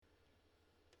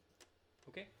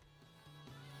Okay.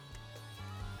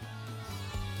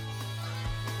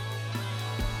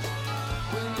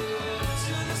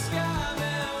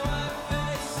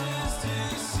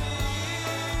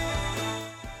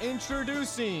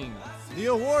 Introducing the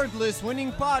award list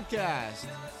winning podcast.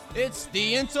 It's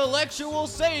the Intellectual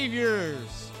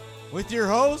Saviors with your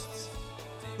hosts,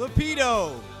 the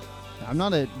Pedo. I'm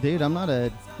not a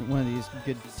one of these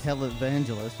good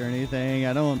televangelists or anything.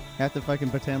 I don't have to fucking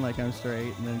pretend like I'm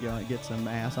straight and then go and get some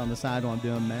ass on the side while I'm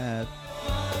doing meth.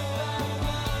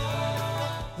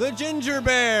 The Ginger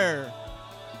Bear.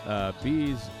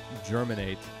 Bees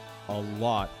germinate a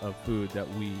lot of food that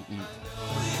we eat.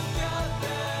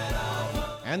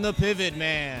 And the Pivot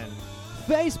Man.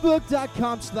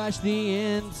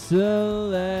 Facebook.com/the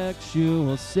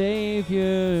Intellectual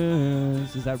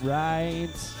Saviors. Is that right?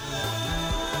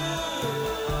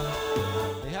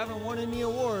 They haven't won any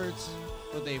awards,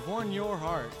 but they've won your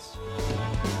hearts.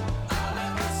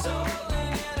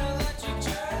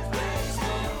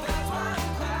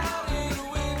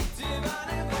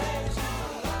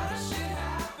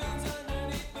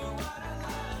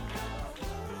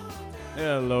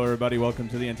 Hello, everybody. Welcome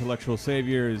to the Intellectual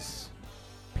Saviors.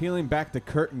 Peeling back the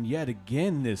curtain yet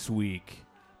again this week.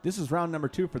 This is round number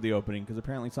 2 for the opening because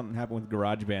apparently something happened with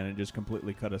GarageBand and it just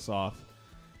completely cut us off.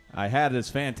 I had this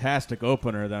fantastic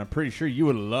opener that I'm pretty sure you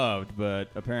would have loved, but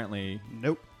apparently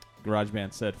Nope.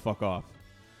 GarageBand said fuck off.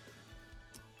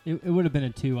 It would have been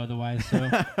a 2 otherwise, so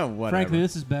frankly,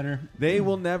 this is better. They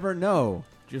will never know.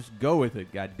 Just go with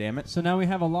it, goddammit. So now we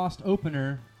have a lost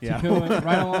opener to Yeah. go in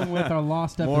right along with our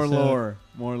lost episode.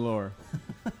 More lore.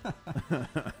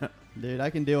 Dude, I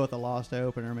can deal with a lost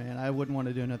opener, man. I wouldn't want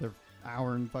to do another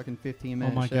hour and fucking 15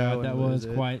 minutes. Oh my show god, that and was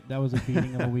lose it. that was a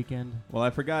beating of a weekend. Well, I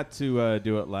forgot to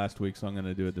do it last week, so I'm going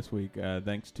to do it this week.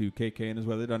 Thanks to KK and his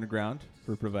Weathered Underground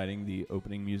for providing the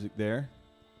opening music there.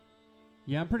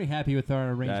 Yeah, I'm pretty happy with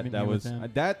our arrangement That here was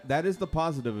with them. that is the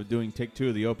positive of doing take 2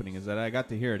 of the opening, is that I got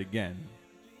to hear it again.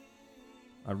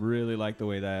 I really like the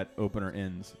way that opener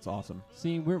ends. It's awesome.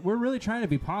 See, we're really trying to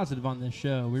be positive on this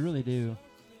show. We really do.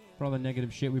 For all the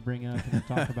negative shit we bring up and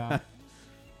talk about.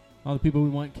 All the people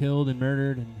we want killed and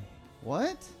murdered and...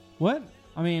 What? What?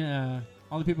 I mean,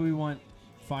 all the people we want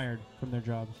fired from their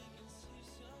jobs.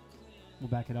 We'll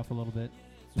back it up a little bit.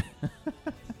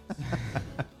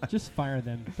 Just fire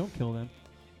them. Don't kill them.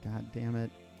 God damn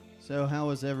it. So how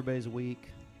was everybody's week?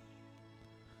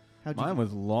 Mine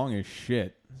was long as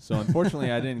shit. So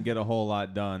unfortunately, I didn't get a whole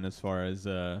lot done as far as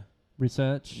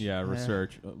Research.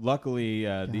 research. Luckily,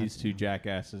 these two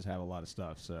jackasses have a lot of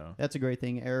stuff. So That's a great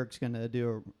thing. Eric's going to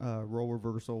do a role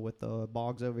reversal with the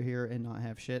Boggs over here and not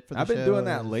have shit for the show. I've been doing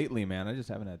that lately, man. I just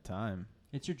haven't had time.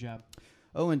 It's your job.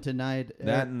 Oh, and tonight...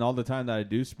 That and all the time that I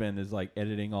do spend is like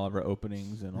editing all of our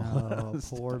openings and all that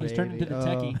stuff. poor He's baby. turned into the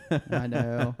techie. I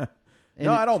know. And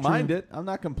No, I don't it's true. mind it. I'm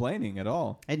not complaining at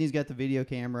all. And he's got the video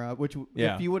camera, which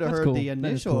Yeah. if you would have That's heard cool. the That is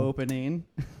initial cool. opening...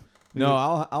 No,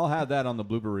 I'll have that on the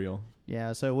blooper reel.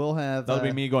 Yeah, so we'll have... That'll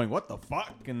be me going, what the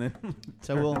fuck? And then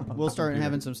So we'll start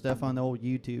having some stuff on the old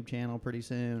YouTube channel pretty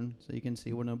soon, so you can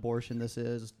see what an abortion this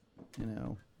is, you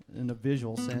know, in a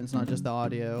visual sense, not just the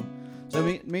audio. So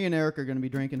me and Eric are going to be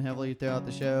drinking heavily throughout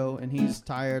the show, and he's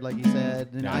tired, like he said,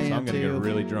 and yeah, I so am I'm gonna too. get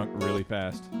really drunk really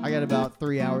fast. I got about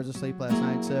 3 hours of sleep last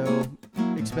night, so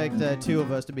expect 2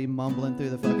 of us to be mumbling through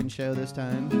the fucking show this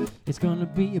time. It's gonna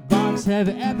be a box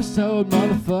heavy episode,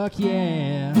 motherfuck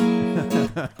yeah.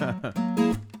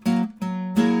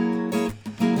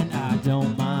 And I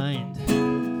don't mind.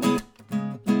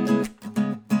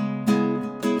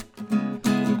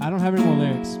 I don't have any more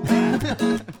lyrics.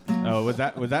 Oh, was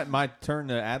that my turn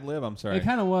to ad lib? I'm sorry. It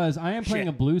kind of was. I am playing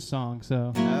Shit. a blues song,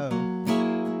 so. Oh.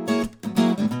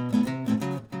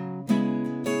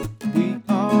 We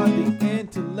are the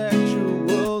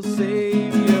intellectual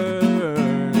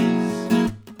saviors.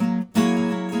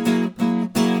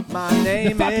 My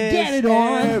name If I could get is it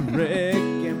on. Eric,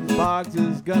 and Boggs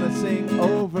is gonna sing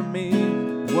over me.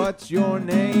 What's your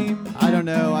name? I don't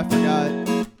know, I forgot.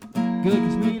 Good,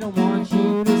 because we don't want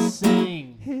you to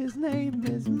sing. His name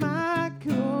is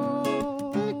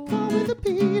Michael. They call me the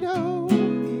pedo.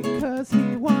 Because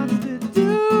he wants to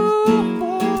do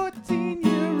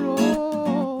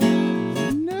 14-year-old.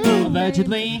 No.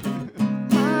 Allegedly.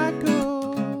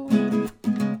 Michael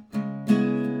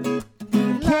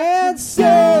Can't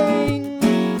sing.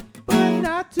 but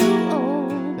not too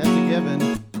old. That's a given.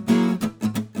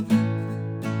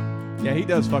 Yeah, he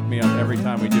does fuck me up every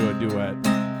time we do a duet.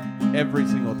 Every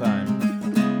single time.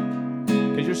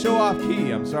 Because you're so off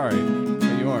key, I'm sorry.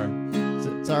 But you are.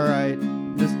 It's all right.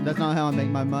 That's not how I make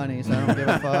my money, so I don't give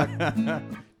a fuck.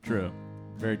 True.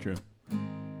 Very true.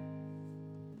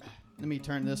 Let me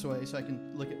turn this way so I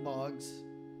can look at Boggs.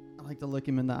 I like to look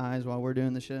him in the eyes while we're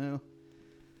doing the show.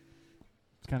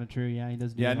 It's kind of true, yeah. He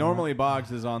does. Do Yeah, that a normally lot.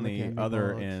 Boggs is on Look the at me,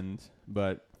 other Boggs. end,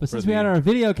 but Since we had our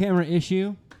video camera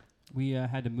issue, we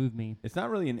had to move me. it's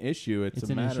not really an issue. It's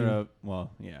a an matter issue. of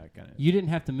kind of. You didn't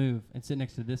have to move and sit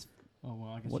next to this. Oh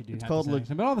well, I guess What- you do. it's have called to sit next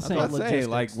to him, but all the I same. thought I'd say logistics.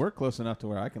 like we're close enough to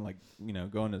where I can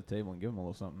go into the table and give him a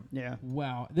little something. Yeah.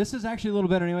 Wow, this is actually a little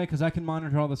better anyway because I can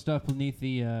monitor all the stuff beneath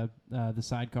the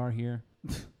sidecar here.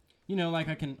 Like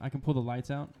I can pull the lights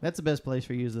out. That's the best place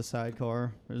for you is the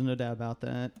sidecar. There's no doubt about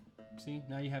that. See,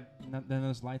 now you have then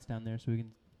those lights down there so we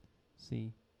can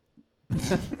see.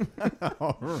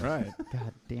 All right.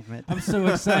 God damn it. I'm so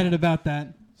excited about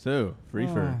that. So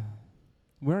Freefer.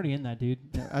 We're already in that, dude.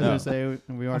 I was going to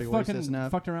say, we already I wasted fucking this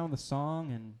enough. fucked around with the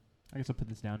song, and I guess I'll put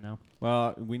this down now.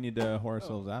 Well, we need to whore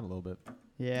ourselves out a little bit.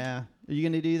 Yeah. Are you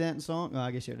going to do that in song? Well,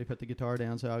 I guess you already put the guitar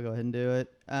down, so I'll go ahead and do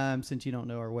it. Since you don't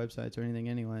know our websites or anything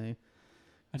anyway.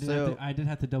 I did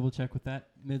have to double check with that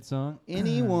mid song.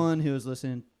 Anyone who is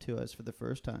listening to us for the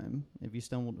first time, if you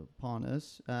stumbled upon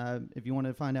us, if you want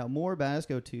to find out more about us,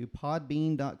 go to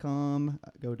podbean.com,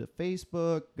 go to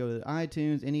Facebook, go to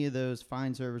iTunes, any of those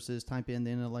fine services, type in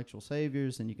the Intellectual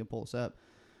Saviors, and you can pull us up.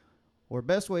 Or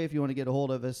best way, if you want to get a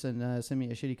hold of us and send me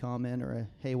a shitty comment or a,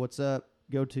 hey, what's up,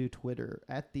 go to Twitter,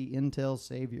 at the Intel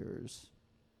Saviors.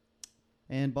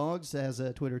 And Boggs has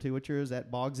a Twitter too. What's yours?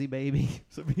 At Boggsy Baby.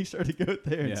 So be sure to go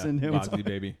there and send him. Boggsy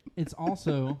baby. It's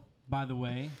also, by the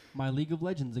way, my League of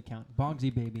Legends account,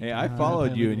 Boggsy Baby. Hey, I play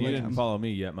followed you League and of you Legends. didn't follow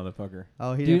me yet, motherfucker.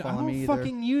 Oh, he Dude, didn't I follow don't me either.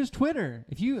 fucking use Twitter.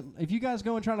 If you guys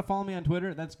go and try to follow me on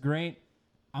Twitter, that's great.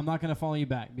 I'm not gonna follow you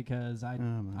back because I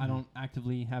don't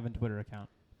actively have a Twitter account.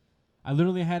 I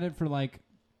literally had it for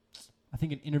I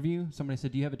think an interview. Somebody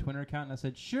said, "Do you have a Twitter account?" And I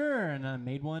said, "Sure." And I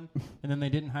made one, and then they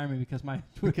didn't hire me because my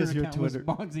Twitter Because your account was Twitter-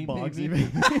 Boggsy Boggsy Baby.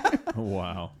 Baby.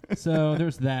 Wow. So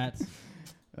there's that.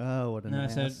 Oh, what an And then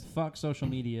I ass. said, "Fuck social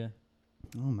media."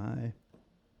 Oh, my.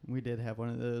 We did have one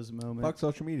of those moments. Fuck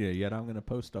social media, yet I'm going to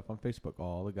post stuff on Facebook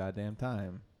all the goddamn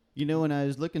time. You know, when I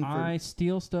was looking for... I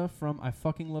steal stuff from I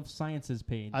fucking love sciences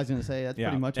page. I was going to say, that's Yeah,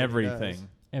 pretty much what he everything. does.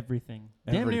 Everything.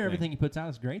 Damn near Everything. everything he puts out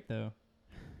is great though.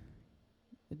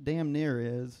 It damn near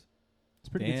is. It's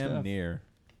pretty good Damn stuff. near.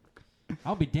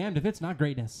 I'll be damned if it's not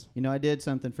greatness. You know, I did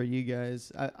something for you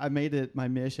guys. I made it my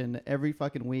mission. Every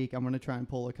fucking week, I'm going to try and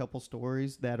pull a couple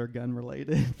stories that are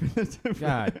gun-related.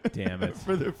 God damn it.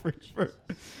 For the first.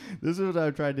 This is what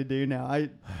I've tried to do now. I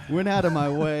went out of my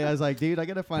way. I was like, dude, I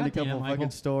got to find a Goddamn, couple Michael.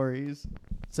 fucking stories.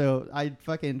 So I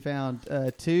fucking found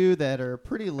two that are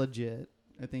pretty legit.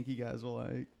 I think you guys will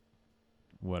like.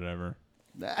 Whatever.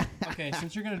 Okay,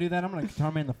 since you're gonna do that, I'm gonna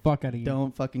guitar man the fuck out of you.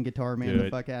 Don't fucking guitar man Do the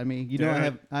it. fuck out of me. You Do know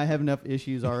it. I have enough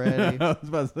issues already. I was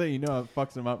about to say, it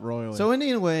fucks him up royally. So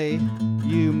anyway,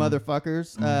 you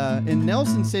motherfuckers, in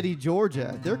Nelson City,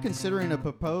 Georgia, they're considering a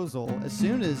proposal as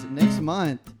soon as next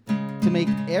month to make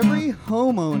every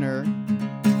homeowner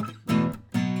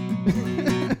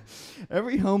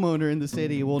in the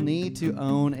city will need to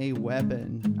own a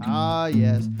weapon. Ah,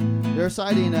 yes. They're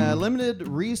citing limited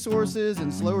resources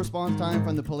and slow response time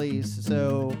from the police.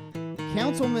 So,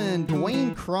 Councilman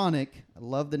Dwayne Cronick, I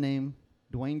love the name,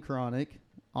 Dwayne Cronick,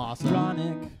 awesome.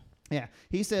 Chronic. Yeah,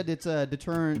 he said it's a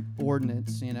deterrent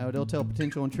ordinance. They'll tell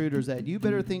potential intruders that you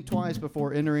better think twice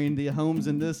before entering the homes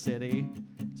in this city.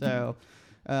 So,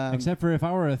 Except for if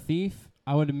I were a thief,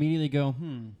 I would immediately go,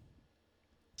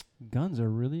 guns are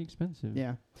really expensive.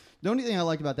 yeah. The only thing I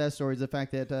like about that story is the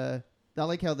fact that I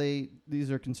like how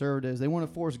these are conservatives. They want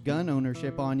to force gun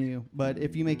ownership on you, but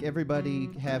if you make everybody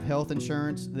have health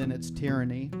insurance, then it's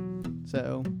tyranny.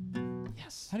 So,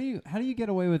 Yes. How do you get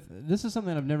away with this? Is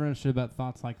something I've never understood about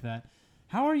thoughts like that.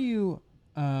 How are you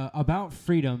about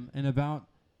freedom and about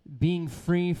being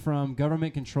free from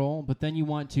government control, but then you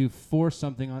want to force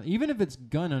something on, even if it's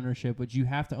gun ownership, which you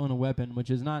have to own a weapon, which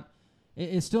is not.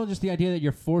 It's still just the idea that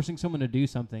you're forcing someone to do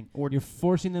something. Or you're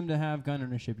forcing them to have gun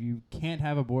ownership. You can't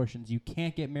have abortions. You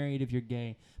can't get married if you're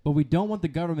gay. But we don't want the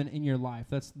government in your life.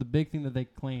 That's the big thing that they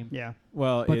claim. yeah.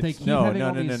 Well, But they it's keep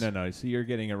no. So you're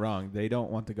getting it wrong. They don't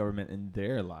want the government in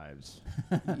their lives.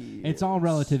 It's all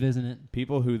relative, isn't it?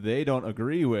 People who they don't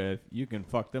agree with, you can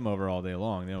fuck them over all day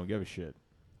long. They don't give a shit.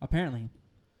 Apparently.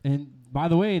 And by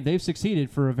the way, they've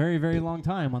succeeded for a very, very long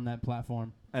time on that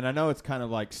platform. And I know it's kind of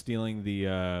like stealing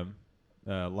the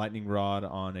lightning rod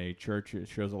on a church. It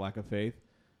shows a lack of faith.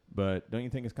 But don't you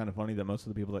think it's kind of funny that most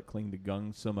of the people that cling to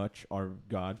guns so much are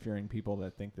God-fearing people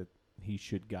that think that he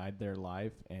should guide their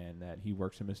life and that he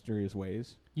works in mysterious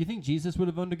ways? You think Jesus would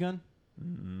have owned a gun?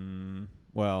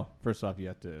 Well, first off, you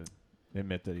have to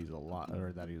admit that he's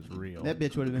or that he was real. That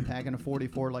bitch would have been packing a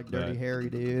 44 like Dirty Right. Harry,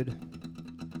 dude.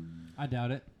 I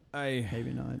doubt it.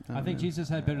 Maybe not. I think Jesus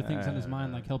had better things on his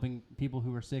mind, like helping people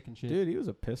who were sick and shit. Dude, he was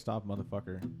a pissed off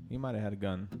motherfucker. He might have had a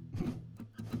gun.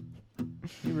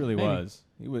 He really Maybe. was.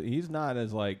 He's not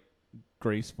as like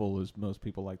graceful as most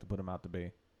people like to put him out to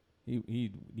be.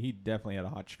 He definitely had a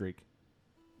hot streak.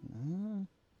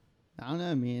 I don't know.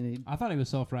 I mean, he I thought he was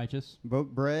self-righteous. broke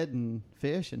bread and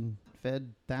fish and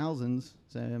fed thousands.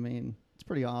 So I mean, it's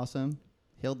pretty awesome.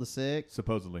 Healed the sick.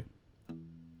 Supposedly.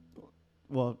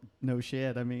 Well, no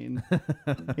shit. I mean,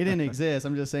 he didn't exist.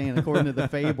 I'm just saying, according to the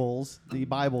fables, the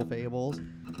Bible fables.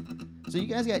 So you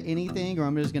guys got anything, or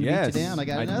I'm just going to beat you down? I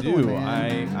got another one,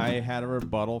 man. I had a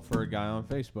rebuttal for a guy on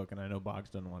Facebook, and I know Boggs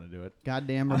doesn't want to do it.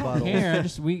 Goddamn I don't rebuttal. care. I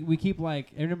just we keep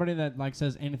like everybody that like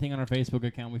says anything on our Facebook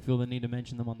account, we feel the need to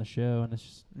mention them on the show, and it's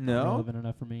just not relevant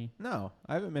enough for me. No,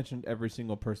 I haven't mentioned every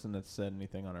single person that's said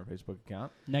anything on our Facebook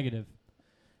account. Negative.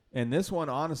 And this one,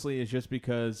 honestly, is just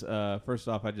because, first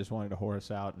off, I just wanted to whore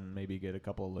us out and maybe get a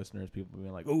couple of listeners, people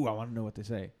being like, "Ooh, I want to know what they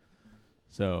say."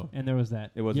 So, And there was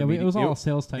that. It was it was all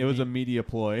sales type. it was a media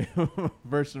ploy,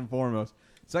 first and foremost.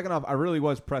 Second off, I really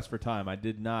was pressed for time. I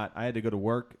had to go to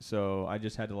work, so I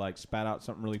just had to like spat out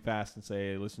something really fast and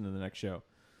say, "Listen to the next show."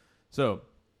 So,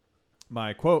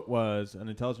 my quote was, "An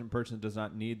intelligent person does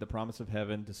not need the promise of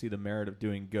heaven to see the merit of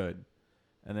doing good."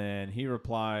 And then he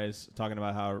replies, talking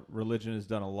about how religion has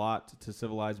done a lot to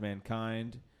civilize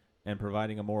mankind and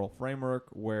providing a moral framework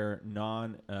where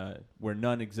none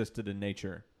existed in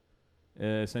nature.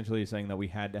 Essentially saying that we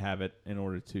had to have it in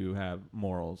order to have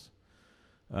morals,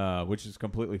 which is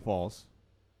completely false.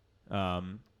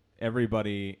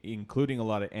 Everybody, including a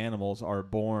lot of animals, are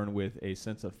born with a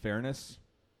sense of fairness.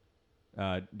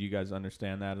 Do you guys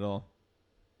understand that at all?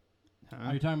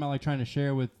 Are you talking about like trying to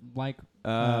share with like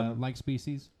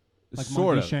species? Like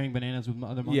sort monkeys of sharing bananas with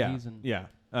other monkeys? Yeah.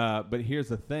 But here's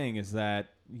the thing is that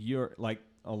you're like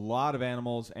a lot of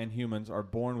animals and humans are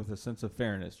born with a sense of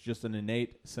fairness, just an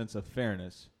innate sense of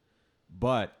fairness.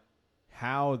 But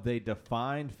how they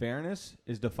define fairness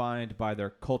is defined by their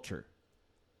culture.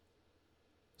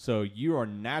 So you are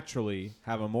naturally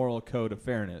have a moral code of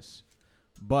fairness,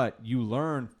 but you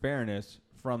learn fairness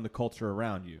from the culture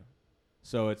around you.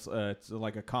 So it's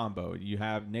like a combo. You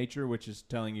have nature, which is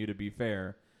telling you to be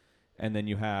fair, and then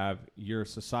you have your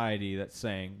society that's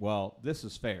saying, well, this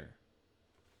is fair.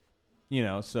 You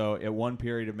know, so at one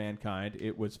period of mankind,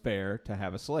 it was fair to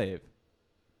have a slave.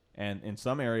 And in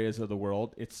some areas of the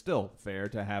world, it's still fair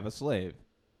to have a slave.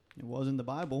 It wasn't the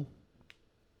Bible.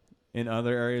 In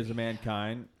other areas of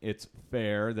mankind, it's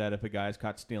fair that if a guy's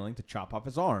caught stealing, to chop off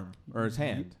his arm or his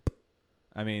hand.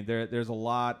 I mean, there's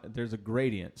a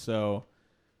gradient. So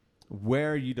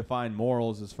where you define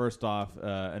morals is first off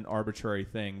an arbitrary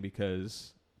thing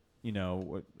because, you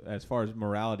know, as far as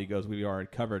morality goes, we already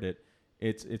covered it.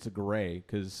 It's a gray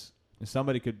because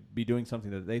somebody could be doing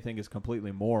something that they think is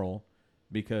completely moral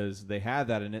because they have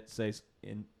that innate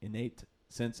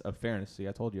sense of fairness. See,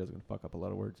 I told you I was going to fuck up a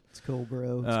lot of words. It's cool,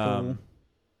 bro.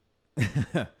 It's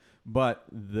cool. But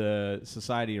the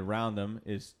society around them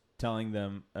is telling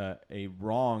them a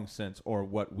wrong sense or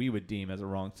what we would deem as a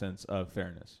wrong sense of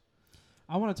fairness.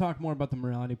 I want to talk more about the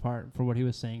morality part for what he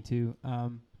was saying too.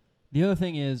 The other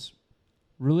thing is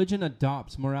religion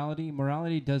adopts morality.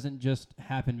 Morality doesn't just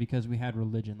happen because we had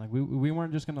religion. Like we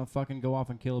weren't just going to fucking go off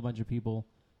and kill a bunch of people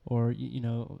or, you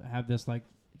know, have this like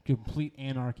complete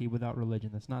anarchy without religion.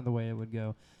 That's not the way it would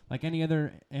go. Like any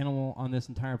other animal on this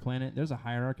entire planet, there's a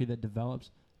hierarchy that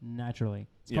develops naturally.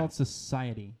 It's called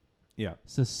society. Yeah.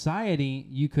 Society,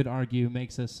 you could argue,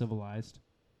 makes us civilized,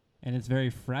 and it's very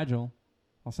fragile.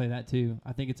 I'll say that too.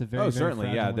 I think it's a very, very certainly,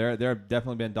 fragile yeah. There have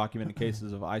definitely been documented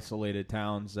cases of isolated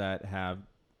towns that have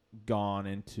gone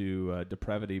into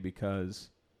depravity because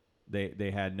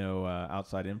they had no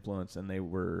outside influence and they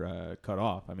were cut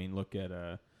off. I mean, look at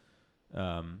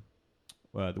the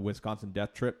Wisconsin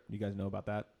death trip. You guys know about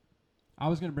that? I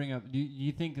was going to bring up. Do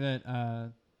you think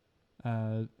that?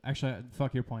 Actually,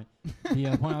 fuck your point.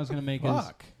 The point I was going to make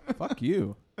is fuck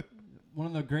you. One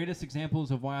of the greatest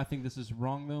examples of why I think this is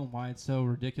wrong, though, and why it's so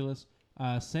ridiculous.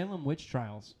 Salem witch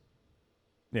trials.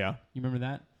 Yeah, you remember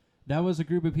that? That was a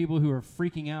group of people who were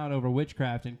freaking out over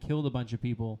witchcraft and killed a bunch of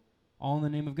people, all in the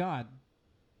name of God.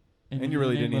 And you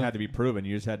really didn't even have to be proven.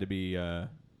 You just had to be.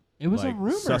 It was like a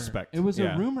rumor. Suspect. It was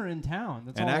a rumor in town.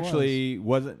 That's and all actually,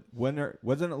 wasn't it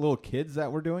little kids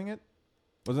that were doing it?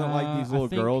 Wasn't it like these little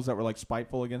girls that were like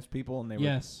spiteful against people and they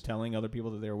were telling other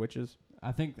people that they were witches?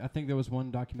 I think there was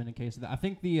one documented case of that. I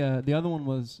think the other one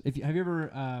was have you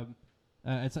ever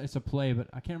it's a play, but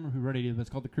I can't remember who read it either, but it's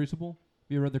called The Crucible. Have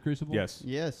you ever read The Crucible?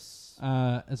 Yes.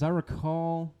 As I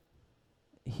recall,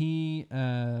 he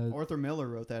Arthur Miller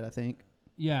wrote that, I think.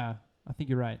 Yeah, I think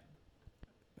you're right.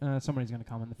 somebody's going to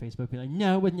comment on the Facebook, be like,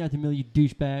 no, it wasn't Yacht the Mill, you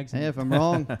douchebags. Hey, if I'm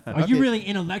wrong, Are you really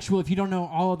intellectual if you don't know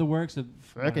all of the works of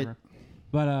Fuck it. whatever?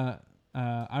 But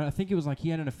I think it was like he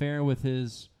had an affair with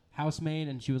his housemaid,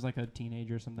 and she was like a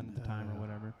teenager or something at the time or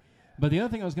whatever. But the other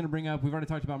thing I was going to bring up, we've already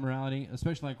talked about morality,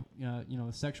 especially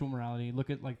like sexual morality. Look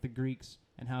at like the Greeks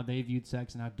and how they viewed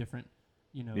sex and how different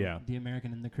the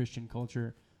American and the Christian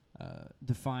culture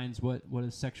defines what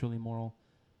is sexually moral.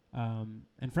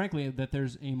 And frankly, that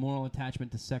there's a moral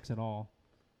attachment to sex at all.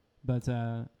 But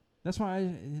that's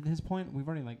why his point we've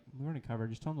already covered.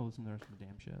 Just tell him to listen to the rest of the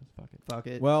damn shows. Fuck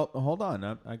it. Well, hold on.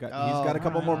 He's got a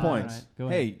couple more points. Right. Go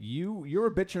Hey, ahead. you were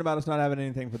bitching about us not having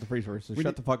anything for the free source, so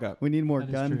shut the fuck up. We need more That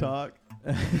is gun true. talk.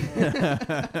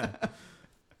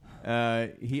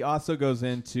 He also goes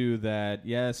into that,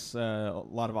 yes, a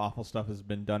lot of awful stuff has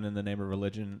been done in the name of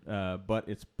religion, but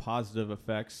its positive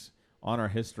effects on our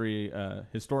history,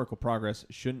 historical progress,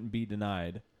 shouldn't be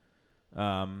denied.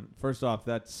 First off,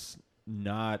 that's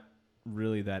not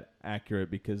really that accurate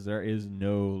because there is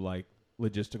no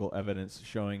logistical evidence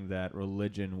showing that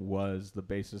religion was the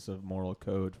basis of moral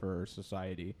code for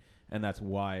society, and that's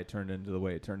why it turned into the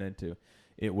way it turned into.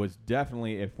 It was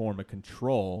definitely a form of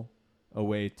control, a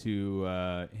way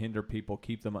to hinder people,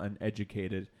 keep them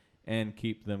uneducated, and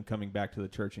keep them coming back to the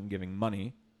church and giving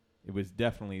money. It was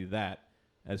definitely that.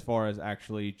 As far as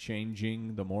actually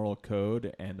changing the moral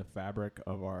code and the fabric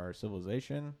of our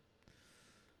civilization,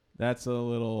 that's a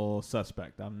little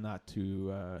suspect. I'm not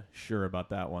too sure about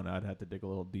that one. I'd have to dig a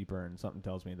little deeper, and something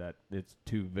tells me that it's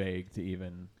too vague to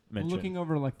even mention. Looking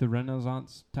over like the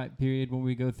Renaissance type period when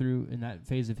we go through in that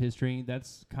phase of history,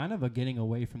 that's kind of a getting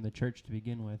away from the church to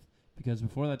begin with. Because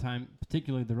before that time,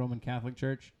 particularly the Roman Catholic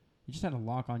Church, you just had a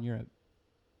lock on Europe.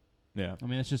 Yeah. I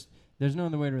mean, it's just, there's no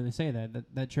other way to really say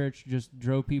that. That church just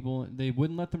drove people. They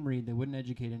wouldn't let them read. They wouldn't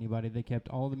educate anybody. They kept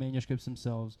all the manuscripts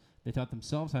themselves. They taught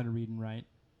themselves how to read and write.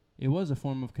 It was a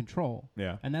form of control.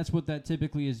 Yeah. And that's what that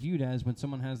typically is viewed as when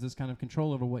someone has this kind of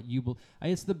control over what you believe.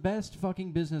 It's the best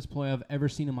fucking business ploy I've ever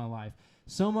seen in my life.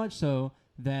 So much so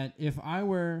that if I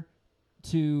were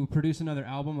to produce another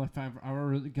album, if I were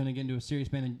really going to get into a serious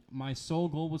band and my sole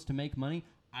goal was to make money,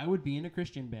 I would be in a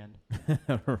Christian band.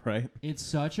 Right. It's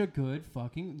such a good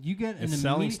fucking... You get It's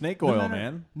selling snake oil,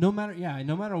 man. No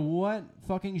matter what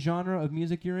fucking genre of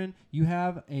music you're in, you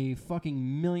have a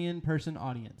fucking million-person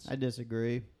audience. I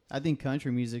disagree. I think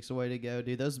country music's the way to go,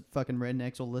 dude. Those fucking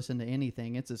rednecks will listen to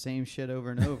anything. It's the same shit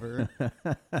over and over.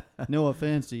 No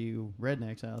offense to you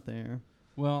rednecks out there.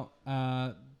 Well,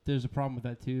 there's a problem with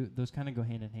that, too. Those kind of go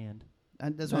hand in hand.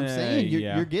 And that's what I'm saying.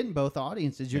 Yeah. You're getting both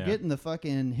audiences. You're Yeah. getting the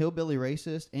fucking hillbilly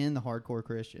racist and the hardcore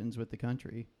Christians with the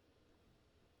country.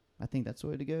 I think that's the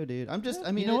way to go, dude.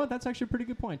 You know what? That's actually a pretty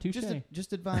good point. Touche.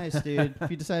 Just advice, dude. If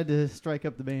you decide to strike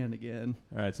up the band again.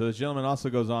 All right, so this gentleman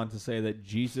also goes on to say that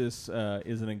Jesus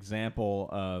is an example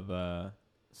of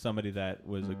somebody that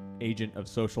was an agent of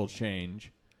social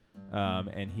change,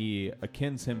 and he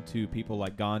akins him to people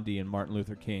like Gandhi and Martin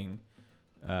Luther King.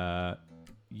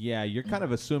 Yeah, you're kind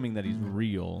of assuming that he's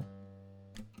real.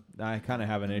 I kind of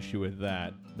have an issue with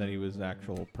that he was an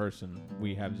actual person.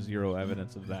 We have zero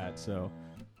evidence of that, so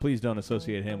please don't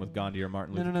associate him with Gandhi or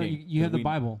Martin Luther No. King. You have the we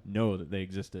Bible. know that they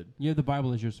existed. You have the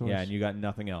Bible as your source. Yeah, and you got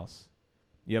nothing else.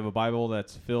 You have a Bible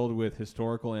that's filled with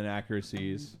historical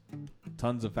inaccuracies,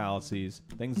 tons of fallacies,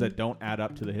 things that don't add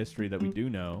up to the history that we do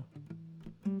know,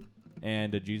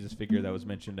 and a Jesus figure that was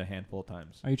mentioned a handful of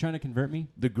times. Are you trying to convert me?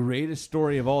 The greatest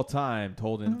story of all time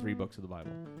told in 3 books of the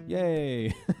Bible.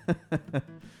 Yay!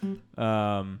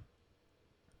 And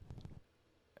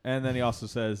then he also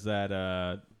says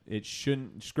that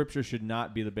Scripture should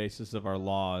not be the basis of our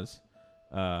laws,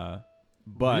 but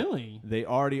Really? they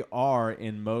already are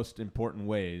in most important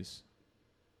ways.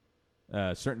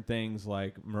 Certain things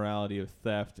like morality of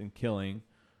theft and killing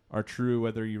are true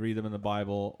whether you read them in the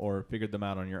Bible or figured them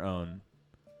out on your own.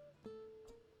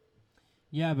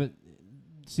 Yeah, but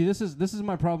see, this is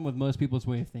my problem with most people's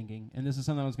way of thinking, and this is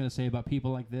something I was going to say about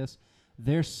people like this.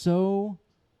 They're so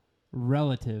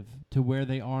relative to where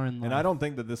they are in life. And I don't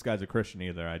think that this guy's a Christian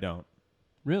either. I don't.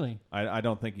 Really? I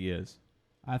don't think he is.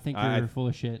 I think you're full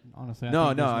of shit, honestly.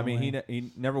 I mean,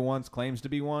 he never once claims to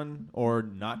be one or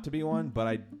not to be one, but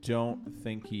I don't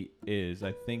think he is.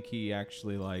 I think he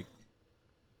actually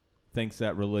thinks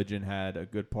that religion had a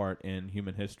good part in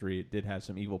human history. It did have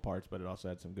some evil parts, but it also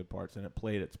had some good parts, and it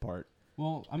played its part.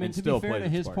 Well, I mean, And to still be fair played to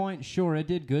its his part. point, sure, it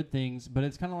did good things, but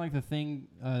it's kind of like the thing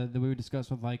that we would discuss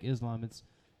with Islam.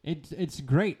 It's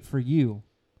great for you.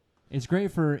 It's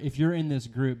great for if you're in this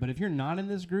group, but if you're not in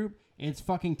this group, it's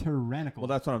fucking tyrannical. Well,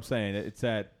 that's what I'm saying. It's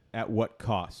at what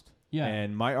cost? Yeah.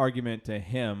 And my argument to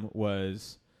him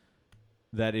was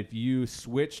that if you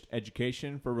switched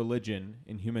education for religion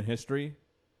in human history,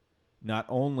 not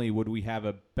only would we have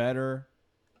a better,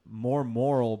 more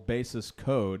moral basis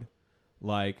code,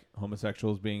 like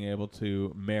homosexuals being able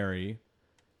to marry,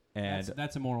 and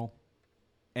that's immoral.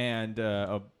 And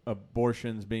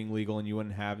abortions being legal, and you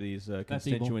wouldn't have these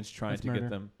constituents trying to get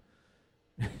them,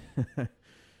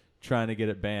 trying to get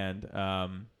it banned.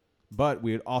 But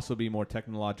we would also be more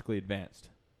technologically advanced,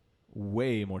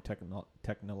 way more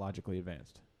technologically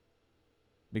advanced,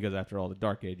 because after all, the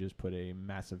Dark Ages put a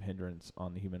massive hindrance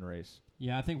on the human race.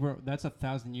 Yeah, I think that's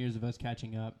 1,000 years of us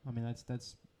catching up. I mean,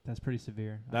 that's pretty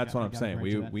severe. That's what I'm saying.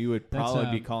 We would probably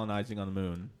be colonizing on the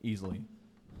moon easily.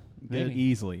 Maybe.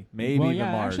 Easily. Maybe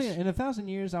even Mars. Actually, in 1,000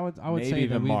 years, I would maybe say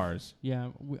even that Mars. Yeah,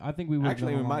 I think we would.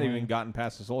 Actually, we might have even gotten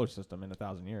past the solar system in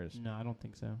 1,000 years. No, I don't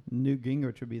think so. Newt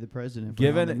Gingrich would be the president.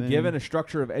 Given a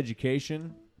structure of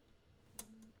education,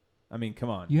 I mean, come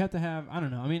on. You have to have. I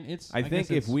don't know. I mean, I think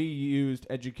if we used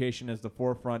education as the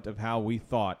forefront of how we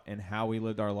thought and how we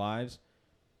lived our lives,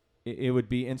 it would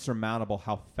be insurmountable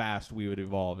how fast we would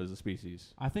evolve as a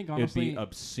species. I think honestly, it'd be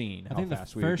obscene how fast we would go. I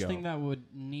think the first thing that would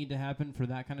need to happen for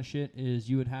that kind of shit is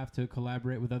you would have to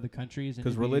collaborate with other countries.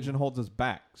 Because religion holds us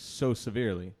back so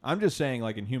severely. I'm just saying,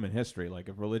 like in human history, like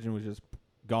if religion was just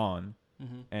gone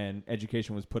and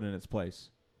education was put in its place.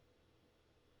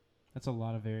 That's a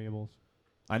lot of variables.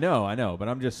 I know, but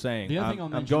I'm just saying.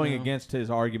 I'm going against his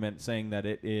argument, saying that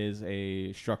it is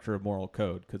a structure of moral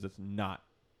code, because it's not.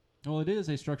 Well, it is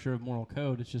a structure of moral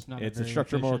code. It's just not. It's a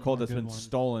structure of moral code that's been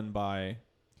stolen by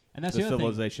the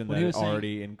civilization that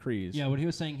already increased. Yeah, what he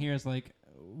was saying here is like,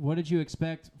 what did you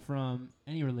expect from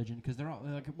any religion? Because they're all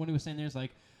like, what he was saying there is like,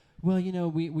 well, you know,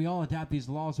 we all adapt these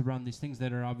laws around these things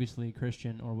that are obviously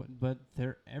Christian but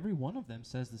every one of them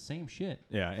says the same shit.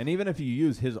 Yeah, and even if you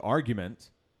use his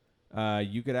argument,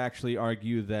 you could actually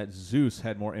argue that Zeus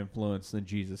had more influence than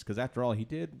Jesus, because after all,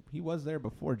 he was there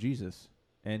before Jesus.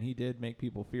 And he did make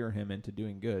people fear him into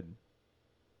doing good.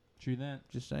 True that.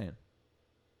 Just saying.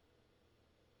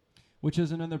 Which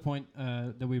is another point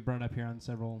that we brought up here on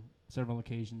several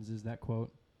occasions, is that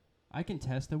quote, "I can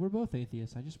test that we're both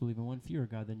atheists. I just believe in one fewer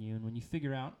God than you. And when you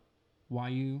figure out why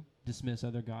you dismiss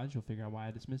other gods, you'll figure out why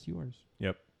I dismiss yours."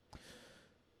 Yep.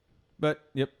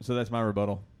 So that's my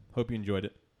rebuttal. Hope you enjoyed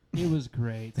it. It was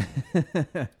great.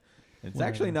 It's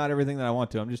actually not everything that I want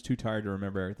to. I'm just too tired to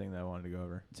remember everything that I wanted to go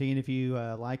over. Seeing if you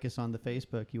like us on the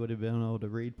Facebook, you would have been able to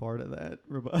read part of that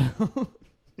rebuttal.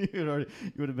 you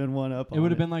would have been one up on it. It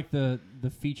would have been like the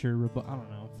feature rebuttal. I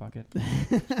don't know. Fuck it.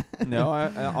 No,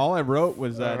 all I wrote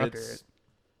was that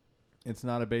it's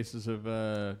not a basis of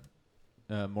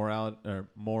morality or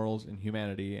morals and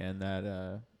humanity, and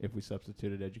that if we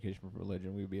substituted education for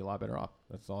religion, we would be a lot better off.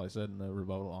 That's all I said in the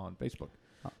rebuttal on Facebook.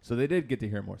 So they did get to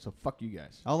hear more, so fuck you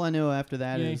guys. All I know after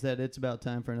that is that it's about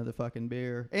time for another fucking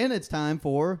beer. And it's time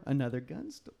for another gun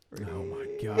story. Oh, my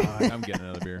God. I'm getting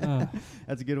another beer.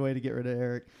 That's a good way to get rid of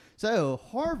Eric. So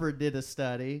Harvard did a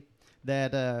study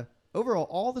that overall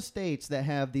all the states that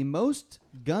have the most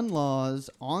gun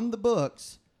laws on the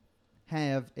books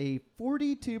have a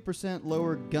 42%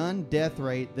 lower gun death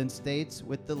rate than states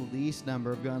with the least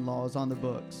number of gun laws on the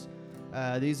books.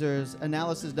 These are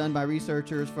analysis done by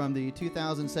researchers from the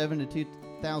 2007 to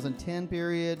 2010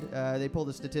 period. They pulled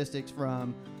the statistics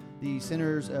from the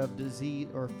Centers of Disease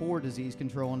for Disease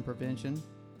Control and Prevention.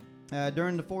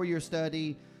 During the 4-year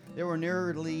study, there were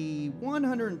nearly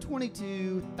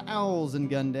 122,000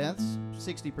 gun deaths,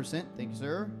 60%, thank you,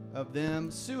 sir, of them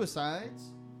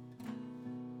suicides.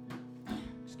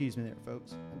 Excuse me there,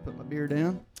 folks. I'll put my beer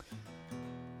down.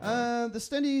 The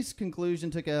study's conclusion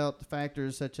took out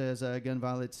factors such as gun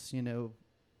violence,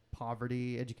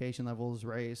 poverty, education levels,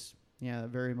 race,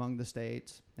 vary among the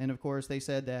states. And, of course, they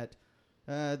said that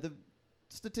the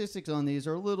statistics on these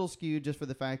are a little skewed just for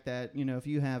the fact that, if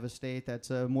you have a state that's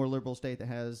a more liberal state that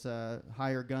has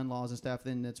higher gun laws and stuff,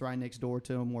 then it's right next door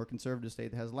to a more conservative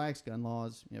state that has lax gun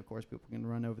laws. Of course, people can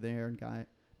run over there and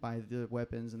buy the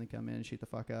weapons and then come in and shoot the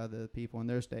fuck out of the people in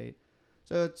their state.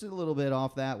 So it's a little bit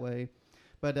off that way.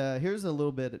 But here's a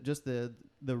little bit, just the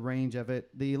range of it.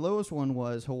 The lowest one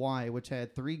was Hawaii, which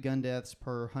had 3 gun deaths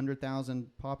per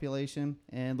 100,000 population.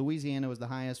 And Louisiana was the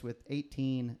highest with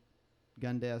 18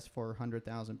 gun deaths for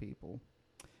 100,000 people.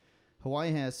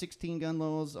 Hawaii has 16 gun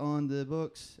laws on the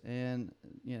books. And,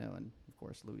 and of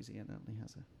course, Louisiana only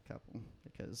has a couple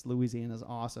because Louisiana's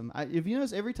awesome. If you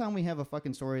notice, every time we have a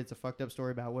fucking story, it's a fucked up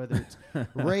story about whether it's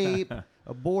rape,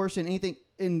 abortion, anything,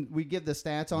 and we give the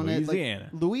stats on it.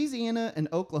 Like Louisiana and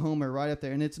Oklahoma are right up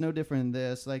there, and it's no different than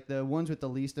this. Like the ones with the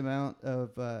least amount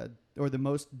of, or the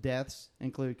most deaths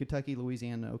include Kentucky,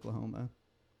 Louisiana, and Oklahoma.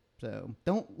 So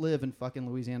don't live in fucking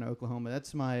Louisiana, Oklahoma.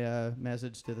 That's my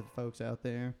message to the folks out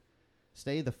there.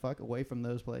 Stay the fuck away from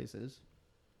those places.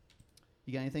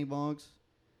 You got anything, Boggs?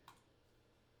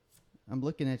 I'm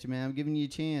looking at you, man. I'm giving you a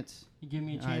chance. You give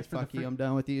me a chance. All right, for fuck the you. I'm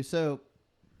done with you. So,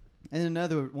 and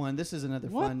another one. This is another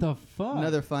what fun. the fuck?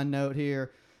 Another fun note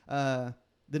here.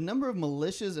 The number of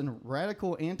militias and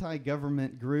radical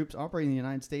anti-government groups operating in the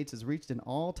United States has reached an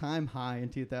all-time high in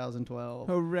 2012.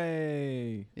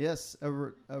 Hooray! Yes, a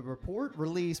report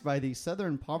released by the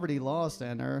Southern Poverty Law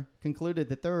Center concluded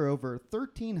that there are over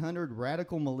 1,300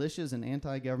 radical militias and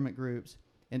anti-government groups,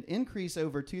 an increase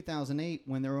over 2008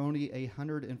 when there were only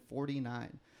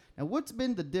 149. Now, what's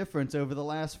been the difference over the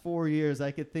last 4 years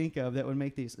I could think of that would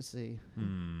make these? Let's see.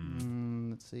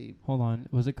 Let's see. Hold on.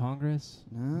 Was it Congress?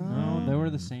 No, they were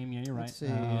the same. Yeah, you're right. Let's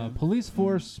see. Police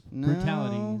force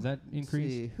brutality. No. Is that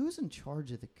increased? See. Who's in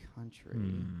charge of the country?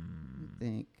 I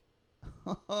think.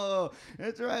 Oh,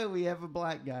 that's right. We have a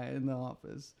black guy in the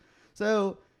office.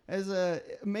 So,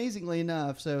 amazingly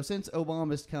enough, so since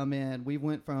Obama's come in, we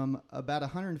went from about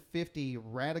 150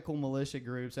 radical militia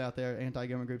groups out there,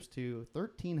 anti-government groups, to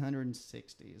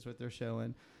 1,360 is what they're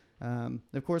showing.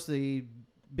 Of course, the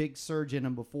big surge in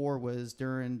them before was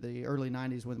during the early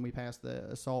 90s when we passed the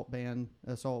assault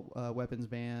weapons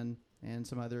ban, and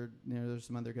some other, there's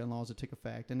some other gun laws that took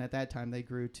effect. And at that time, they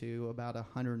grew to about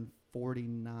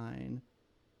 149.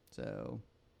 So,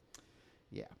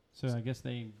 yeah. So I guess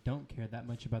they don't care that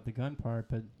much about the gun part,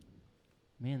 but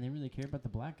man, they really care about the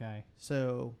black guy.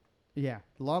 So, yeah,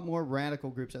 a lot more radical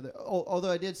groups out there.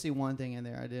 Although I did see one thing in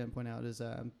there I didn't point out is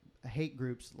hate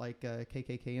groups like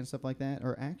KKK and stuff like that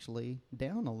are actually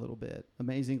down a little bit,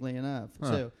 amazingly enough.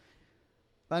 Huh. So,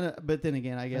 but then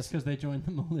again, I guess that's because they joined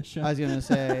the militia. I was going to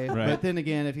say, Right. But then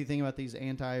again, if you think about these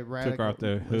anti-radical, Took off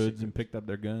their hoods and picked up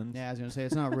their guns. yeah, I was going to say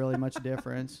it's not really much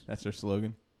difference. That's their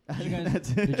slogan. You guys,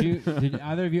 did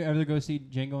either of you ever go see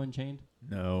Django Unchained?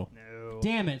 No.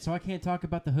 Damn it! So I can't talk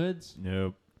about the hoods.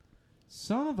 Nope.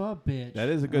 Son of a bitch. That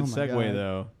is a good Oh my segue, God.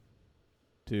 though,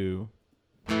 to...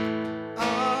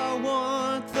 I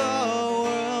want the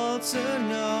world to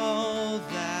know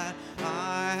that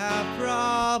I have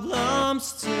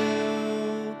problems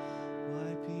too.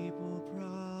 White people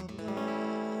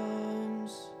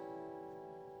problems.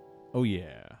 Oh,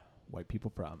 yeah. White people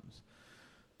problems.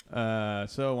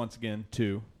 So, once again,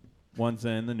 two. One's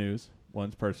in the news.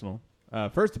 One's personal.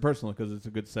 First, the personal, because it's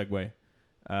a good segue.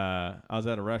 I was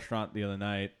at a restaurant the other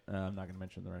night. I'm not going to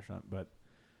mention the restaurant, but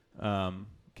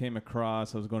came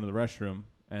across, I was going to the restroom,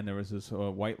 and there was this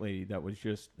white lady that was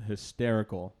just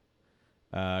hysterical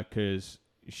because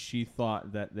she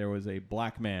thought that there was a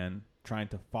black man trying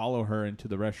to follow her into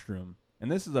the restroom.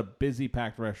 And this is a busy,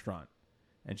 packed restaurant.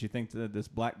 And she thinks that this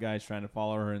black guy's trying to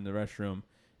follow her in the restroom,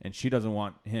 and she doesn't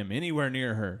want him anywhere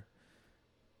near her.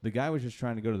 The guy was just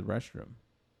trying to go to the restroom.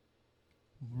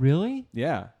 Really?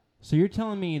 Yeah. So you're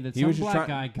telling me that He some was just black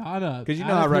guy got up? Because you out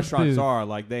know how of his restaurants booth. are.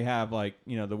 Like, they have, like,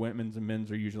 the women's and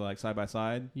men's are usually, like, side by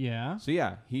side. Yeah. So,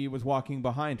 yeah, he was walking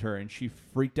behind her, and she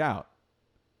freaked out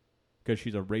because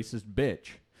she's a racist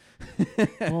bitch.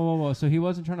 Whoa. So he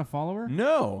wasn't trying to follow her?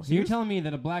 No. So you're telling me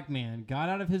that a black man got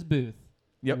out of his booth,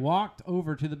 Yep. walked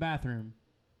over to the bathroom,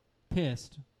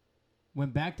 pissed,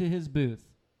 went back to his booth,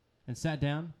 and sat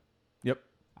down? Yep.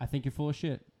 I think you're full of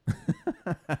shit.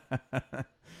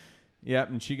 Yep,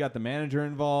 and she got the manager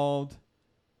involved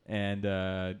and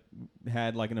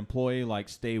had, like, an employee, like,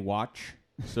 stay watch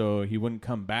so he wouldn't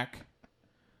come back.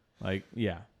 Like,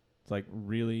 yeah. It's like,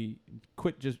 really,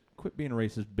 quit being a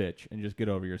racist bitch and just get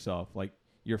over yourself. Like,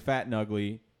 you're fat and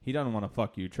ugly. He doesn't want to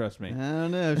fuck you, trust me. I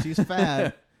don't know. She's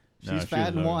fat. No, She's she fat was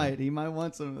and ugly. white. He might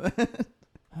want some of that.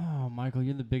 Oh, Michael,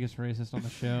 you're the biggest racist on the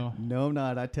show. No, I'm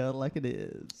not. I tell it like it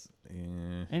is.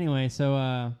 Yeah. Anyway, so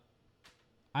I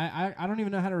don't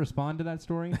even know how to respond to that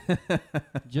story,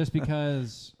 just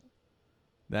because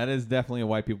That is definitely a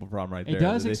white people problem right It there.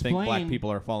 does They think black explain-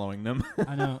 people are following them.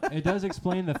 I know it does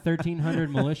explain the 1,300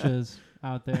 militias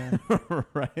out there.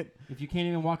 Right? If you can't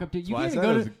even walk up to you why I can't said even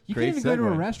it go was to a you great can't even go to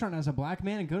a segue. restaurant as a black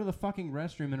man and go to the fucking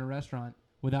restroom in a restaurant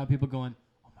without people going,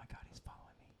 "Oh my God, he's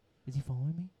following me. Is he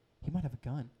following me? He might have a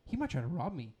gun. He might try to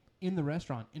rob me in the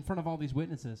restaurant in front of all these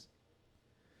witnesses."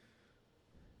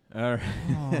 All right.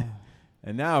 Oh.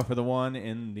 And now for the one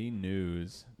in the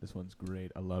news. This one's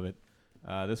great. I love it.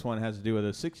 This one has to do with a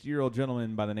 60-year-old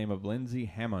gentleman by the name of Lindsay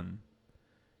Hammond.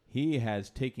 He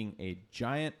has taken a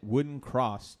giant wooden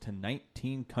cross to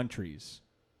 19 countries.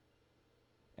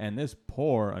 And this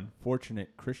poor,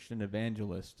 unfortunate Christian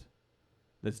evangelist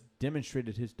that's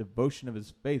demonstrated his devotion of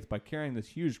his faith by carrying this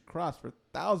huge cross for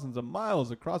thousands of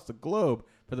miles across the globe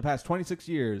for the past 26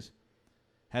 years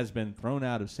has been thrown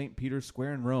out of St. Peter's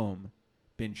Square in Rome,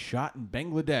 been shot in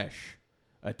Bangladesh,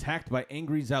 attacked by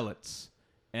angry zealots,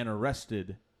 and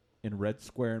arrested in Red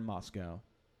Square in Moscow.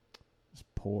 This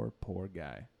poor, poor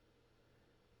guy.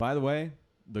 By the way,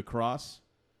 the cross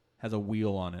has a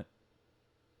wheel on it.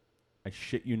 I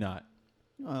shit you not.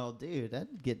 Oh, dude,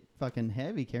 that'd get fucking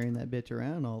heavy carrying that bitch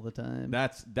around all the time.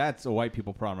 That's a white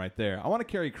people problem right there. I want to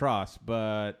carry cross,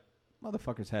 but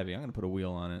motherfucker's heavy. I'm going to put a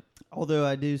wheel on it. Although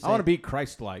I do say... I want to be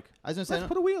Christ-like. I was going to say... Let's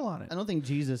put a wheel on it. I don't think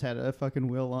Jesus had a fucking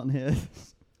wheel on his.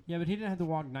 Yeah, but he didn't have to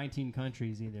walk 19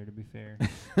 countries either, to be fair.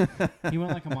 He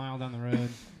went like a mile down the road.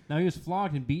 Now, he was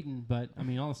flogged and beaten, but, I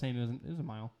mean, all the same, it was a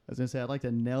mile. I was going to say, I'd like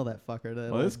to nail that fucker.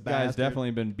 Well, this guy's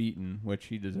definitely been beaten, which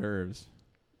he deserves.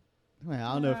 Well,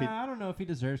 I don't know if he... I don't know if he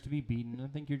deserves to be beaten. I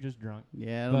think you're just drunk.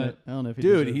 Yeah, I don't know if he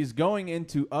Dude, he's going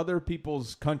into other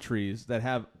people's countries that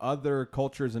have other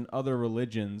cultures and other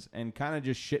religions and kind of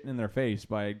just shitting in their face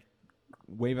by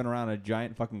waving around a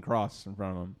giant fucking cross in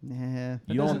front of them. Yeah.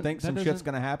 You don't think some shit's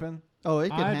going to happen? Oh, it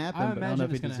could happen, I but I don't know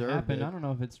if he it's going to deserved happen. it. I don't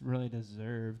know if it's really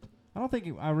deserved. I don't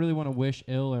think I really want to wish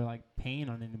ill or like pain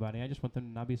on anybody. I just want them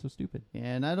to not be so stupid. Yeah,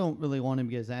 and I don't really want him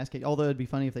to get his ass kicked. Although it'd be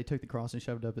funny if they took the cross and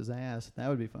shoved it up his ass. That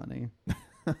would be funny.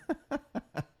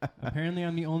 Apparently,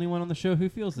 I'm the only one on the show who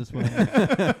feels this way.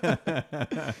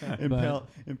 Impel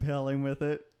him with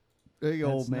it. Big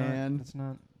old man. That's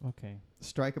not okay.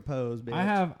 Strike a pose, bitch. I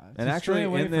have, and actually,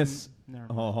 in this,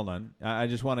 never mind. hold on. I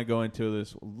just want to go into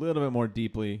this a little bit more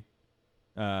deeply,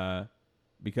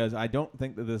 because I don't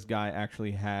think that this guy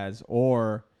actually has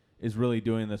or is really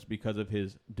doing this because of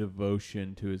his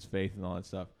devotion to his faith and all that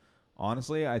stuff.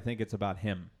 Honestly, I think it's about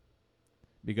him.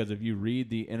 Because if you read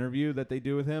the interview that they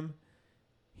do with him,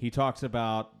 he talks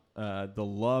about the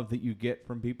love that you get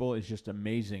from people is just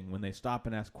amazing. When they stop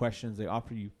and ask questions, they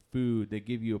offer you food, they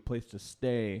give you a place to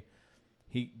stay.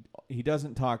 He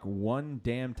doesn't talk one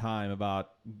damn time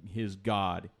about his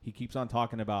God. He keeps on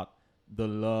talking about the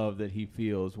love that he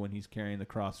feels when he's carrying the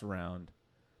cross around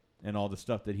and all the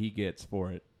stuff that he gets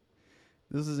for it.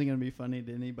 This isn't going to be funny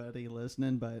to anybody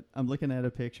listening, but I'm looking at a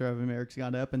picture of him. Eric's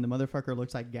got up, and the motherfucker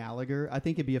looks like Gallagher. I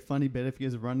think it'd be a funny bit if he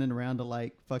was running around to,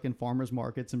 like, fucking farmers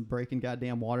markets and breaking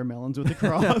goddamn watermelons with a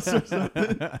cross or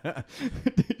something.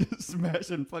 Just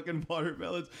smashing fucking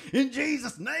watermelons. In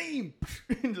Jesus' name!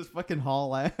 And just fucking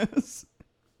haul ass.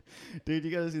 Dude,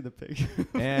 you got to see the picture.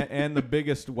 and the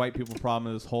biggest white people problem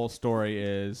in this whole story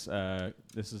is,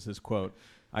 this is his quote,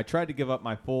 "I tried to give up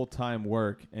my full-time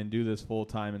work and do this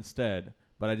full-time instead,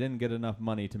 but I didn't get enough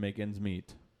money to make ends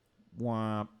meet."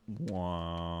 Womp,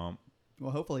 womp.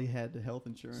 Well, hopefully he had health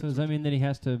insurance. So does that mean that he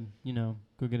has to,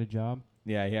 go get a job?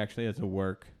 Yeah, he actually has to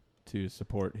work to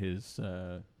support his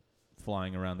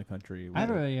flying around the country with I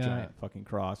have a a giant fucking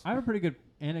cross. I have a pretty good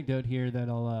anecdote here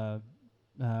that'll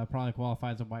probably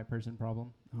qualify as a white person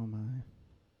problem. Oh, my.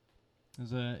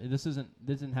 This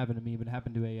didn't happen to me, but it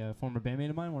happened to a former bandmate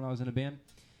of mine when I was in a band.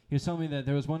 He was telling me that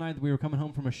there was one night that we were coming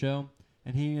home from a show,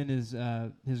 and he and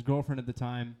his girlfriend at the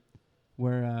time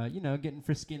were getting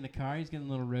frisky in the car. He's getting a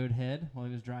little roadhead while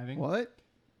he was driving. What?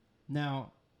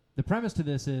 Now, the premise to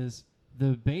this is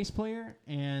the bass player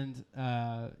and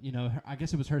I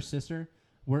guess it was her sister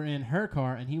were in her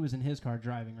car, and he was in his car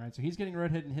driving. Right, so he's getting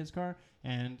roadhead in his car,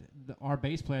 and our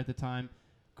bass player at the time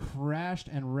crashed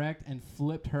and wrecked and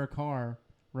flipped her car,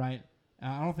 right?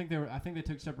 I think they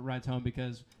took separate rides home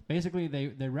because basically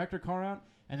they wrecked her car out,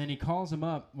 and then he calls him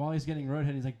up while he's getting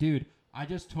roadhead. He's like, "Dude, I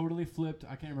just totally flipped,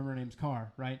 I can't remember her name's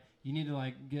car, right? You need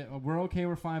to we're okay,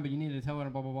 we're fine, but you need to tell her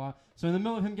blah, blah, blah." So in the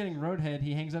middle of him getting roadhead,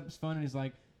 he hangs up his phone and he's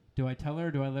like, "Do I tell her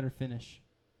or do I let her finish?"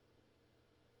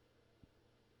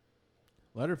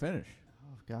 Let her finish.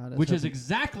 Oh, God. Which is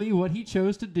exactly what he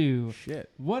chose to do. Shit.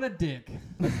 What a dick.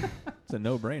 It's a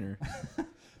no-brainer.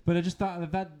 But I just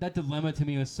thought that dilemma to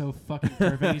me was so fucking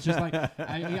perfect. He's just like,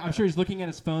 I'm sure he's looking at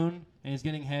his phone and he's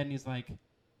getting head and he's like,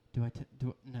 no,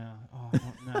 I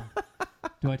don't know.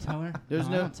 Do I tell her? I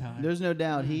don't tell her. There's no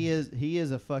doubt he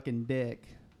is a fucking dick,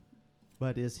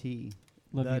 but is he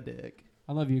dick?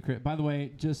 I love you, Chris. By the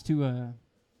way, just to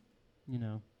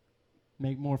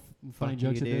make more funny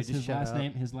jokes you, at this, dude. Just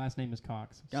his last name is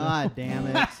Cox. God damn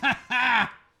it.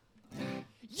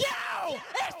 Yo!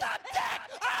 It's the dick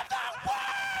of the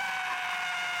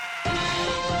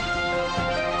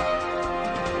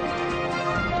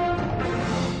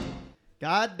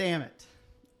God damn it.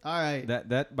 All right.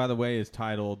 That by the way is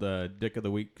titled Dick of the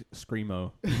Week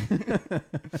Screamo.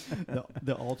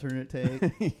 the alternate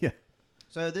take. Yeah.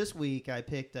 So this week I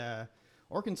picked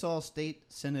Arkansas State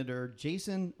Senator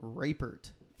Jason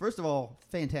Rapert. First of all,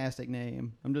 fantastic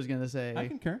name. I'm just going to say. I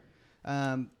concur.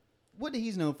 What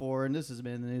he's known for, and this has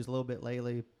been in the news a little bit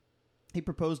lately, he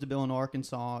proposed a bill in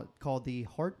Arkansas called the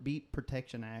Heartbeat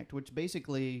Protection Act, which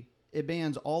basically it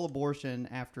bans all abortion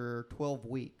after 12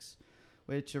 weeks,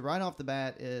 which right off the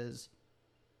bat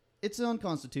it's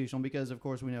unconstitutional because, of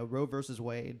course, we know Roe versus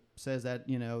Wade says that,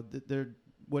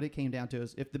 what it came down to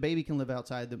is if the baby can live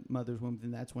outside the mother's womb,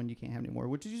 then that's when you can't have any more,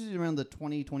 which is usually around the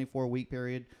 24 week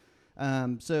period.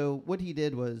 So what he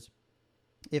did was,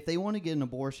 if they want to get an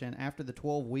abortion after the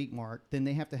 12-week mark, then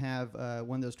they have to have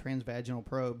one of those transvaginal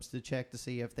probes to check to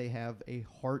see if they have a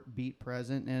heartbeat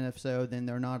present. And if so, then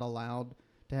they're not allowed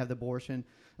to have the abortion.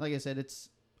 Like I said, it's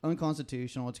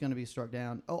unconstitutional. It's going to be struck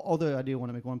down. Although I do want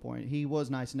to make one point. He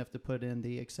was nice enough to put in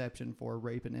the exception for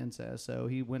rape and incest. So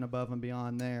he went above and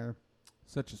beyond there.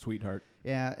 Such a sweetheart.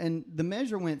 Yeah, and the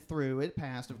measure went through. It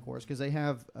passed, of course, because they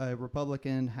have a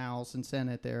Republican House and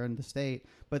Senate there in the state,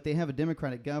 but they have a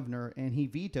Democratic governor, and he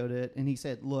vetoed it, and he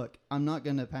said, look, I'm not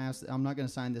going to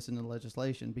sign this into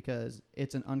legislation because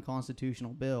it's an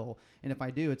unconstitutional bill, and if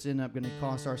I do, it's going to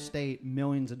cost our state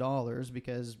millions of dollars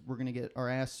because we're going to get our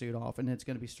ass sued off, and it's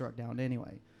going to be struck down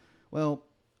anyway. Well,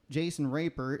 Jason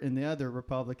Rapert and the other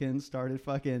Republicans started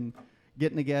fucking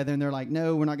getting together, and they're like,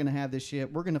 no, we're not going to have this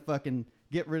shit. We're going to fucking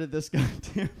get rid of this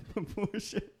goddamn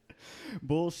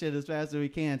bullshit as fast as we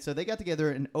can. So they got together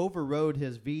and overrode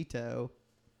his veto.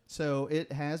 So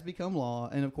it has become law.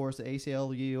 And, of course, the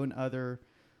ACLU and other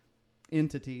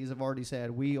entities have already said,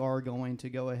 we are going to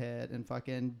go ahead and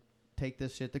fucking take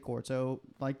this shit to court. So,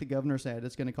 like the governor said,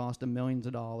 it's going to cost them millions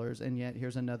of dollars, and yet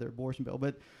here's another abortion bill.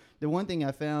 But the one thing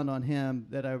I found on him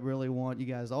that I really want you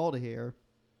guys all to hear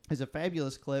is a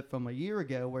fabulous clip from a year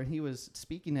ago where he was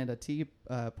speaking at a Tea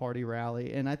Party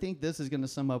rally, and I think this is going to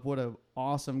sum up what an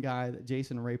awesome guy that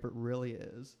Jason Rapert really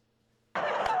is.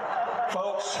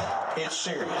 Folks, it's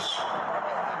serious.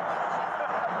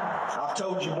 I've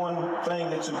told you one thing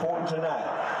that's important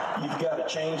tonight. You've got to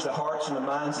change the hearts and the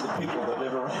minds of the people that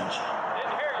live around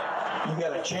you. You've got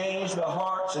to change the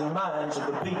hearts and minds of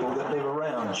the people that live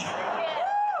around you.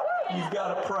 You've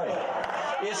got to pray.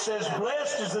 It says,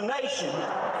 blessed is the nation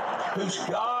whose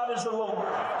God is the Lord.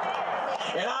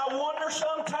 And I wonder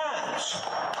sometimes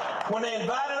when they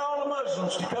invited all the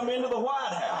Muslims to come into the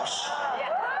White House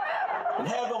and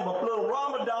have them a little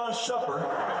Ramadan supper,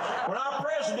 when our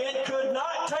president could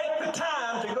not take the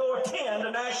time to go attend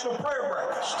a national prayer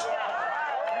breakfast.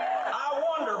 I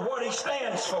wonder what he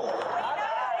stands for.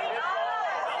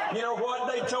 You know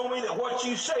what? They told me that what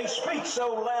you say speaks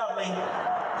so loudly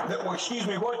that, what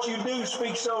you do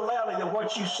speaks so loudly that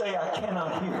what you say I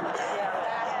cannot hear.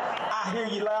 I hear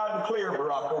you loud and clear,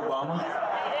 Barack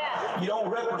Obama. You don't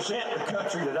represent the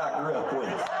country that I grew up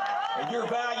with. And your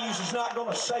values is not going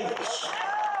to save us.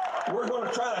 We're going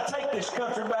to try to take this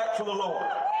country back for the Lord.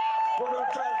 We're going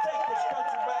to try to take this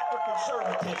country back for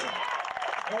conservatism.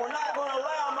 And we're not going to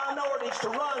allow minorities to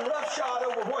run roughshod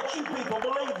over what you people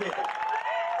believe in.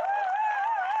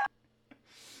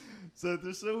 So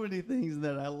there's so many things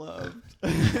that I loved.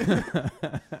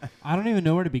 I don't even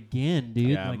know where to begin, dude.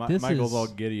 Yeah, like, this Michael's is all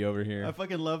giddy over here. I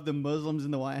fucking love the Muslims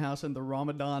in the White House and the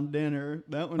Ramadan dinner.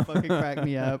 That one fucking cracked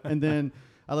me up. And then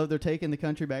I love they're taking the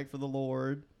country back for the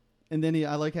Lord. And then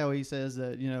I like how he says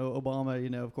that,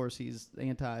 Obama, of course he's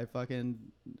anti-fucking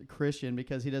Christian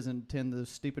because he doesn't attend the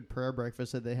stupid prayer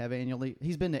breakfast that they have annually.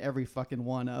 He's been to every fucking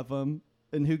one of them.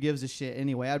 And who gives a shit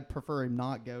anyway? I'd prefer him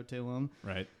not go to them.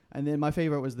 Right. And then my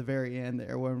favorite was the very end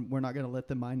there when we're not going to let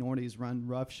the minorities run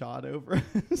roughshod over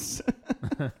us.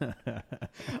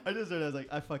 I was like,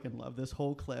 I fucking love this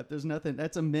whole clip. There's nothing.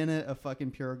 That's a minute of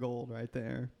fucking pure gold right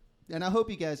there. And I hope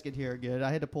you guys could hear it good.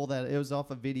 I had to pull that. It was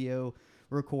off a video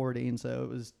recording, so it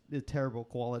was terrible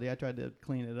quality. I tried to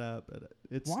clean it up, but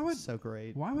it's so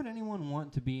great. Why would anyone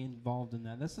want to be involved in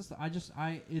that?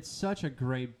 It's such a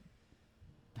great.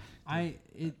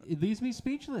 It leaves me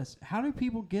speechless. How do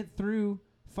people get through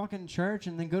fucking church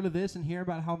and then go to this and hear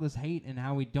about how this hate and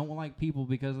how we don't like people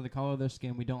because of the color of their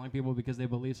skin, we don't like people because they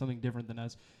believe something different than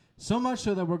us, so much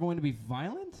so that we're going to be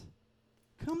violent?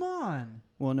 Come on.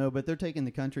 Well, no, but they're taking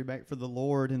the country back for the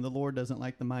Lord, and the Lord doesn't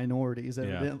like the minorities,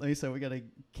 evidently, so we got to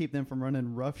keep them from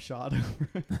running roughshod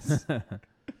over us.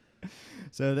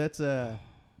 So that's a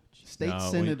state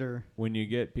senator. When you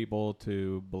get people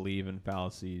to believe in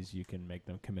fallacies, you can make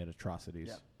them commit atrocities.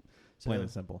 Yep. Plain and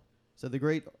simple. So the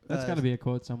great... That's got to be a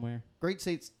quote somewhere. Great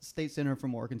state senator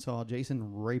from Arkansas,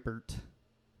 Jason Rapert.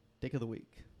 Dick of the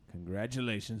week.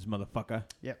 Congratulations, motherfucker.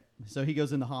 Yep. So he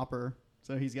goes in the hopper.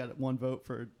 So he's got one vote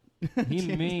for...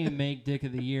 He may make Dick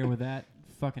of the Year with that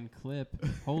fucking clip.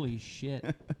 Holy shit.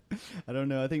 I don't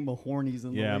know. I think Mahoney's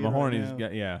in the lead Mahoney's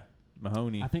right now.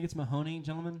 Mahoney. I think it's Mahoney,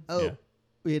 gentlemen. Oh, yeah.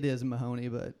 It is Mahoney,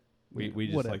 but We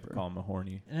just like to call him a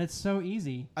horny. And it's so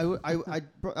easy. I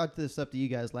brought this up to you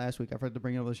guys last week. I forgot to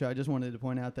bring it up on the show. I just wanted to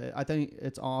point out that I think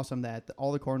it's awesome that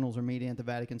all the cardinals are meeting at the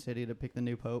Vatican City to pick the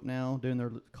new pope now, doing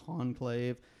their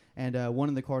conclave. And one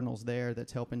of the cardinals there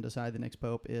that's helping decide the next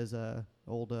pope is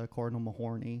old Cardinal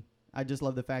Mahorny. I just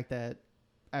love the fact that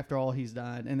after all he's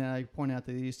done, and then I point out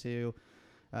to these two,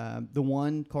 the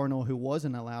one cardinal who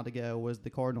wasn't allowed to go was the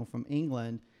cardinal from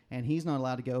England. And he's not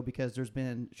allowed to go because there's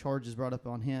been charges brought up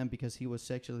on him because he was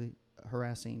sexually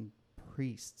harassing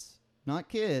priests. Not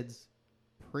kids,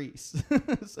 priests.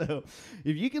 So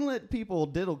if you can let people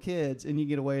diddle kids and you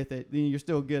get away with it, then you're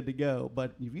still good to go.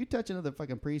 But if you touch another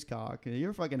fucking priest cock,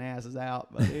 your fucking ass is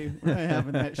out, buddy. We're not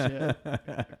having that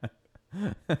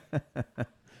shit.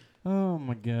 Oh,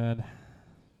 my God.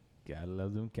 Gotta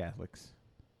love them Catholics.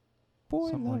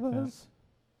 Boy, something like that.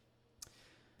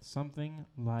 Something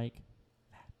like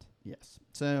Yes.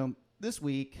 So this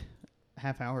week,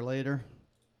 half hour later,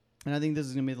 and I think this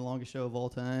is going to be the longest show of all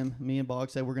time. Me and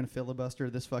Boggs said we're going to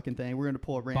filibuster this fucking thing. We're going to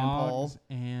pull a Rand Paul. Boggs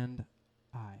and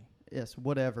I. Yes,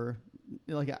 whatever.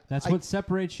 That's what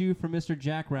separates you from Mr.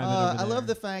 Jackrabbit over there. I love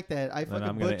the fact that I fucking butcher.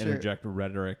 I'm going to interject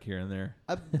rhetoric here and there.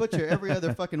 I butcher every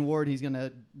other fucking word. He's going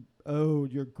to,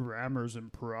 your grammar's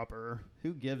improper.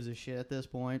 Who gives a shit at this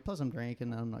point? Plus, I'm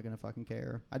drinking. I'm not going to fucking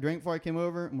care. I drank before I came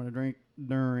over. I'm going to drink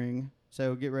during.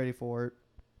 So get ready for it.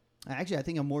 Actually, I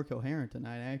think I'm more coherent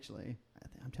tonight, actually.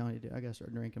 I'm telling you, dude, I got to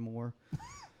start drinking more.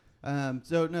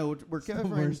 So, no, we're covering...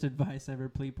 the worst advice ever.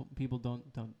 People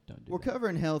don't do We're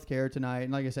covering healthcare tonight.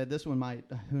 And like I said, this one might,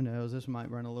 who knows, this might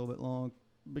run a little bit long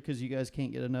because you guys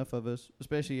can't get enough of us,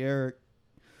 especially Eric.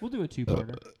 We'll do a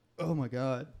two-parter. Oh, my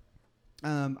God.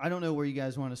 I don't know where you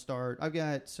guys want to start. I've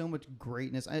got so much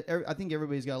greatness. I think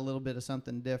everybody's got a little bit of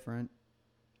something different.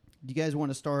 Do you guys want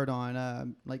to start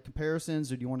on like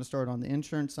comparisons, or do you want to start on the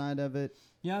insurance side of it?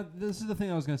 Yeah, this is the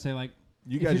thing I was going to say. Like,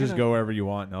 you guys just go wherever you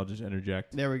want, and I'll just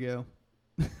interject. There we go.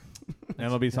 And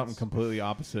it'll be something completely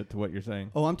opposite to what you're saying.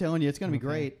 Oh, I'm telling you, it's going to be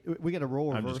great. We got a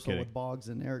role reversal with Boggs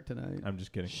and Eric tonight. I'm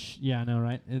just kidding. Yeah, I know,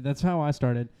 right? That's how I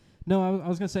started. No, I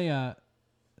was going to say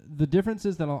the difference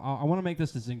is that I want to make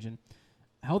this distinction.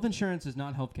 Health insurance is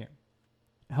not healthcare.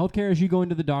 Healthcare is you going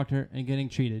to the doctor and getting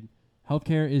treated.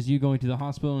 Healthcare is you going to the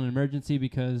hospital in an emergency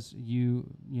because you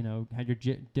had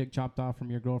your dick chopped off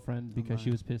from your girlfriend because she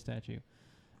was pissed at you.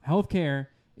 Healthcare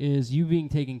is you being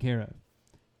taken care of.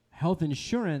 Health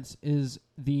insurance is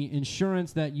the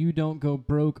insurance that you don't go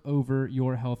broke over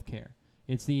your healthcare.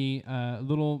 It's the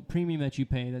little premium that you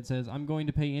pay that says, I'm going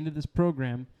to pay into this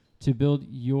program to build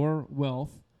your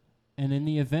wealth. And in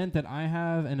the event that I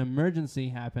have an emergency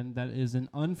happen that is an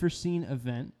unforeseen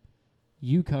event,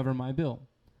 you cover my bill.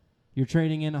 You're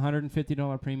trading in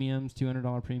 $150 premiums,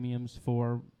 $200 premiums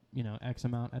for, X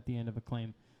amount at the end of a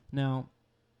claim. Now,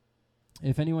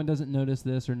 if anyone doesn't notice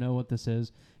this or know what this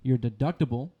is, your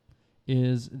deductible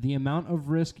is the amount of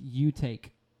risk you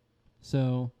take.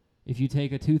 So if you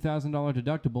take a $2,000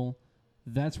 deductible,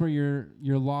 that's where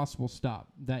your loss will stop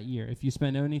that year. If you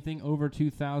spend anything over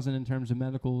 $2,000 in terms of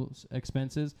medical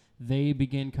expenses, they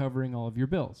begin covering all of your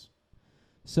bills.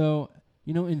 So,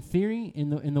 in theory,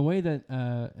 in the way that,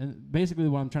 and basically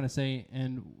what I'm trying to say,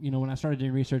 and, when I started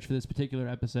doing research for this particular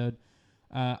episode,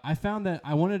 I found that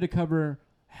I wanted to cover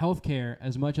healthcare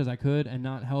as much as I could and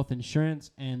not health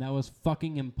insurance, and that was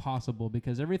fucking impossible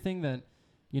because everything that,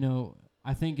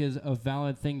 I think is a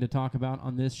valid thing to talk about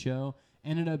on this show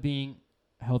ended up being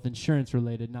health insurance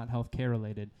related, not healthcare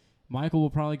related. Michael will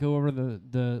probably go over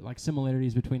the like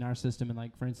similarities between our system and,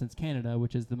 like, for instance, Canada,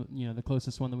 which is the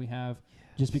closest one that we have,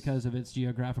 just because of its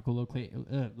geographical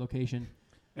location.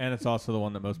 And it's also the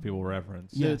one that most people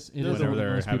reference. Yes, it is. Whenever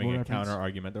they're having a counter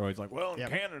argument, they're always like, "Well, in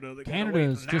Canada, they Canada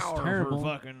is just terrible.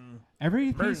 For fucking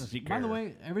emergency care." By the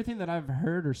way, everything that I've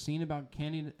heard or seen about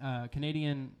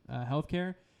Canadian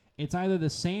healthcare, it's either the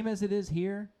same as it is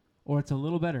here or it's a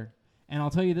little better. And I'll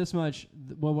tell you this much,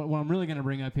 what I'm really going to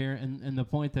bring up here, and the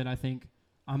point that I think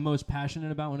I'm most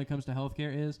passionate about when it comes to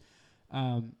healthcare is,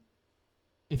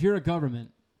 if you're a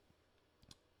government,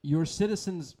 your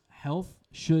citizens' health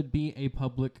should be a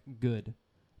public good.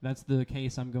 That's the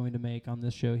case I'm going to make on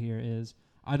this show here is,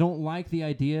 I don't like the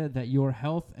idea that your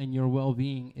health and your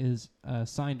well-being is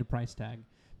assigned a price tag.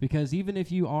 Because even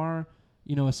if you are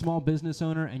a small business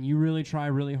owner and you really try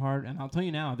really hard, and I'll tell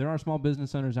you now, there are small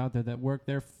business owners out there that work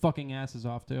their fucking asses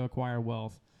off to acquire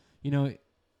wealth.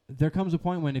 There comes a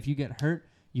point when if you get hurt,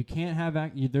 you can't have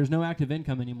there's no active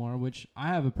income anymore, which I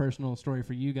have a personal story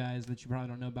for you guys that you probably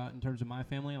don't know about in terms of my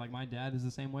family. Like, my dad is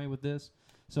the same way with this.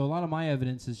 So a lot of my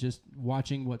evidence is just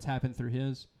watching what's happened through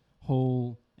his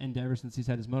whole endeavor since he's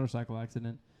had his motorcycle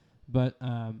accident. But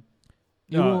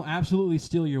It will absolutely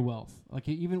steal your wealth. Like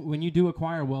even when you do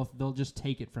acquire wealth, they'll just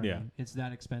take it from you. It's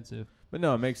that expensive. But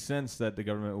no, it makes sense that the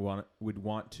government would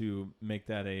want to make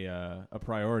that a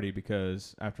priority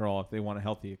because, after all, if they want a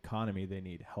healthy economy, they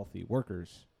need healthy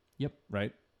workers. Yep.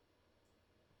 Right?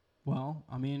 Well,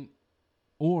 I mean,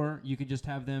 or you could just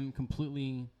have them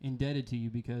completely indebted to you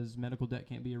because medical debt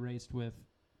can't be erased with,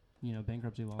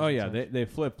 bankruptcy laws. Oh, yeah. They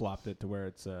flip-flopped it to where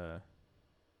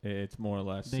it's more or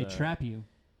less... They trap you.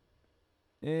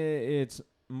 It's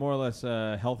more or less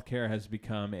healthcare has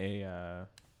become a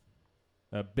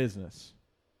business.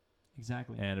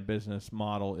 Exactly. And a business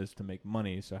model is to make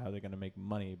money. So how are they going to make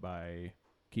money by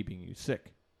keeping you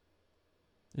sick?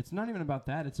 It's not even about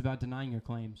that. It's about denying your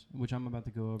claims, which I'm about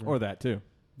to go over. Or that too.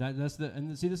 This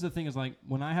is the thing is like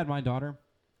when I had my daughter,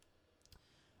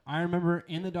 I remember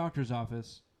in the doctor's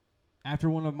office after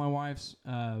one of my wife's,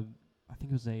 I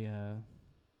think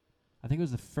it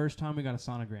was the first time we got a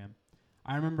sonogram.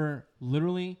 I remember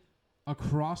literally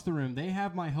across the room. They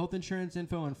have my health insurance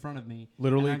info in front of me.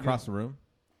 Literally across the room?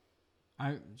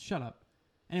 Shut up.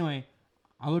 Anyway,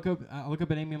 I look up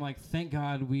at Amy. I'm like, thank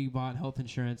God we bought health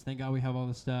insurance. Thank God we have all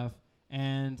this stuff.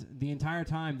 And the entire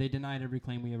time they denied every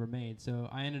claim we ever made. So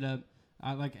I ended up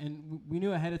and we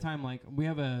knew ahead of time, like we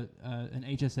have an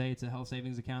HSA. It's a health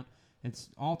savings account. It's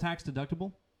all tax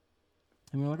deductible.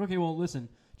 And we were like, okay, well, listen,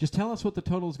 just tell us what the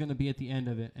total is going to be at the end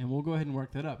of it, and we'll go ahead and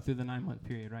work that up through the 9-month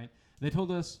period, right? They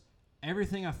told us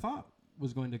everything I thought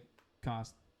was going to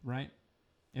cost, right?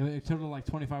 It totaled like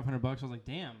 $2,500. I was like,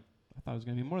 damn, I thought it was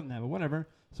going to be more than that, but whatever.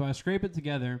 So I scrape it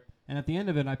together, and at the end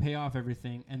of it, I pay off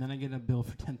everything, and then I get a bill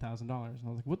for $10,000. And I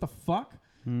was like, what the fuck?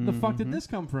 Mm-hmm. Where the fuck did this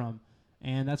come from?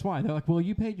 And that's why. They're like, well,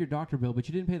 you paid your doctor bill, but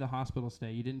you didn't pay the hospital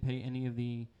stay. You didn't pay any of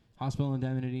the hospital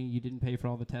indemnity. You didn't pay for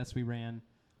all the tests we ran.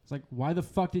 It's like, why the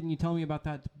fuck didn't you tell me about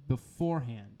that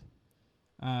beforehand?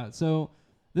 So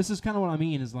this is kind of what I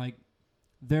mean is like,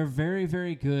 they're very,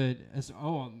 very good.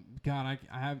 I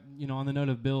have, on the note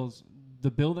of bills, the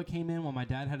bill that came in when my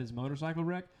dad had his motorcycle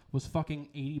wreck was fucking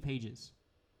 80 pages.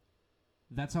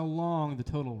 That's how long the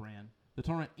total ran. The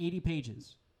total ran 80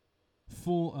 pages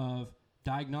full of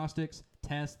diagnostics,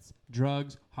 tests,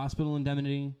 drugs, hospital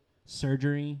indemnity,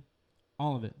 surgery,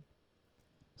 all of it.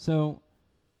 So,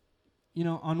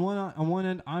 on one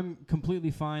end, I'm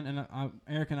completely fine, and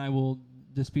Eric and I will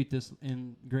dispute this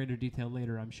in greater detail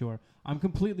later, I'm sure. I'm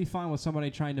completely fine with somebody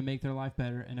trying to make their life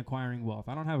better and acquiring wealth.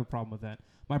 I don't have a problem with that.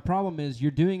 My problem is you're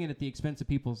doing it at the expense of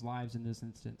people's lives in this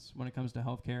instance when it comes to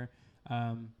healthcare.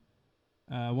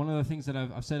 One of the things that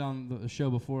I've said on the show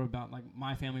before about like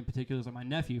my family in particular is like my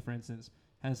nephew, for instance,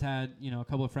 has had a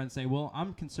couple of friends say, well,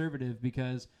 I'm conservative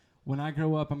because when I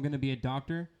grow up, I'm going to be a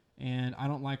doctor, and I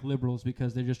don't like liberals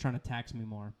because they're just trying to tax me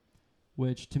more.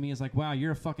 Which to me is like, wow,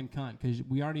 you're a fucking cunt, because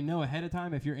we already know ahead of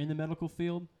time if you're in the medical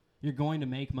field, you're going to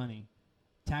make money.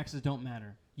 Taxes don't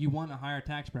matter. You want a higher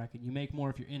tax bracket. You make more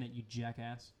if you're in it, you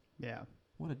jackass. Yeah.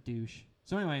 What a douche.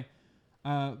 So anyway,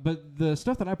 but the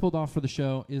stuff that I pulled off for the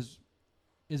show is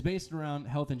based around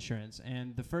health insurance.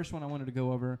 And the first one I wanted to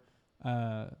go over...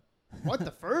 What,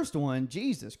 the first one?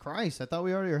 Jesus Christ. I thought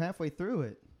we already were halfway through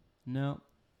it. No.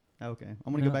 Okay.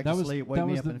 I'm going to go back to sleep. Wake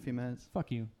me up in a few minutes. Fuck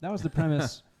you. That was the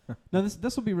premise. No,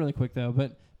 this will be really quick, though.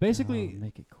 But basically,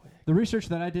 make it quick. The research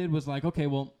that I did was like, okay,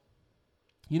 well,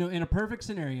 in a perfect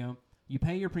scenario, you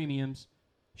pay your premiums,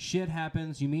 shit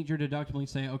happens, you meet your deductible, you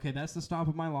say, okay, that's the stop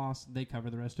of my loss, they cover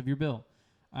the rest of your bill.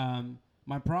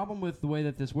 My problem with the way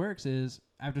that this works is,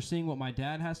 after seeing what my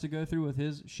dad has to go through with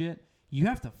his shit, you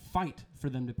have to fight for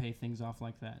them to pay things off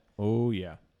like that. Oh,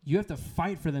 yeah. You have to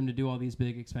fight for them to do all these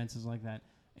big expenses like that.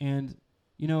 And,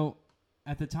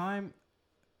 at the time,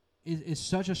 it's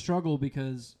such a struggle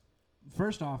because,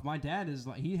 first off, my dad is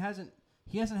like, he hasn't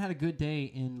had a good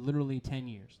day in literally 10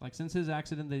 years. Like, since his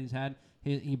accident that he's had,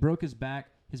 he broke his back.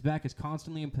 His back is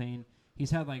constantly in pain.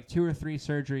 He's had like 2 or 3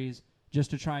 surgeries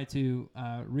just to try to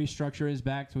restructure his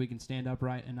back so he can stand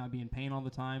upright and not be in pain all the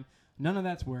time. None of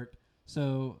that's worked.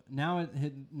 So now,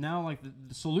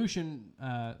 the solution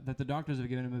that the doctors have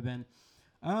given him have been,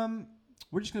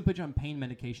 we're just going to put you on pain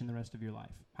medication the rest of your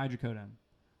life, hydrocodone.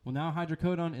 Well, now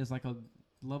hydrocodone is like a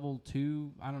level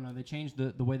 2. I don't know. They changed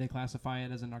the way they classify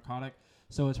it as a narcotic,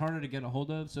 so it's harder to get a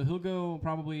hold of. So he'll go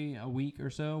probably a week or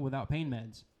so without pain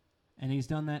meds, and he's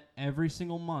done that every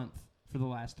single month for the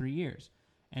last 3 years.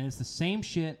 And it's the same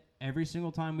shit every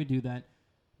single time we do that.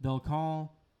 They'll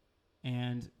call,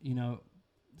 and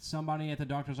somebody at the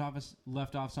doctor's office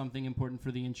left off something important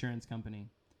for the insurance company.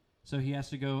 So he has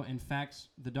to go and fax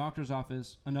the doctor's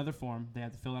office another form. They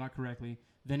have to fill it out correctly.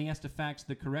 Then he has to fax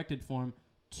the corrected form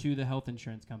to the health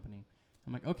insurance company.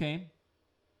 I'm like, okay.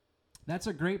 That's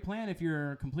a great plan if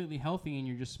you're completely healthy and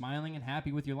you're just smiling and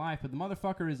happy with your life, but the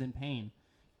motherfucker is in pain.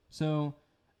 So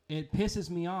it pisses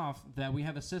me off that we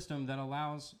have a system that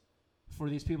allows for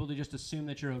these people to just assume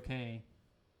that you're okay.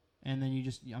 And then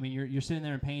you're sitting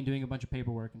there in pain doing a bunch of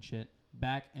paperwork and shit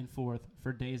back and forth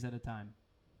for days at a time.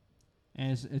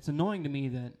 And it's annoying to me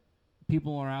that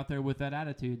people are out there with that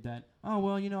attitude that, oh,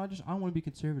 well, I want to be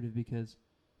conservative because,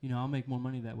 I'll make more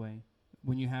money that way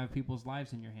when you have people's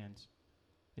lives in your hands.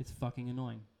 It's fucking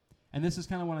annoying. And this is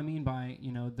kind of what I mean by,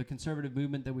 the conservative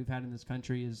movement that we've had in this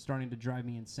country is starting to drive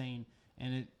me insane.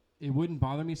 And it wouldn't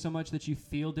bother me so much that you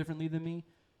feel differently than me,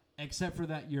 except for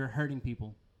that you're hurting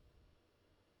people.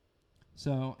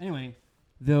 So, anyway,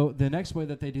 the next way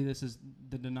that they do this is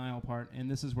the denial part. And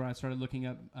this is where I started looking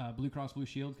up Blue Cross Blue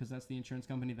Shield because that's the insurance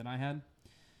company that I had.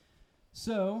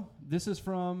 So, this is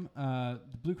from the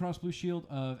Blue Cross Blue Shield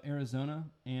of Arizona.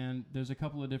 And there's a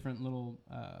couple of different little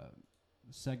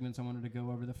segments I wanted to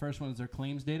go over. The first one is their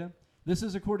claims data. This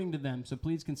is according to them, so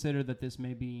please consider that this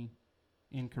may be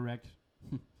incorrect.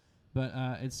 But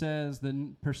it says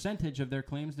the percentage of their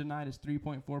claims denied is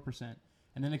 3.4%.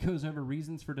 And then it goes over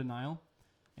reasons for denial.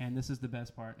 And this is the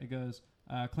best part. It goes,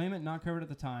 claimant not covered at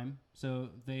the time. So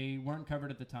they weren't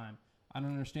covered at the time. I don't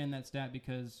understand that stat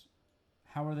because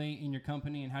how are they in your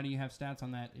company and how do you have stats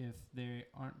on that if they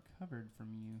aren't covered from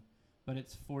you? But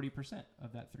it's 40%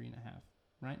 of that 3.5,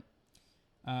 right?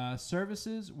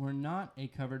 Services were not a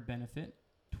covered benefit,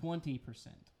 20%.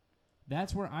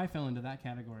 That's where I fell into that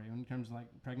category when it comes to like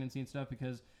pregnancy and stuff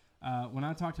because when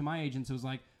I talked to my agents, it was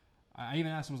like, I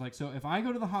even asked them, I was like, so if I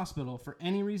go to the hospital for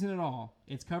any reason at all,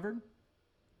 it's covered?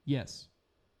 Yes.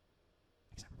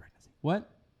 Except for pregnancy. What?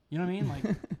 You know what I mean? Like,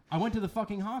 I went to the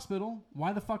fucking hospital.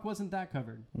 Why the fuck wasn't that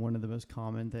covered? One of the most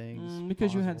common things.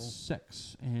 Because you had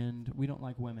sex, and we don't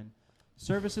like women.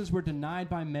 Services were denied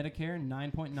by Medicare,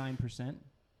 9.9%.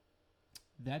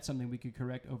 That's something we could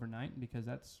correct overnight because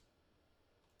that's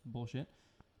bullshit.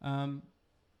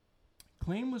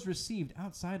 Claim was received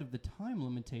outside of the time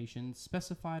limitation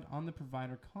specified on the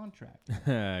provider contract.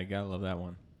 I gotta love that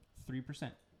one.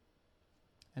 3%.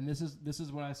 And this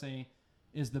is what I say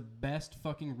is the best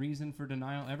fucking reason for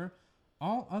denial ever.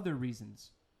 All other reasons,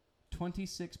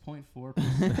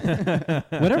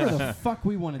 26.4%. Whatever the fuck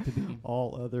we want it to be.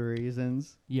 All other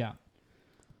reasons. Yeah.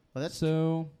 Well, that's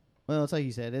so. Well, it's like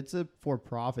you said, it's a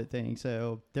for-profit thing,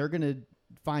 so they're gonna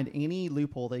find any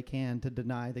loophole they can to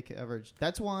deny the coverage.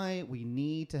 That's why we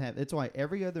need to have. That's why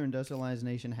every other industrialized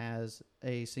nation has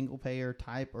a single-payer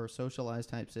type or socialized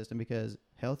type system because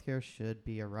healthcare should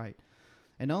be a right.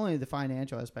 And not only the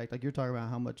financial aspect, like you're talking about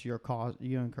how much you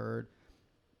incurred.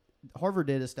 Harvard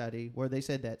did a study where they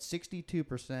said that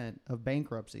 62% of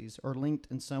bankruptcies are linked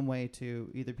in some way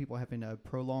to either people having a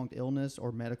prolonged illness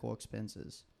or medical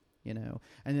expenses. And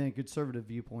then a conservative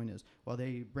viewpoint is, well,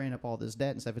 they ran up all this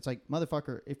debt and stuff. It's like,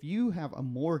 motherfucker, if you have a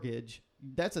mortgage,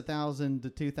 that's $1,000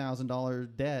 to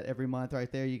 $2,000 debt every month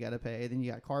right there you got to pay. Then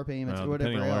you got car payments or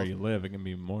whatever depending on else. where you live, it can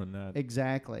be more than that.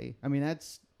 Exactly. I mean,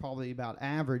 that's probably about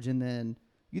average. And then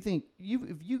you think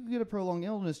if you get a prolonged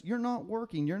illness, you're not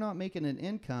working, you're not making an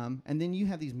income, and then you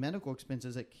have these medical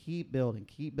expenses that keep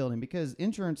building because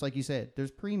insurance, like you said,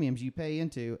 there's premiums you pay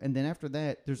into, and then after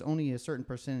that, there's only a certain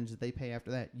percentage that they pay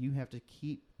after that. You have to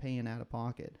keep paying out of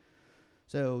pocket.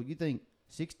 So you think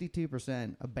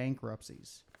 62% of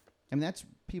bankruptcies, I mean, that's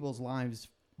people's lives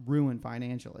ruined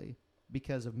financially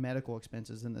because of medical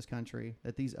expenses in this country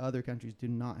that these other countries do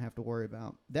not have to worry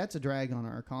about. That's a drag on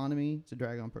our economy. It's a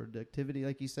drag on productivity,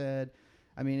 like you said.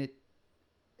 I mean,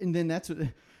 and then that's what,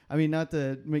 I mean, not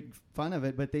to make fun of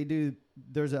it, but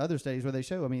there's other studies where they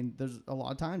show, I mean, there's a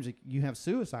lot of times you have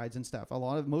suicides and stuff.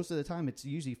 Most of the time it's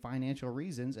usually financial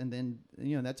reasons. And then,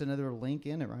 that's another link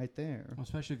in it right there. Well,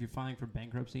 especially if you're filing for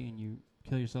bankruptcy and you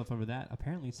kill yourself over that,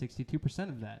 apparently 62%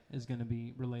 of that is going to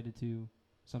be related to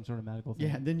some sort of medical thing.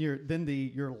 Yeah, then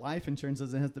your life insurance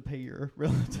doesn't have to pay your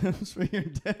relatives for your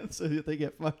death, so that they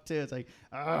get fucked too. It's like,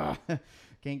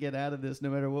 can't get out of this no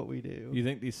matter what we do. You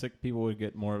think these sick people would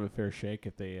get more of a fair shake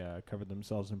if they covered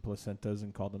themselves in placentas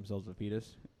and called themselves a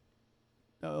fetus?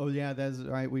 Oh yeah, that's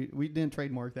right. We didn't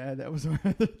trademark that. That was our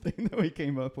other thing that we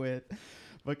came up with.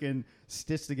 Fucking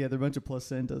stitch together a bunch of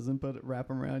placentas and wrap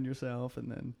them around yourself,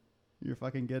 and then you're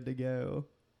fucking good to go.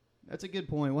 That's a good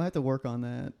point. We'll have to work on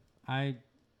that.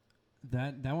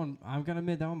 That one, I've got to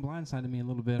admit, that one blindsided me a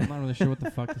little bit. I'm not really sure what the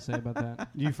fuck to say about that.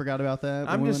 You forgot about that?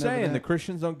 I'm just saying, the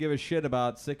Christians don't give a shit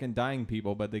about sick and dying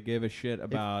people, but they give a shit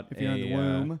about if you're in the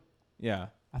womb. Yeah.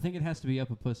 I think it has to be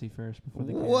up a pussy first before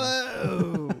they can.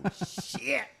 Whoa!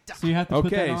 Shit! So you have to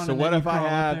put that on. Okay, so what if I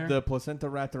have the placenta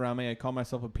wrapped around me, I call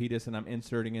myself a fetus, and I'm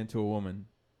inserting into a woman?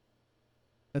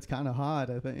 That's kind of hot,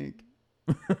 I think.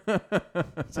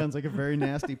 Sounds like a very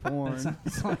nasty porn.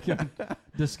 Sounds like a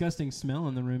disgusting smell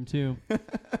in the room too.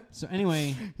 So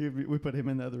anyway, We put him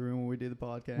in the other room when we do the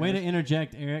podcast. way to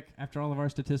interject, Eric. After all of our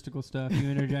statistical stuff, you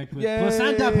interject with Yay!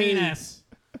 placenta penis.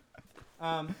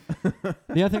 The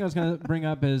other thing I was going to bring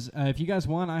up is if you guys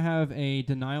want, I have a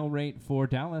denial rate for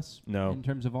Dallas. No. In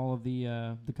terms of all of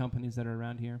the companies that are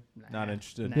around here. Not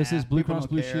interested. This is Blue people Cross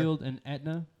don't Blue care. Shield and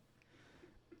Aetna.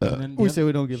 And then the We other say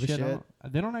we don't give a shit, shit.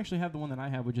 They don't actually have the one that I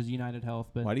have, which is United Health,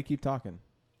 but Why do you keep talking?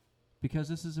 because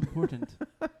this is important.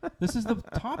 This is the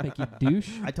topic, you douche.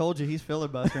 I told you he's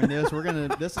filibustering this.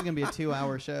 This is gonna be a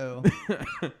 2-hour show.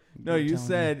 No, you telling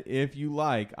said if you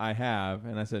like, I have,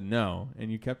 and I said no,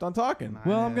 and you kept on talking.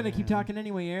 Well, I'm going to keep talking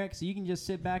anyway, Eric, so you can just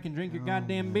sit back and drink your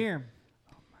goddamn beer.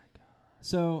 Oh, my God.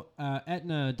 So,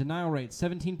 Aetna, denial rate,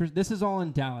 17%. This is all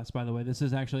in Dallas, by the way. This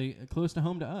is actually close to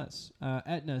home to us.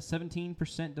 Aetna,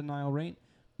 17% denial rate.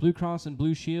 Blue Cross and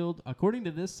Blue Shield, according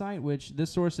to this site, which this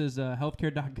source is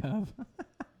healthcare.gov,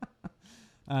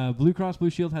 Blue Cross Blue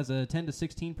Shield has a 10 to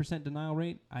 16% denial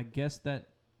rate. I guess that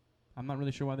I'm not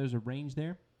really sure why there's a range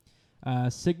there.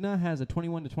 Cigna has a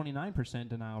 21 to 29%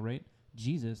 denial rate.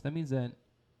 Jesus, that means that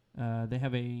they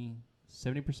have a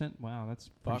 70%. Wow, that's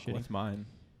pretty Fuck, shitty. what's mine?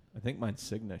 I think mine's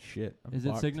Cigna. Shit. I'm Is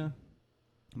fucked. it Cigna?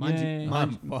 Yay.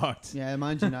 I'm fucked. Yeah,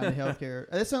 mine's United Healthcare.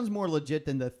 That sounds more legit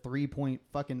than the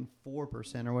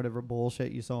 3.4% or whatever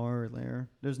bullshit you saw earlier.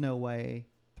 There's no way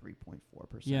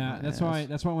 3.4%. Yeah, that's why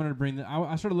I wanted to bring that.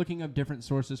 I started looking up different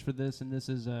sources for this, and this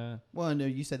is Well, no,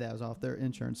 you said that was off their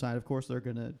insurance side. Of course, they're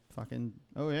gonna fucking.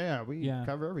 Oh yeah, we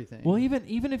cover everything. well,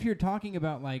 even if you're talking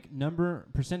about like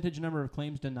percentage number of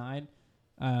claims denied,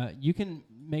 you can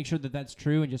make sure that that's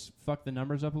true and just fuck the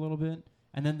numbers up a little bit.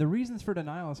 And then the reasons for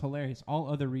denial is hilarious. All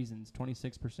other reasons,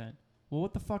 26%. Well,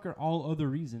 what the fuck are all other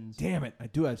reasons? Damn it! I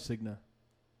do have Cigna.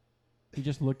 He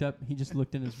just looked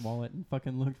in his wallet and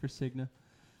fucking looked for Cigna.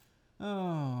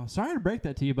 Oh, sorry to break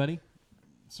that to you, buddy.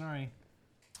 Sorry.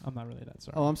 I'm not really that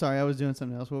sorry. Oh, I'm sorry. I was doing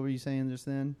something else. What were you saying just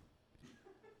then?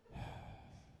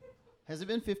 Has it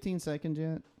been 15 seconds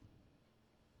yet?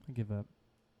 I give up.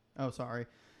 Oh, sorry.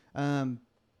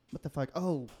 What the fuck?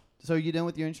 Oh, so you done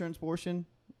with your insurance portion?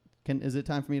 Is it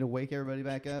time for me to wake everybody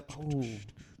back up? Oh,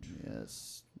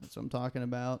 yes. That's what I'm talking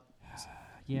about.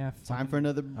 Yeah. Time for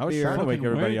another I was beer. trying to wake Fucking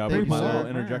everybody wake up with my people little up.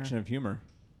 interjection of humor.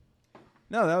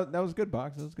 No, that was good,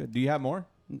 Box. That was good. Do you have more?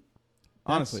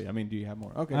 Honestly, I mean, do you have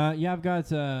more? Okay. Yeah, I've got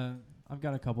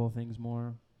a couple of things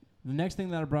more. The next thing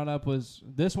that I brought up was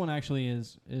this one. Actually,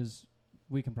 is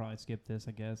we can probably skip this.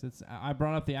 I guess I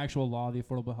brought up the actual law, the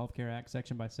Affordable Health Care Act,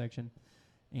 section by section,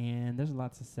 and there's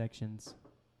lots of sections.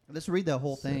 Let's read the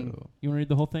whole thing. So, you want to read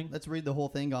the whole thing? Let's read the whole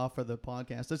thing off for the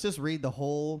podcast. Let's just read the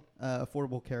whole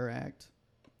Affordable Care Act.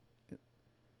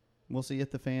 We'll see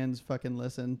if the fans fucking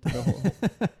listen to the whole.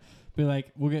 Be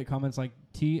like, we'll get comments like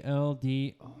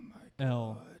TLDL. Oh my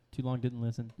God. Too long, didn't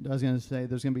listen. I was going to say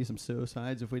there's going to be some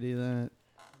suicides if we do that.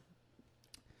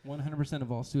 100%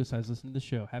 of all suicides listening to the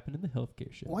show happen in the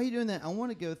healthcare show. Why are you doing that? I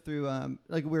want to go through,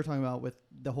 like we were talking about with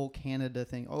the whole Canada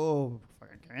thing. Oh,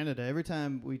 fucking Canada. Every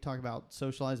time we talk about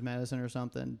socialized medicine or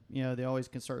something, they always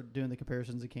can start doing the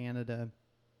comparisons of Canada.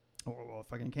 Oh, well,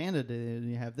 fucking Canada,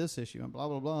 you have this issue and blah,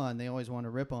 blah, blah. And they always want to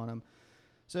rip on them.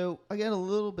 So I got a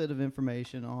little bit of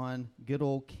information on good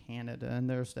old Canada and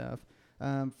their stuff.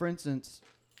 For instance,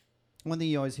 one thing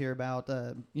you always hear about,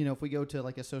 if we go to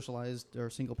like a socialized or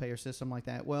single payer system like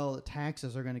that, well, the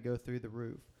taxes are going to go through the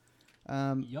roof.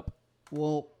 Yep.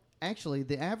 Well, actually,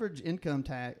 the average income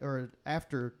tax or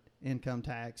after income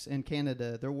tax in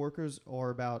Canada, their workers are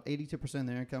about 82% of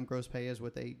their income gross pay is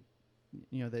what they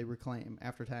reclaim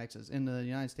after taxes. In the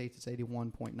United States, it's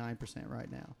 81.9% right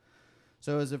now.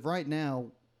 So as of right now,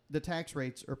 the tax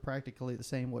rates are practically the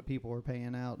same what people are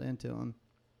paying out into them.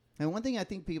 And one thing I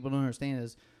think people don't understand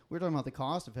is we're talking about the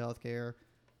cost of healthcare.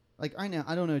 Like right now,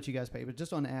 I don't know what you guys pay, but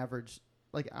just on average,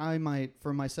 like I might,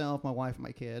 for myself, my wife, and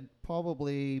my kid,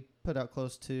 probably put out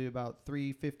close to about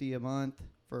 $350 a month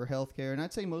for healthcare, and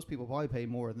I'd say most people probably pay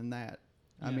more than that.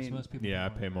 I mean, most people I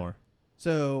pay more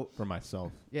so for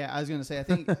myself. yeah, I was gonna say I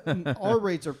think our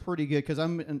rates are pretty good because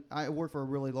I work for a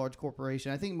really large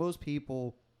corporation. I think most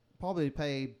people probably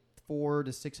pay $400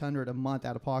 to $600 a month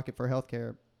out of pocket for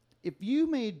healthcare. If you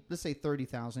made, let's say,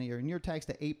 $30,000 a year and you're taxed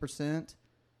at 8%,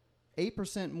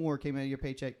 8% more came out of your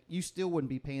paycheck, you still wouldn't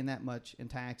be paying that much in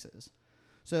taxes.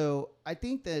 So I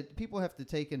think that people have to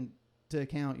take into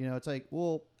account, it's like,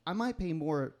 well, I might pay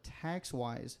more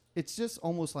tax-wise. It's just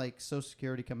almost like Social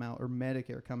Security come out or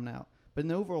Medicare coming out. But in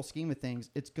the overall scheme of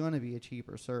things, it's going to be a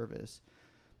cheaper service.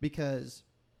 Because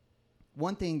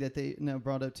one thing that they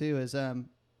brought up too is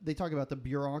they talk about the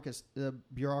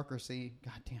bureaucracy.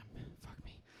 God damn, fuck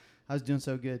me. I was doing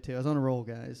so good too. I was on a roll,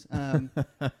 guys.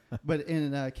 But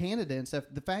in Canada and stuff,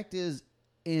 the fact is,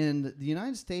 in the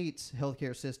United States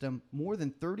healthcare system, more than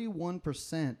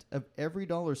 31% of every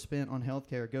dollar spent on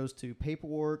healthcare goes to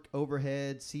paperwork,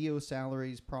 overhead, CEO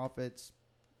salaries, profits,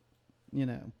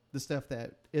 the stuff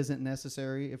that isn't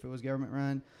necessary if it was government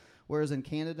run. Whereas in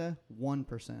Canada,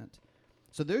 1%.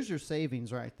 So there's your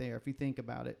savings right there. If you think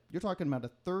about it, you're talking about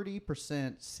a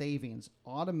 30% savings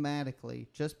automatically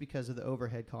just because of the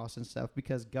overhead costs and stuff,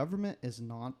 because government is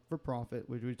not for profit,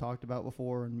 which we talked about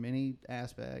before in many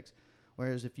aspects.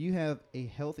 Whereas if you have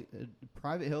a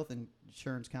private health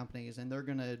insurance companies, and they're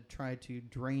going to try to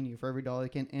drain you for every dollar they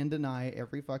can and deny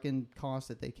every fucking cost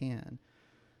that they can.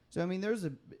 So, I mean, there's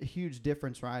a huge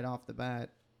difference right off the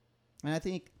bat. And I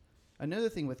think another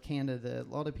thing with Canada,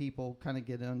 a lot of people kind of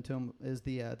get into them, is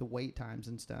the wait times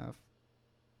and stuff.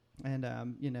 And,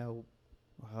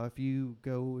 if you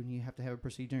go and you have to have a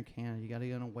procedure in Canada, you got to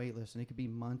go on a wait list, and it could be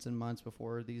months and months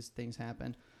before these things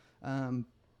happen.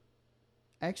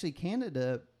 Actually,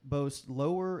 Canada boasts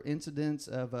lower incidence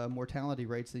of mortality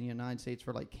rates than the United States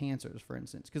for like cancers, for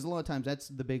instance, because a lot of times that's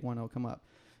the big one that'll come up.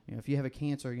 If you have a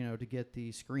cancer, to get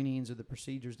the screenings or the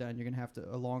procedures done, you're going to have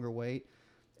a longer wait.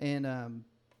 And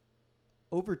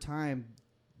over time,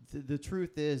 the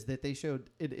truth is that they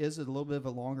showed it is a little bit of a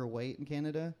longer wait in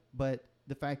Canada, but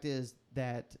the fact is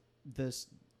that this,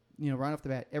 right off the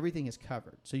bat, everything is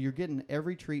covered. So you're getting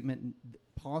every treatment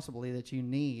possibly that you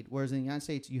need, whereas in the United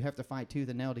States, you have to fight tooth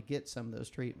and nail to get some of those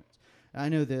treatments. And I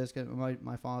know this because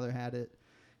my father had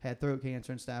throat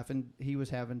cancer and stuff, and he was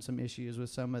having some issues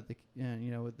with some of the,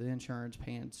 with the insurance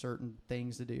paying certain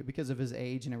things to do because of his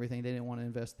age and everything. They didn't want to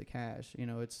invest the cash.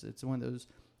 It's one of those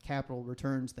capital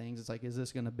returns things. It's like, is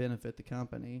this going to benefit the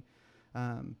company?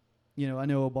 I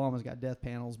know Obama's got death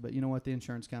panels, but you know what? The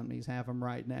insurance companies have them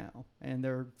right now, and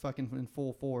they're fucking in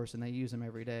full force, and they use them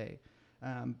every day.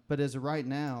 But as of right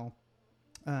now,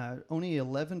 only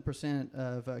 11%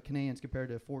 of Canadians compared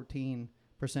to 14%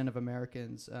 of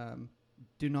Americans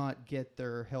do not get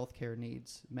their healthcare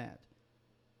needs met.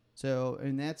 So,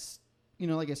 and that's,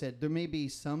 like I said, there may be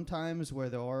some times where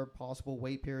there are possible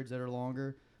wait periods that are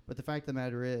longer, but the fact of the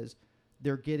matter is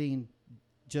they're getting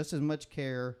just as much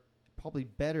care, probably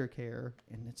better care,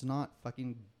 and it's not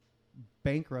fucking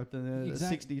bankrupt in the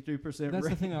 63% rate. That's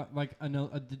the thing.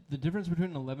 The difference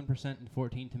between 11% and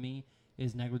 14 to me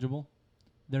is negligible.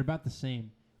 They're about the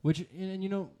same. Which,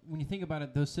 and when you think about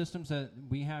it, those systems that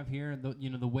we have here,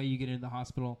 the way you get into the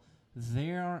hospital,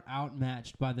 they are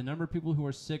outmatched by the number of people who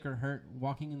are sick or hurt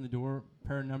walking in the door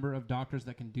per number of doctors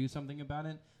that can do something about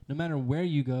it. No matter where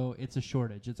you go, it's a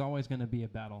shortage. It's always going to be a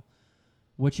battle.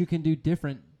 What you can do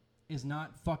different is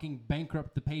not fucking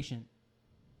bankrupt the patient.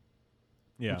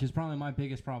 Yeah. Which is probably my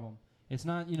biggest problem. It's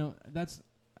not,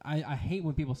 I hate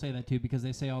when people say that too, because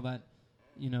they say all that,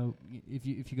 if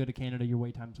you go to Canada, your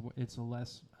wait times, it's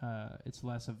less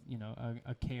of,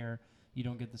 a care. You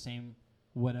don't get the same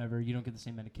whatever. You don't get the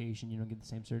same medication. You don't get the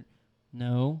same cert.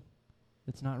 No,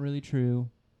 it's not really true.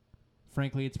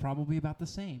 Frankly, it's probably about the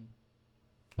same.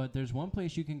 But there's one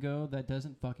place you can go that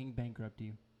doesn't fucking bankrupt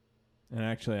you. And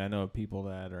actually, I know people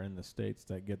that are in the States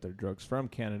that get their drugs from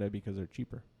Canada because they're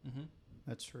cheaper. Mm-hmm.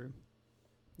 That's true.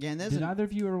 Yeah, and did either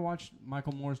of you ever watch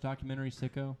Michael Moore's documentary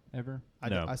Sicko ever?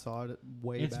 No. I saw it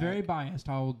way back. It's very biased.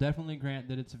 I will definitely grant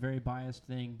that it's a very biased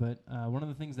thing, but one of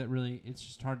the things that really, it's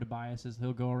just hard to bias is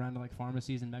he'll go around to like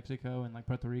pharmacies in Mexico and like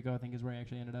Puerto Rico, I think is where he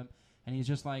actually ended up, and he's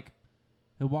just like,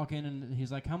 he'll walk in and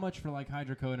he's like, how much for like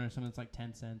hydrocodone or something that's like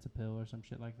 10 cents a pill or some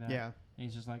shit like that? Yeah. And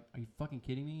he's just like, are you fucking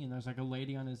kidding me? And there's like a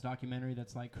lady on his documentary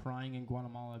that's like crying in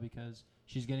Guatemala because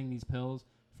she's getting these pills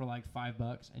for like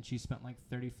 $5, and she spent like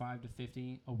 $35 to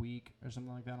 $50 a week or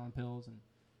something like that on pills. And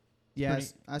yeah,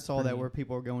 I saw that where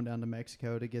people are going down to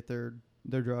Mexico to get their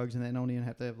drugs, and they don't even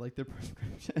have to have like their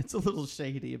prescription. It's a little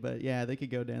shady, but yeah, they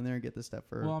could go down there and get the stuff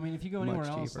for. Well, I mean, if you go anywhere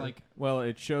else, cheaper.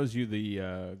 It shows you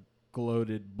the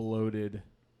bloated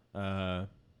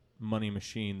money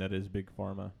machine that is Big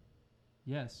Pharma.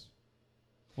 Yes.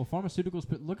 Well, pharmaceuticals.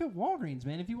 Look at Walgreens,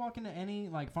 man. If you walk into any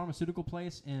like pharmaceutical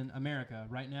place in America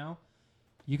right now,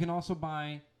 you can also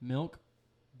buy milk,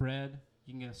 bread.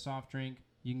 You can get a soft drink.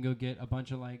 You can go get a bunch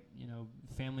of like,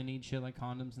 family need shit like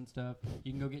condoms and stuff.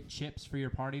 You can go get chips for your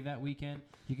party that weekend.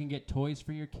 You can get toys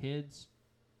for your kids.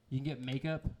 You can get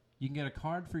makeup. You can get a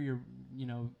card for your,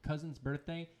 cousin's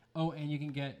birthday. Oh, and you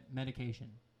can get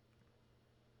medication.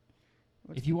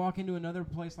 If you walk into another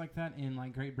place like that in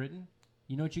like Great Britain,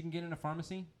 you know what you can get in a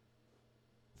pharmacy?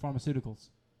 Pharmaceuticals.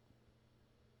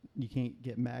 you can't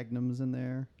get magnums in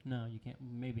there. No, you can't.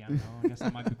 Maybe, I don't know. I guess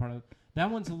that might be part of it. That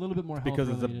one's a little bit more health Because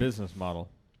it's a related. business model.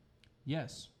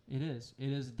 Yes, it is.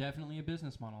 It is definitely a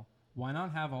business model. Why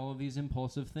not have all of these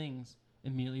impulsive things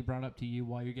immediately brought up to you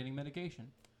while you're getting medication?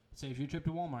 It saves you a trip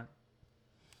to Walmart.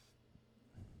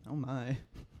 Oh my.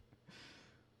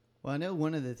 Well, I know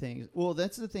one of the things. Well,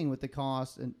 that's the thing with the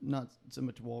cost, and not so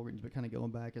much Walgreens, but kind of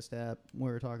going back a step. We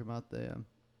were talking about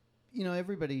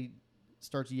everybody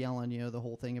starts yelling, the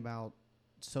whole thing about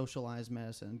socialized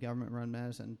medicine, government-run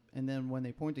medicine, and then when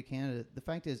they point to Canada, the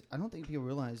fact is, I don't think people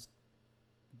realize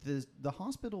the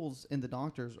hospitals and the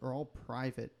doctors are all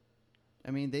private. I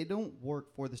mean, they don't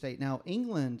work for the state. Now,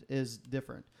 England is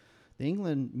different. The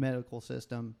England medical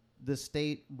system, the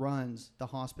state runs the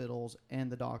hospitals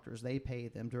and the doctors. They pay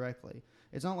them directly.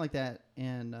 It's not like that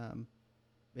in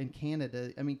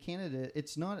Canada. I mean, Canada,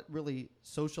 it's not really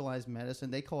socialized medicine.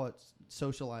 They call it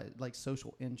socialized, like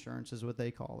social insurance is what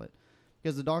they call it.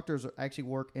 Because the doctors actually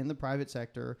work in the private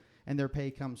sector and their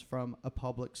pay comes from a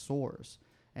public source.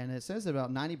 And it says that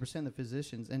about 90% of the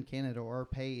physicians in Canada are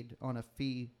paid on a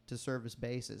fee-to-service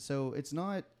basis. So it's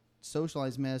not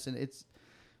socialized medicine. It's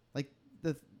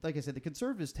like I said, the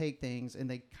conservatives take things and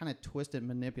they kind of twist and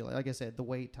manipulate. Like I said, the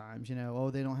wait times, they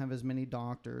don't have as many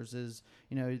doctors as,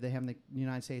 they have in the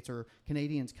United States, or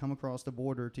Canadians come across the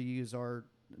border to use our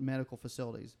medical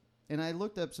facilities. And I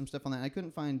looked up some stuff on that. And I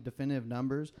couldn't find definitive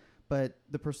numbers, but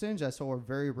the percentage I saw are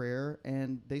very rare.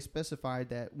 And they specified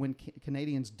that when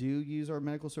Canadians do use our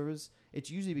medical service, it's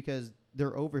usually because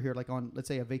they're over here, like on, let's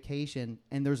say, a vacation,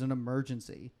 and there's an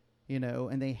emergency,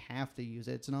 and they have to use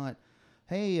it. It's not,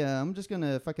 hey, I'm just going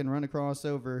to fucking run across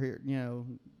over here,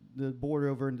 the border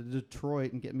over into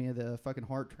Detroit and get me the fucking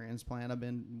heart transplant I've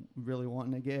been really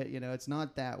wanting to get. It's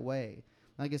not that way.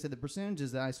 Like I said, the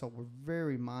percentages that I saw were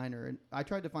very minor. And I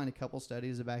tried to find a couple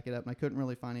studies to back it up, and I couldn't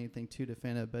really find anything too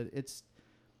definitive, but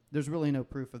there's really no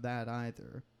proof of that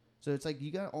either. So it's like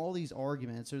you got all these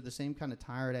arguments. They're the same kind of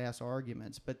tired-ass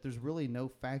arguments, but there's really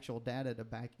no factual data to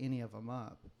back any of them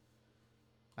up.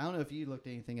 I don't know if you looked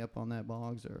anything up on that,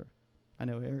 Boggs, or... I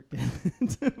know Eric did. In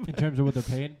terms of what they're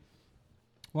paid?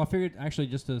 Well, I figured, actually,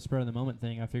 just to spur of the moment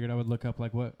thing, I figured I would look up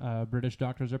like what British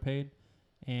doctors are paid.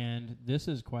 And this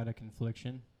is quite a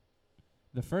confliction.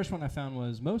 The first one I found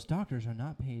was most doctors are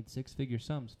not paid six-figure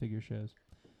sums, figure shows.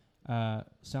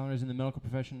 Salaries in the medical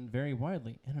profession vary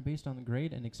widely and are based on the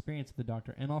grade and experience of the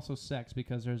doctor, and also sex,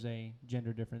 because there's a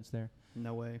gender difference there.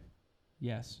 No way.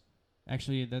 Yes.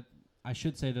 Actually, that I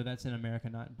should say that that's in America,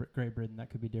 not Great Britain. That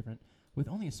could be different. With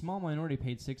only a small minority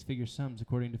paid six-figure sums,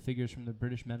 according to figures from the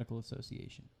British Medical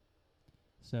Association.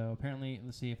 So apparently,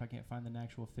 let's see if I can't find the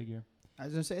actual figure. I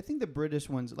was going to say, I think the British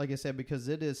ones, like I said, because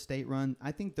it is state-run,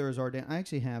 I think theirs are down. I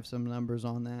actually have some numbers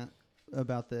on that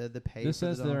about the pay. This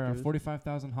says there are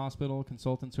 45,000 hospital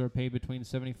consultants who are paid between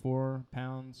 £74,000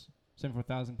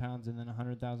 and then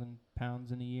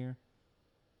 £100,000 in a year.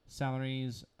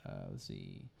 Salaries, let's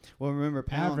see. Well, remember,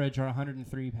 average are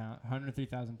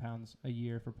 £103,000 a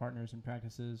year for partners and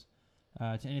practices,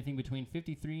 to anything between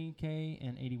 $53K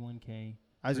and $81K.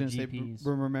 I was going to say,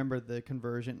 remember the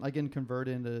conversion, like convert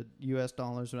into U.S.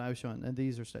 dollars when I was showing, and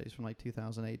these are studies from like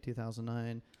 2008,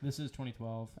 2009. This is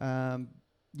 2012.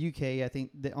 UK, I think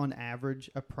that on average,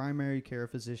 a primary care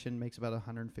physician makes about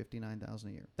 $159,000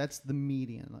 a year. That's the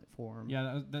median for them.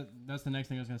 Yeah, that's the next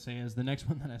thing I was going to say. Is the next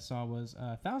one that I saw was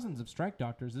thousands of strike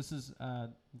doctors. This is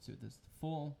let's see, this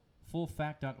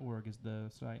fullfact.org is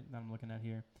the site that I'm looking at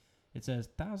here. It says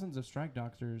thousands of strike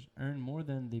doctors earn more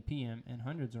than the PM, and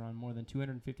hundreds are on more than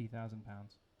 £250,000.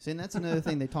 See, and that's another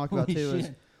thing they talk about too. Shit. Is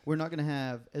we're not going to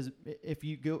have if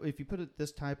you put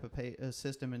this type of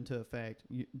system into effect,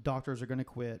 doctors are going to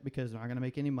quit because they're not going to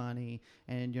make any money,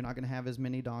 and you're not going to have as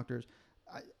many doctors.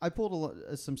 I pulled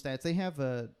some stats. They have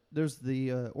there's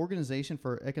the Organization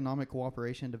for Economic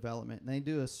Cooperation and Development, and they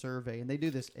do a survey, and they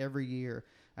do this every year.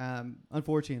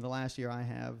 Unfortunately, the last year I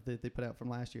have that they put out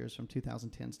from last year is from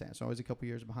 2010 stats, so always a couple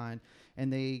years behind,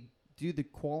 and they do the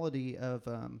quality of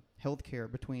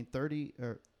healthcare between 13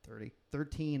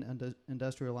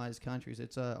 industrialized countries.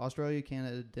 It's Australia,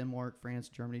 Canada, Denmark, France,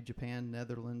 Germany, Japan,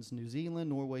 Netherlands, New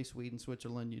Zealand, Norway, Sweden,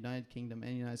 Switzerland, United Kingdom,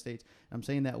 and United States. I'm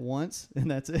saying that once,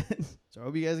 and that's it. So I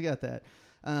hope you guys got that.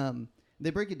 They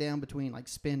break it down between like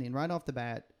spending right off the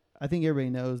bat. I think everybody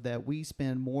knows that we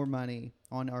spend more money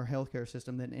on our healthcare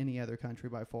system than any other country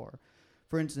by far.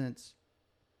 For instance,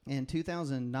 in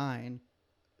 2009,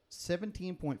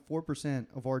 17.4%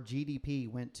 of our GDP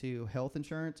went to health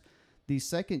insurance. The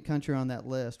second country on that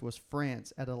list was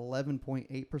France at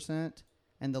 11.8%,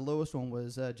 and the lowest one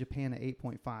was Japan at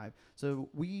 8.5. So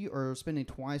we are spending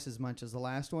twice as much as the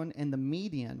last one, and the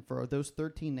median for those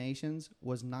 13 nations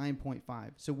was 9.5.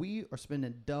 So we are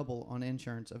spending double on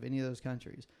insurance of any of those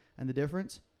countries. And the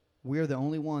difference, we're the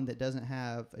only one that doesn't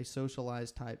have a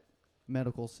socialized type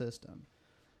medical system.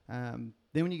 Then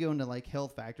when you go into like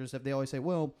health factors, if they always say,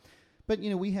 well, but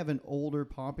we have an older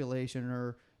population,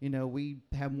 or we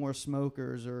have more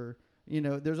smokers, or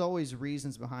there's always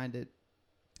reasons behind it.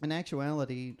 In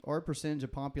actuality, our percentage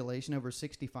of population over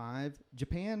 65,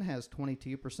 Japan has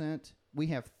 22%. We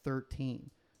have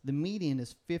 13. The median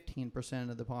is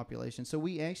 15% of the population. So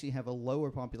we actually have a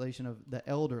lower population of the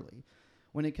elderly.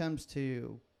 When it comes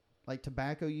to like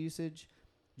tobacco usage,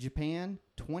 Japan,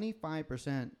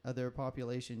 25% of their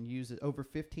population uses, over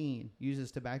 15,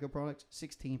 uses tobacco products,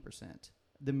 16%.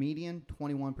 The median,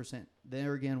 21%.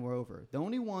 There again, we're over. The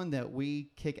only one that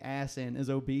we kick ass in is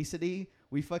obesity.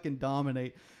 We fucking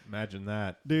dominate. Imagine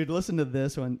that. Dude, listen to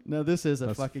this one. No, this is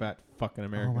Those fat fucking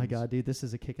Americans. Oh my God, dude, this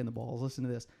is a kick in the balls. Listen to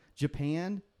this.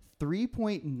 Japan,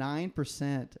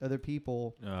 3.9% of their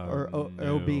people are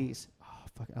obese. Oh,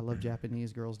 fuck, I love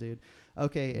Japanese girls, dude.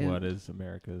 Okay. And what is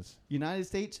America's? United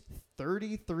States,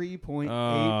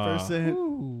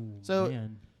 33.8%. So,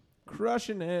 man.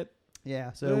 Crushing it.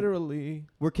 Yeah, so literally,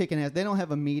 we're kicking ass. They don't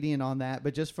have a median on that,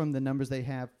 but just from the numbers they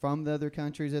have from the other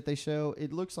countries that they show,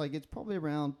 it looks like it's probably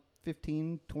around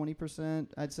 15, 20%,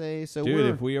 I'd say. So,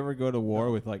 dude, if we ever go to war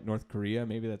with like North Korea,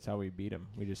 maybe that's how we beat them.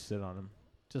 We just sit on them.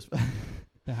 Just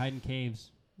They hide in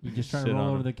caves. You just try Sit to roll on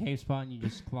over 'em. the cave spot and you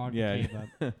just clog the cave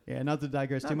up. yeah, not to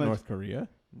digress Not too much. North Korea.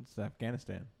 It's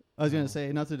Afghanistan. I was going to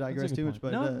say, not to That's a digress good too point. much,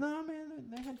 but no, man,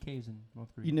 they had caves in North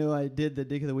Korea. I did the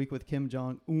Dick of the Week with Kim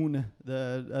Jong-un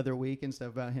the other week and stuff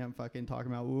about him fucking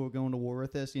talking about, we're going to war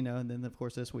with this, and then, of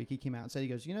course, this week he came out and said, he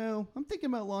goes, I'm thinking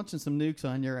about launching some nukes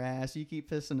on your ass. You keep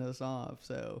pissing us off.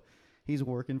 So he's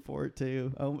working for it,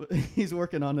 too. He's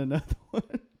working on another one.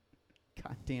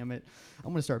 God damn it.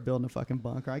 I'm going to start building a fucking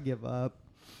bunker. I give up.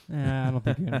 I don't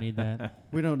think you're gonna need that.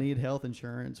 We don't need health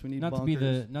insurance. We need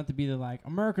bunkers. Not to be the like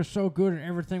America's so good at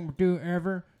everything we do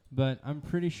ever. But I'm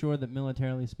pretty sure that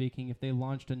militarily speaking, if they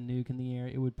launched a nuke in the air,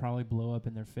 it would probably blow up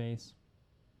in their face.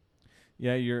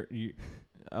 Yeah,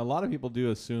 a lot of people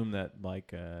do assume that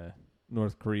like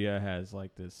North Korea has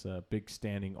like this big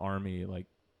standing army. Like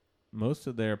most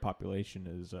of their population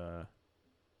is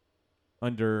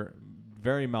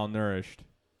very malnourished.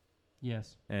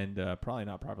 Yes. And probably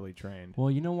not properly trained.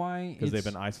 Well, you know why? Because they've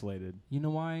been isolated. You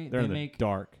know why they're in the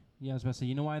dark. Yeah, I was about to say,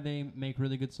 you know why they make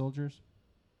really good soldiers?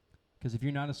 Because if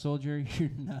you're not a soldier, you're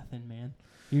nothing, man.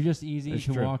 You're just easy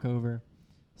to walk over.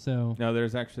 So now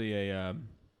there's actually a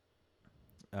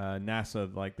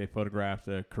NASA, like they photographed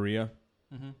Korea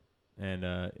and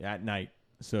at night.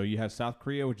 So you have South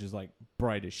Korea, which is like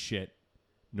bright as shit.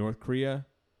 North Korea,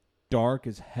 dark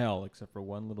as hell, except for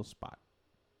one little spot.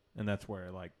 And that's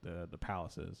where like the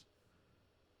palace is.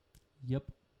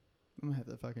 Yep. I'm gonna have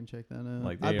to fucking check that out.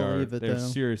 Like they're they're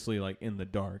seriously like in the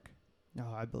dark.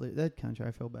 Oh, I believe that country.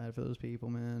 I feel bad for those people,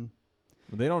 man.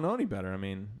 They don't know any better. I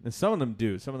mean, and some of them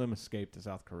do. Some of them escaped to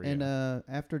South Korea. And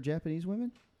after Japanese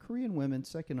women, Korean women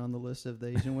second on the list of the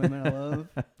Asian women I love.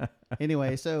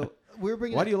 Anyway, so we're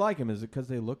bringing. Why do you like them? Is it because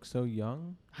they look so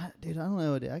young? Dude, I don't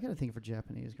know. I got to think for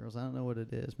Japanese girls. I don't know what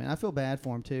it is, man. I feel bad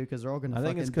for them too because they're all going to. I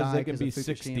think it's because they can be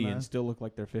 60 Fukushima. and still look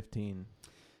like they're 15.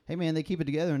 Hey, man, they keep it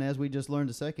together, and as we just learned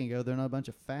a second ago, they're not a bunch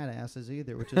of fat asses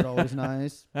either, which is always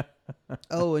nice.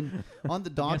 Oh, and on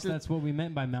the doctor, that's what we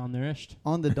meant by malnourished.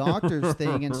 On the doctor's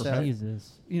thing and stuff,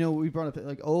 Jesus. We brought up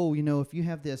like, if you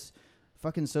have this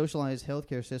fucking socialized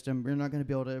healthcare system, you're not going to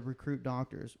be able to recruit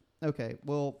doctors. Okay,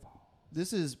 well,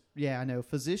 this is I know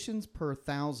physicians per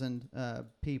 1,000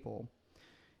 people.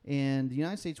 In the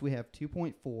United States, we have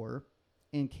 2.4.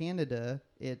 In Canada,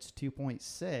 it's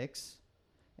 2.6.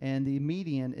 And the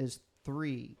median is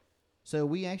 3. So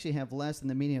we actually have less than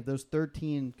the median of those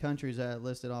 13 countries that I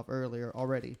listed off earlier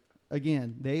already.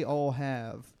 Again, they all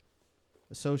have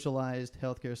a socialized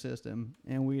healthcare system,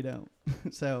 and we don't.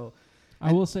 So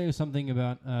I will say something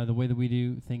about the way that we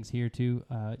do things here, too.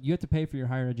 You have to pay for your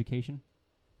higher education.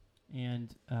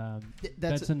 And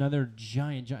that's another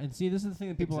giant. And see, this is the thing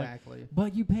that people are like,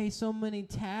 but you pay so many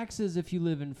taxes if you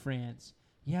live in France.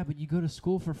 Yeah, but you go to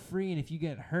school for free, and if you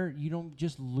get hurt, you don't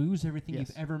just lose everything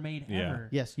you've ever made ever.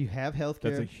 Yes, you have health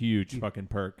care. That's a huge fucking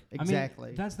perk.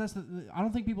 Exactly. I mean, I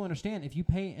don't think people understand. If you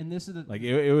pay, and this is the... Like,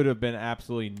 it would have been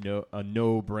absolutely a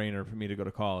no-brainer for me to go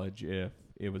to college if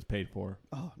it was paid for.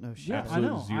 Oh, no shit. Yeah, I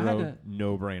know. Zero,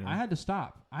 no-brainer. I had to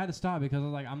stop. Because I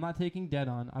was like, I'm not taking debt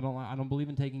on. I don't believe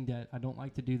in taking debt. I don't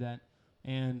like to do that.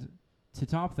 And to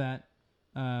top that,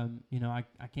 I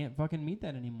can't fucking meet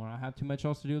that anymore. I have too much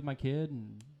else to do with my kid,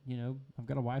 and I've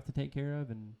got a wife to take care of,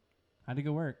 and I had to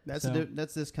go work.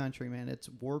 That's this country, man. It's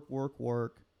work.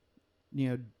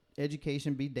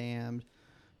 Education be damned.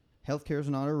 Healthcare's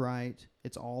not a right.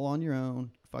 It's all on your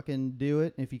own. Fucking do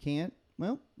it. If you can't,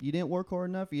 well, you didn't work hard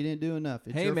enough. You didn't do enough.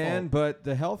 It's your fault. But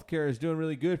the healthcare is doing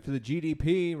really good for the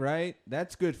GDP, right?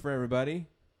 That's good for everybody,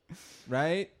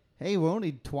 right? Hey, we're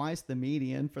only twice the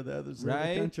median for the other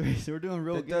countries. We're doing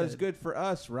real good. That does good for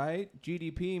us, right?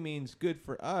 GDP means good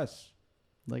for us.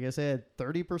 Like I said,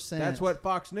 30%. That's what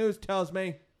Fox News tells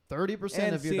me.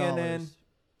 30% of your CNN dollars.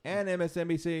 And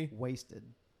MSNBC.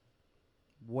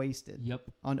 Wasted. Yep.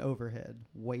 On overhead.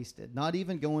 Wasted. Not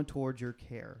even going towards your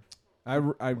care. I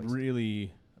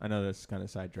know that's kind of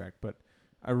sidetracked, but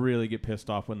I really get pissed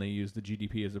off when they use the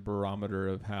GDP as a barometer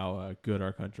of how good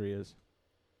our country is,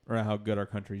 or how good our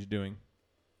country's doing.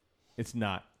 It's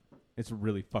not. It's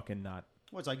really fucking not.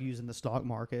 Well, it's like using the stock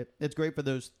market. It's great for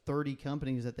those 30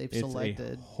 companies that they've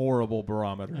selected. It's a horrible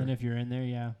barometer. And if you're in there,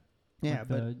 yeah. Yeah, like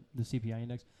but the CPI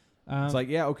index. It's like,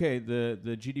 yeah, okay, the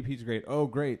GDP is great. Oh,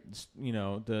 great.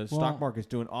 The stock market's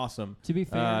doing awesome. To be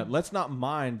fair, let's not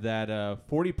mind that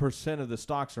 40% of the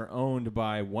stocks are owned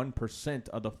by 1%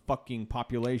 of the fucking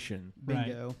population.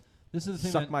 bingo. Right. This is the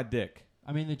thing. Suck my dick.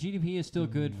 I mean, the GDP is still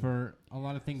good for a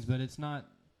lot of things, but it's not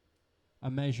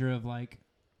a measure of like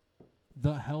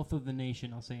the health of the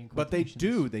nation. I'll say in But they quotations.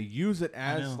 do. They use it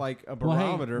as like a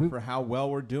barometer for how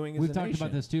well we're doing as a nation. We've talked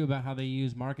about this too, about how they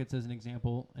use markets as an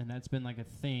example, and that's been like a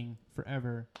thing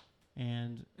forever.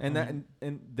 And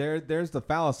there's the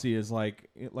fallacy is like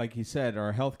he said,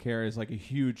 our healthcare is like a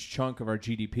huge chunk of our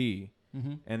GDP,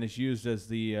 and it's used as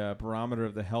the barometer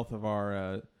of the health of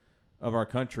our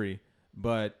country.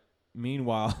 But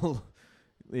meanwhile,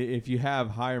 if you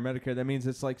have higher Medicare, that means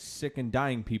it's like sick and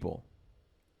dying people.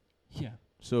 Yeah.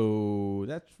 So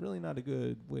that's really not a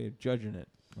good way of judging it.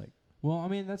 Like, well, I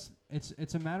mean,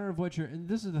 it's a matter of what you're. And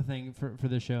this is the thing for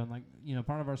this show, and like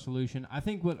part of our solution. I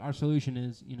think what our solution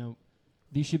is,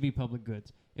 these should be public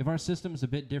goods. If our system's a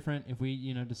bit different, if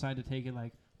we decide to take it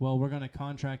like, well, we're going to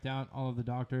contract out all of the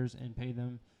doctors and pay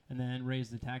them, and then raise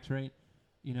the tax rate,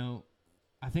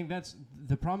 I think that's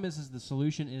the problem. Is the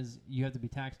solution is you have to be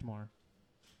taxed more.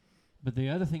 But the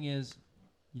other thing is,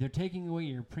 they're taking away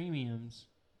your premiums.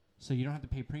 So you don't have to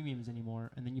pay premiums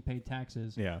anymore, and then you pay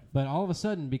taxes. yeah. But all of a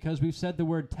sudden, because we've said the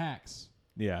word tax,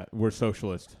 Yeah, we're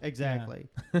socialist. Exactly.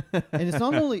 And it's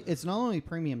not only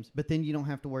premiums, but then you don't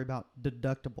have to worry about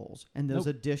deductibles and those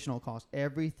additional costs.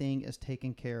 Everything is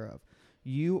taken care of.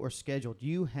 You are scheduled.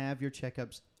 You have your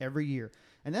checkups every year.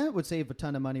 And that would save a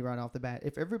ton of money right off the bat.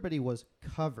 If everybody was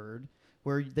covered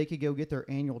where they could go get their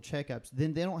annual checkups,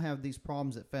 then they don't have these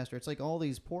problems that fester. It's like all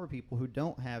these poor people who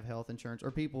don't have health insurance, or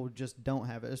people who just don't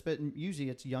have it. Usually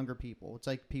it's younger people. It's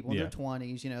like people in their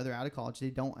 20s, they're out of college.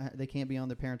 They can't be on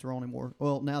their parents' roll anymore.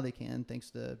 Well, now they can, thanks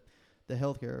to the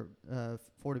Healthcare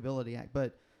Affordability Act.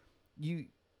 But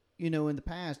in the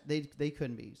past, they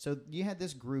couldn't be. So you had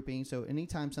this grouping. So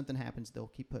anytime something happens, they'll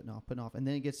keep putting off. And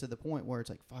then it gets to the point where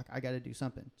it's like, fuck, I got to do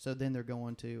something. So then they're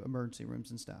going to emergency rooms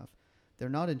and stuff. They're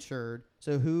not insured.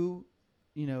 So who,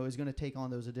 is going to take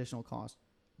on those additional costs?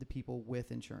 The people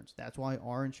with insurance. That's why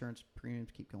our insurance premiums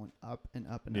keep going up and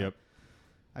up and up.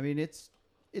 I mean, it's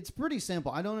pretty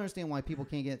simple. I don't understand why people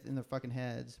can't get in their fucking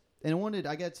heads. And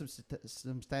I got some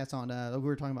stats on, we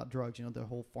were talking about drugs, the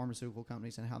whole pharmaceutical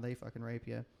companies and how they fucking rape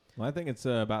you. Well, I think it's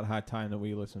about high time that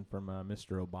we listen from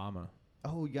Mr. Obama.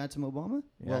 Oh, you got some Obama?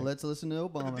 Yeah. Well, let's listen to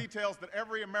Obama. The details that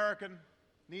every American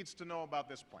needs to know about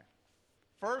this plan.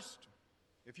 First,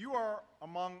 if you are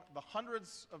among the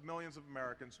hundreds of millions of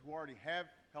Americans who already have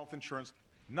health insurance,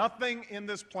 nothing in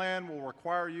this plan will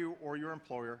require you or your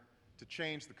employer to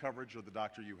change the coverage of the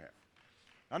doctor you have.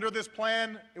 Under this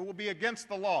plan, it will be against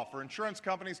the law for insurance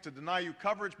companies to deny you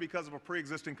coverage because of a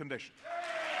pre-existing condition.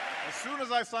 As soon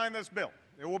as I sign this bill,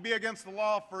 it will be against the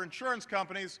law for insurance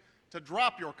companies to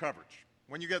drop your coverage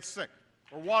when you get sick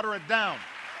or water it down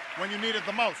when you need it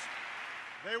the most.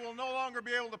 They will no longer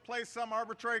be able to place some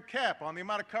arbitrary cap on the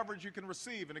amount of coverage you can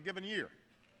receive in a given year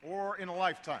or in a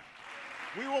lifetime.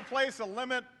 We will place a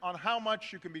limit on how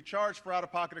much you can be charged for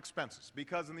out-of-pocket expenses,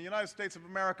 because in the United States of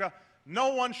America,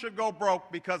 no one should go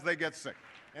broke because they get sick.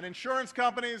 And insurance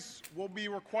companies will be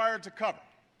required to cover,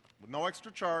 with no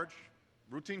extra charge,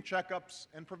 routine checkups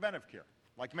and preventive care,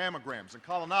 like mammograms and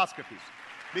colonoscopies,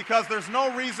 because there's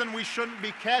no reason we shouldn't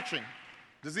be catching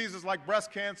diseases like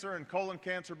breast cancer and colon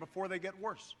cancer before they get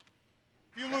worse.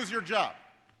 If you lose your job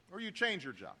or you change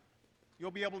your job, you'll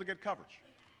be able to get coverage.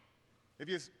 If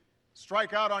you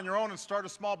strike out on your own and start a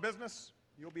small business,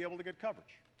 you'll be able to get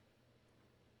coverage.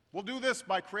 We'll do this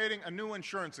by creating a new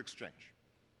insurance exchange,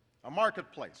 a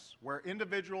marketplace where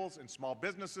individuals and small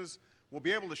businesses will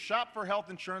be able to shop for health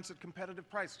insurance at competitive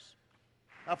prices.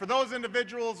 Now, for those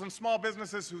individuals and small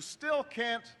businesses who still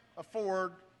can't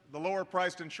afford the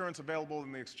lower-priced insurance available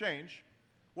in the exchange,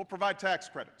 we'll provide tax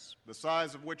credits, the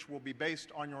size of which will be based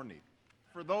on your need.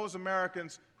 For those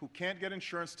Americans who can't get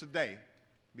insurance today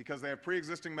because they have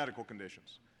pre-existing medical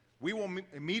conditions, we will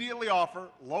immediately offer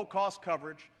low-cost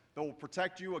coverage that will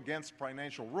protect you against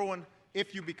financial ruin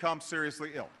if you become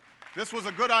seriously ill. This was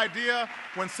a good idea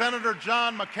when Senator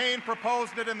John McCain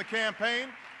proposed it in the campaign.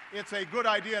 It's a good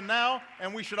idea now,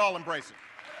 and we should all embrace it.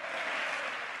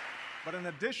 But an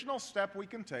additional step we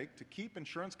can take to keep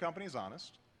insurance companies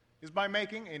honest is by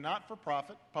making a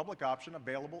not-for-profit public option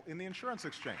available in the insurance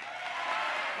exchange.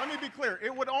 Let me be clear.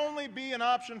 It would only be an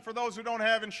option for those who don't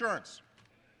have insurance.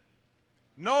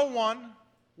 No one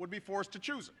would be forced to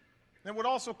choose it. It would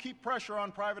also keep pressure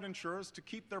on private insurers to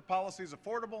keep their policies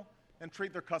affordable and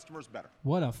treat their customers better.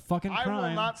 What a fucking crime. I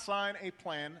will not sign a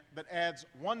plan that adds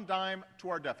one dime to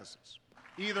our deficits,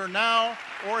 either now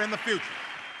or in the future.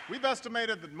 We've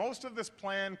estimated that most of this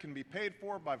plan can be paid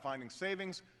for by finding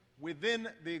savings within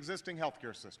the existing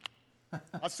healthcare system,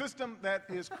 a system that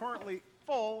is currently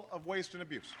full of waste and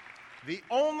abuse. The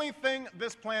only thing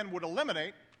this plan would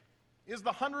eliminate is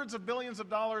the hundreds of billions of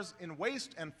dollars in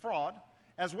waste and fraud,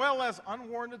 as well as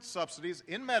unwarranted subsidies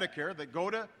in Medicare that go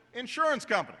to insurance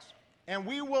companies. And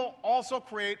we will also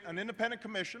create an independent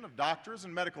commission of doctors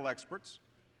and medical experts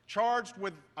charged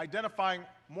with identifying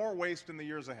more waste in the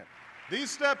years ahead. These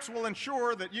steps will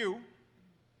ensure that you,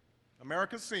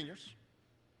 America's seniors,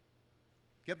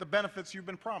 get the benefits you've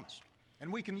been promised.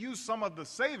 And we can use some of the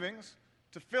savings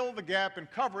to fill the gap in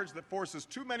coverage that forces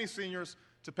too many seniors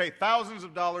to pay thousands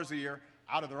of dollars a year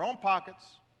out of their own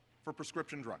pockets for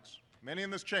prescription drugs. Many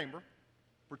in this chamber,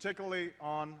 particularly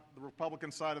on the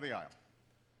Republican side of the aisle,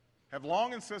 have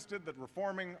long insisted that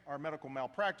reforming our medical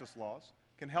malpractice laws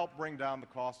can help bring down the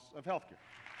costs of health care.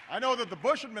 I know that the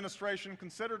Bush administration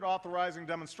considered authorizing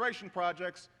demonstration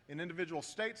projects in individual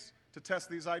states to test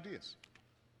these ideas.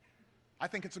 I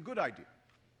think it's a good idea,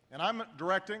 and I'm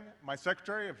directing my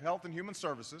Secretary of Health and Human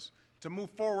Services to move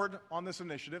forward on this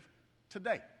initiative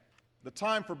today. The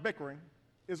time for bickering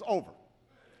is over.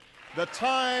 The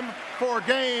time for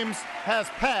games has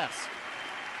passed.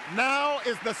 Now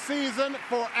is the season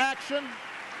for action.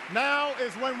 Now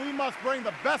is when we must bring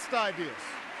the best ideas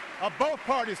of both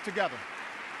parties together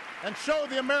and show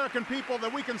the American people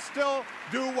that we can still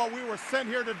do what we were sent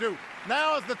here to do.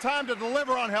 Now is the time to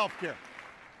deliver on health care.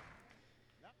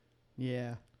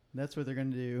 Yeah, that's what they're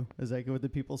going to do, is like what the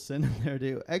people send them there to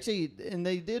do. Actually, and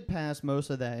they did pass most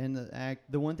of that in the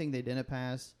act. The one thing they didn't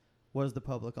pass was the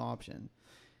public option.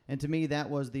 And to me, that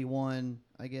was the one,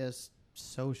 I guess,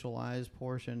 socialized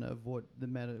portion of what the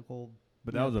medical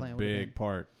But that was a big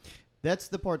part. That's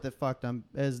the part that fucked them,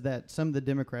 is that some of the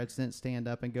Democrats didn't stand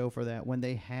up and go for that when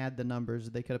they had the numbers.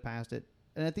 They could have passed it.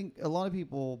 And I think a lot of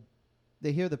people,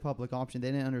 they hear the public option.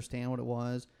 They didn't understand what it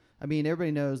was. I mean,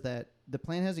 everybody knows that the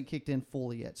plan hasn't kicked in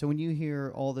fully yet. So when you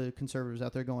hear all the conservatives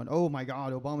out there going, oh, my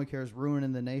God, Obamacare is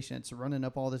ruining the nation. It's running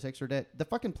up all this extra debt. The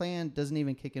fucking plan doesn't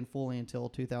even kick in fully until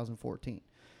 2014.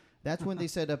 That's when they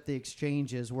set up the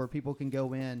exchanges where people can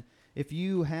go in. If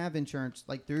you have insurance,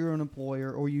 like through your own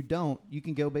employer, or you don't, you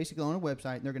can go basically on a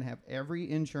website, and they're going to have every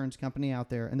insurance company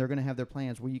out there, and they're going to have their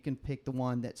plans where you can pick the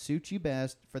one that suits you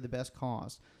best for the best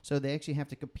cost. So they actually have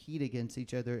to compete against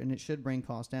each other, and it should bring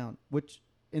costs down, which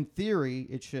in theory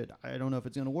it should. I don't know if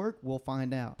it's going to work. We'll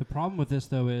find out. The problem with this,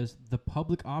 though, is the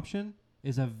public option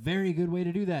is a very good way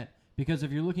to do that. Because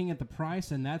if you're looking at the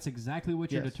price and that's exactly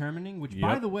what you're determining, which,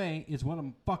 by the way, is what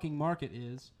a fucking market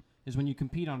is when you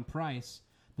compete on price,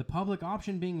 the public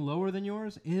option being lower than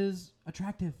yours is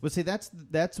attractive. But see,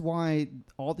 that's why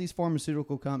all these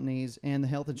pharmaceutical companies and the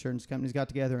health insurance companies got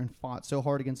together and fought so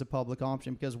hard against the public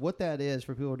option. Because what that is,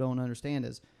 for people who don't understand,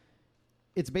 is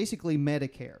it's basically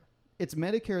Medicare. It's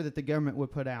Medicare that the government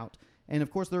would put out. And,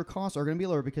 of course, their costs are going to be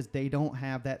lower because they don't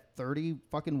have that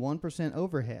 1%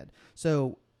 overhead.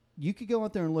 So you could go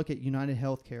out there and look at United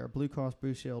Healthcare, Blue Cross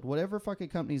Blue Shield, whatever fucking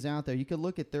companies out there. You could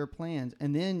look at their plans,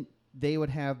 and then they would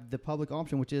have the public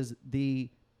option, which is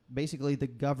basically the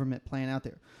government plan out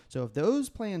there. So if those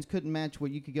plans couldn't match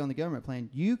what you could get on the government plan,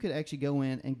 you could actually go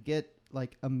in and get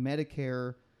like a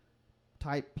Medicare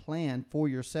type plan for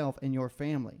yourself and your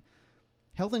family.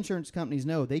 Health insurance companies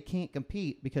know they can't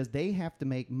compete because they have to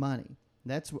make money.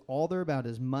 That's all they're about,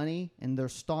 is money and their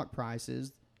stock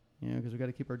prices, because we've got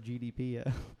to keep our GDP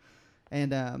up.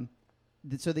 And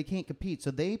so they can't compete.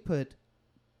 So they put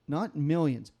not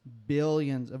millions,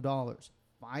 billions of dollars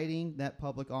fighting that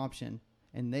public option.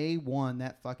 And they won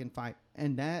that fucking fight.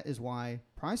 And that is why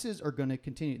prices are going to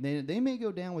continue. They may go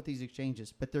down with these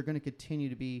exchanges, but they're going to continue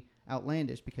to be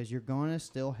outlandish because you're going to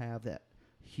still have that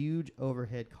huge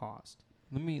overhead cost.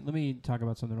 Let me talk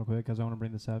about something real quick because I want to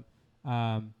bring this up.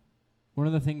 One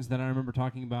of the things that I remember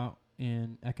talking about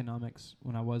in economics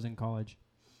when I was in college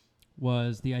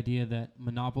was the idea that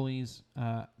monopolies,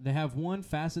 they have one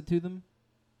facet to them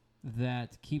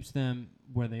that keeps them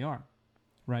where they are.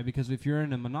 Right, because if you're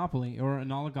in a monopoly or an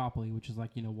oligopoly, which is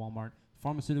like, Walmart,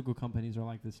 pharmaceutical companies are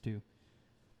like this too.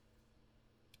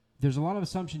 There's a lot of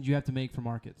assumptions you have to make for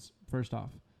markets, first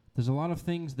off. There's a lot of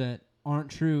things that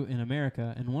aren't true in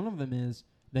America, and one of them is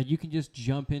that you can just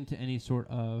jump into any sort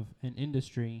of an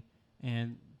industry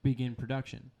and begin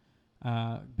production.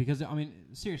 Because,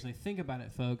 seriously, think about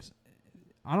it, folks.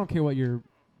 I don't care what your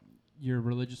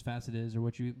religious facet is or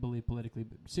what you believe politically,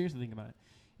 but seriously think about it.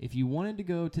 If you wanted to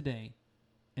go today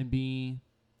and be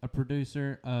a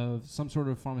producer of some sort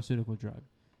of pharmaceutical drug,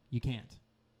 you can't.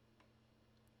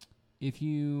 If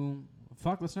you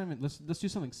let's do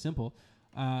something simple.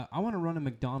 I want to run a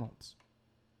McDonald's.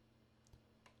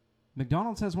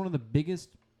 McDonald's has one of the biggest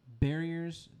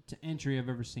barriers to entry I've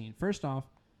ever seen. First off,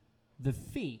 the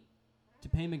fee to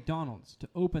pay McDonald's to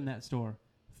open that store,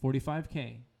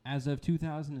 $45K as of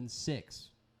 2006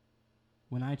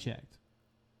 when I checked.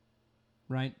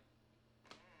 Right?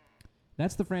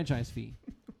 That's the franchise fee.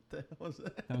 What the hell was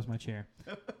that? That was my chair.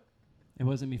 It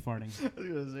wasn't me farting. I was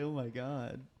going to say, oh my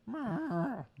God.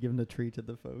 Giving a treat to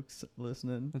the folks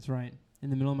listening. That's right. In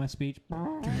the middle of my speech.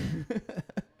 Now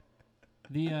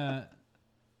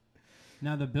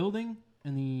the building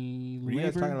and the Were you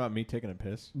guys talking about me taking a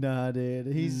piss? Nah, dude.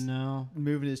 He's no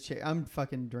moving his chair. I'm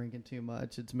fucking drinking too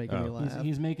much. It's making me laugh.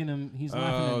 He's making him. He's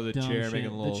laughing at the dumb chair shit.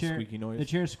 making a little squeaky noise. The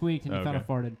chair squeaked and he thought I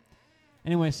farted.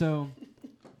 Anyway, so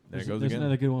there's again.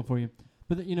 Another good one for you.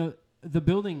 But the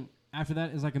building after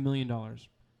that is like $1 million,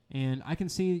 and I can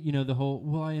see the whole.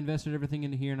 Well, I invested everything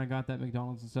into here and I got that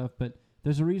McDonald's and stuff. But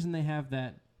there's a reason they have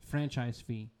that franchise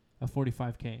fee of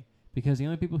 $45K because the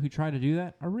only people who try to do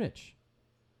that are rich.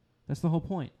 That's the whole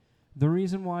point. The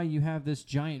reason why you have this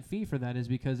giant fee for that is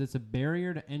because it's a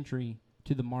barrier to entry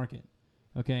to the market.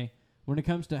 Okay? When it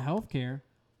comes to healthcare,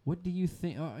 what do you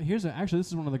think? Actually, this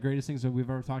is one of the greatest things that we've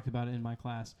ever talked about in my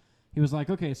class. He was like,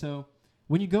 okay, so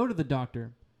when you go to the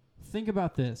doctor, think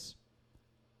about this.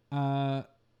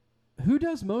 Who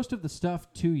does most of the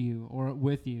stuff to you or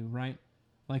with you, right?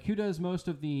 Like, who does most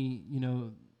of the,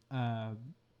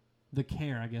 the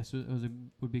care, I guess,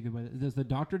 would be a good way. Does the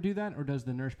doctor do that, or does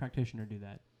the nurse practitioner do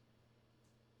that?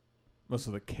 Most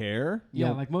of the care?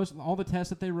 Yeah, like all the tests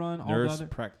that they run. Nurse all the other,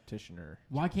 practitioner.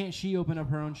 Why can't she open up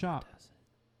her own shop?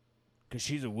 Because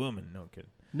she's a woman. No kidding.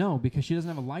 No, because she doesn't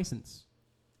have a license.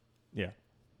 Yeah.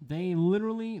 They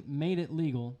literally made it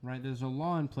legal, right? There's a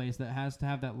law in place that has to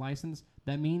have that license.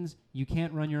 That means you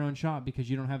can't run your own shop because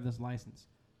you don't have this license.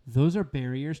 Those are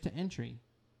barriers to entry.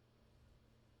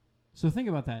 So think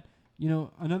about that.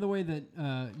 Another way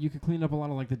that you could clean up a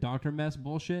lot of like the doctor mess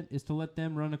bullshit is to let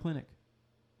them run a clinic.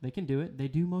 They can do it. They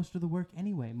do most of the work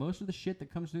anyway. Most of the shit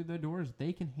that comes through their doors,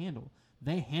 they can handle.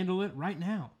 They handle it right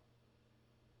now.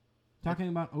 Talking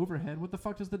about overhead, what the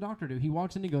fuck does the doctor do? He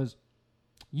walks in and he goes,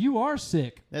 "You are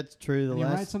sick." That's true. And he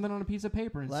writes something on a piece of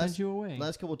paper and sends you away.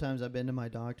 Last couple of times I've been to my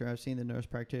doctor, I've seen the nurse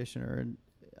practitioner, and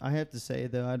I have to say,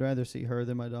 though, I'd rather see her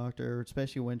than my doctor,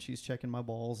 especially when she's checking my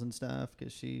balls and stuff,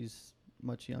 because she's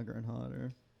much younger and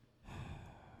hotter.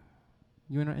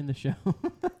 You want to end the show?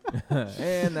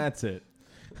 And that's it.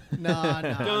 No.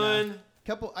 Done.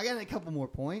 I got a couple more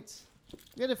points.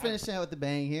 We got to finish out with the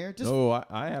bang here.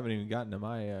 I haven't even gotten to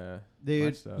my dude.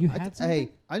 my stuff. You had something?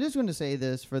 Hey, I just want to say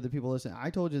this for the people listening. I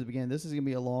told you at the beginning, this is going to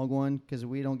be a long one because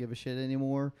we don't give a shit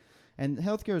anymore. And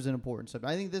healthcare is an important subject.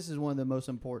 I think this is one of the most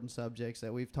important subjects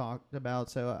that we've talked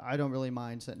about. So I don't really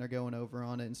mind sitting there going over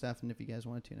on it and stuff. And if you guys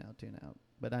want to tune out, tune out.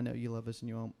 But I know you love us and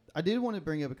you won't. I did want to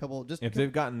bring up a couple. If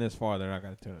they've gotten this far, they're not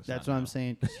going to tune us out. That's what I'm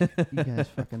saying. You guys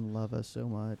fucking love us so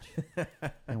much.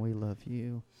 And we love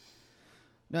you.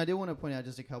 No, I did want to point out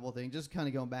just a couple of things. Just kind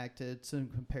of going back to some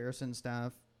comparison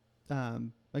stuff.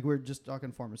 Like we're just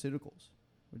talking pharmaceuticals,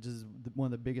 which is one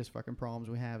of the biggest fucking problems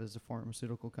we have is the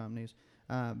pharmaceutical companies.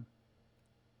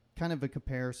 Kind of a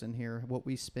comparison here. What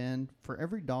we spend for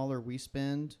every dollar we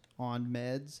spend on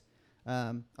meds.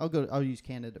 I'll use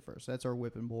Canada first. That's our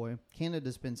whipping boy.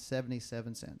 Canada spends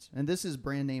 77 cents. And this is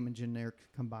brand name and generic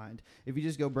combined. If you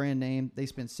just go brand name, they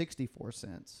spend 64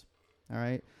 cents. All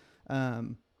right.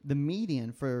 The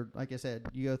median for, like I said,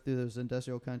 you go through those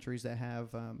industrial countries that have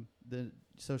the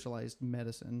socialized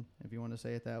medicine, if you want to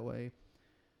say it that way,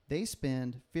 they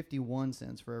spend 51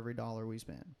 cents for every dollar we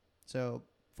spend. So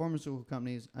pharmaceutical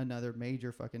companies, another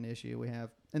major fucking issue we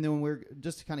have. And then when we're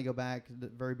just to kind of go back to the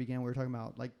very beginning, we were talking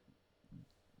about like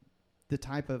the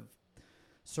type of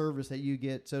service that you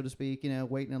get, so to speak.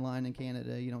 Waiting in line in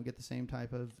Canada, you don't get the same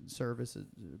type of service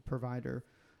provider.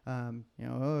 I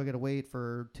got to wait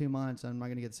for 2 months. I'm not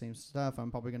going to get the same stuff.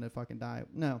 I'm probably going to fucking die.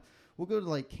 No, we'll go to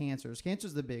like cancers.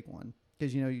 Cancer's the big one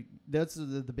because, that's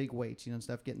the big weights, and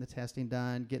stuff, getting the testing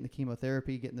done, getting the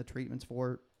chemotherapy, getting the treatments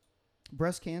for it.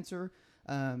 Breast cancer,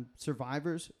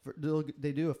 survivors,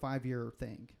 they do a 5-year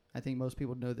thing. I think most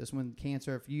people know this. When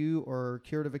cancer, if you are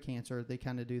cured of a cancer, they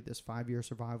kind of do this 5-year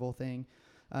survival thing.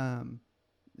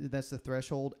 That's the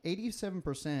threshold.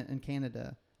 87% in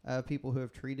Canada of people who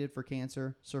have treated for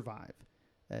cancer survive.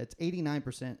 It's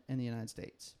 89% in the United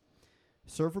States.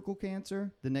 Cervical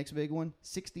cancer, the next big one,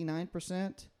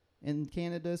 69% in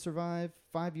Canada survive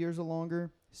 5 years or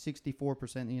longer,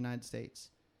 64% in the United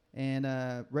States. And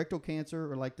rectal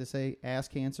cancer, or like to say ass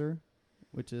cancer,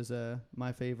 which is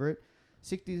my favorite,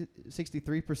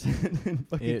 63% in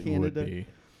fucking Canada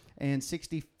and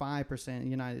 65% in the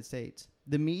United States.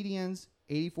 The medians,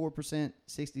 84%,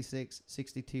 66,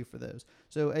 62 for those.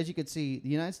 So as you can see, the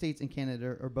United States and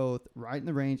Canada are both right in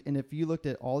the range. And if you looked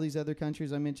at all these other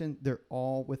countries I mentioned, they're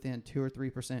all within 2 or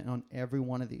 3% on every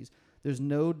one of these. There's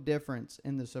no difference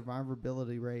in the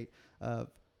survivability rate of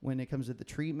when it comes to the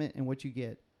treatment and what you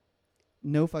get.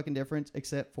 No fucking difference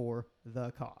except for the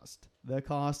cost. The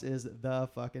cost is the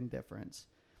fucking difference.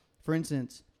 For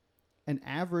instance, an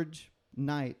average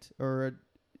night, or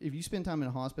if you spend time in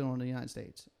a hospital in the United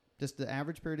States, just the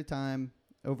average period of time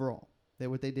overall,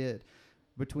 what they did,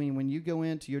 between when you go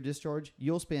into your discharge,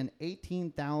 you'll spend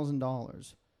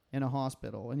 $18,000 in a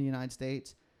hospital in the United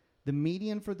States. The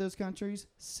median for those countries,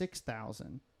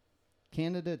 $6,000.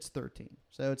 Canada, it's $13,000.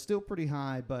 So it's still pretty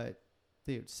high, but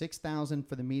dude, $6,000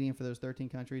 for the median for those 13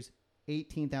 countries,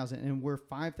 $18,000, and we're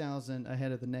 $5,000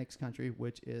 ahead of the next country,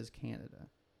 which is Canada.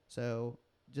 So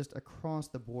just across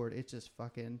the board, it's just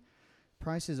fucking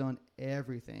prices on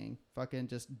everything, fucking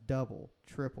just double,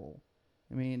 triple.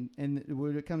 I mean, and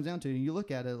what it comes down to, you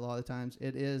look at it a lot of times,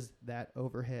 it is that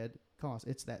overhead cost.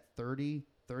 It's that 30,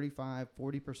 35,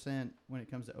 40% when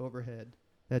it comes to overhead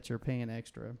that you're paying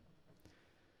extra.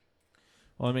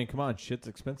 Well, I mean, come on, shit's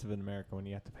expensive in America when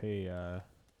you have to pay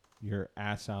your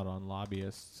ass out on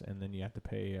lobbyists, and then you have to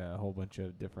pay a whole bunch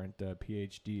of different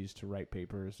PhDs to write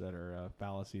papers that are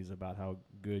fallacies about how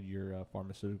good your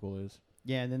pharmaceutical is.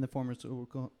 Yeah, and then the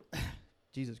pharmaceutical...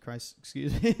 Jesus Christ,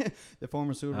 excuse me. The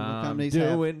pharmaceutical companies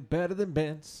doing better than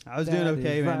Ben's. I was doing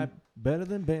okay, man. Right, better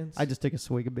than Ben's. I just took a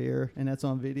swig of beer, and that's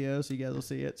on video, so you guys will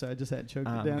see it. So I just hadn't choked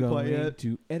it down quite yet. I'm going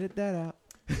to edit that out.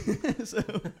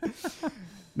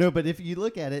 No, but if you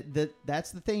look at it,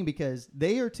 that's the thing, because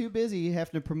they are too busy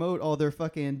having to promote all their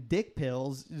fucking dick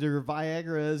pills, their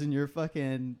Viagras, and your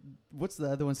fucking, what's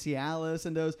the other one, Cialis,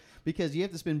 and those, because you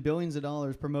have to spend billions of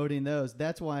dollars promoting those.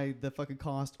 That's why the fucking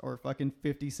costs are fucking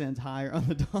 50 cents higher on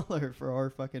the dollar for our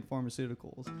fucking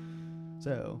pharmaceuticals.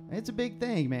 So it's a big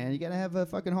thing, man. You gotta have a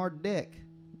fucking hard dick.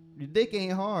 Your dick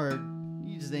ain't hard,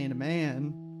 you just ain't a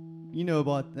man. You know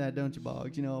about that, don't you,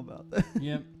 Boggs? You know about that.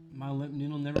 Yep. My lip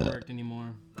noodle never worked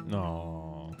anymore.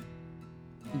 No.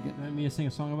 You want me to sing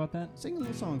a song about that? Sing a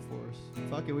little song for us.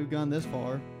 Fuck it, we've gone this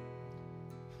far.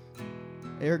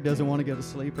 Eric doesn't want to go to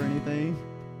sleep or anything.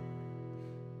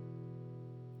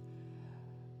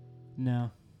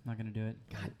 No, not going to do it.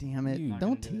 God damn it. You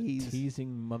Don't tease. Teasing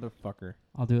motherfucker.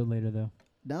 I'll do it later, though.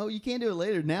 No, you can't do it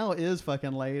later. Now is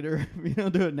fucking later. If you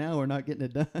don't do it now, we're not getting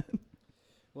it done.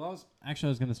 Well, I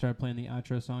was going to start playing the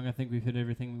outro song. I think we've hit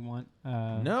everything we want.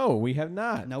 No, we have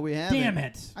not. No, we haven't. Damn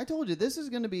it. I told you, this is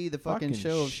going to be the fucking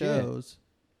show of shit. shows.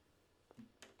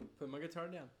 Put my guitar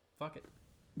down. Fuck it.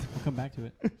 We'll come back to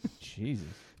it. Jesus.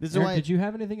 This is Eric, why. did you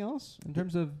have anything else in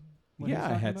terms of what he was Yeah, I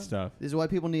talking had about? stuff. This is why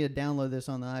people need to download this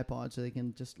on the iPod so they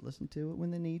can just listen to it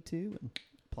when they need to and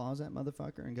pause that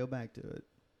motherfucker and go back to it.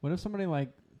 What if somebody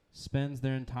spends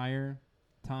their entire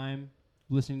time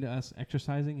listening to us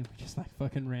exercising and we just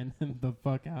fucking ran them the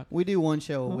fuck out? We do one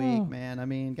show a week, man. I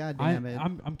mean, god damn it.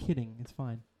 I'm kidding. It's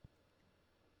fine.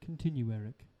 Continue,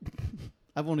 Eric.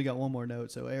 I've only got one more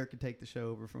note, so Eric can take the show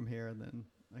over from here, and then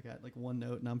I got one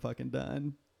note, and I'm fucking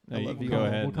done. No, I you love can you go all.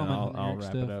 ahead We'll and comment I'll on Eric's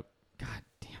wrap it stuff. God up.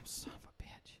 damn son of a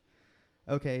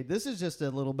bitch. Okay, this is just a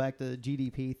little back to the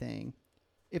GDP thing.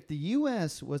 If the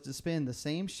U.S. was to spend the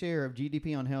same share of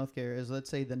GDP on healthcare as, let's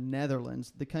say, the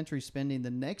Netherlands, the country spending the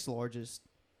next largest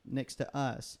next to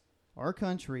us, our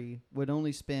country would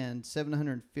only spend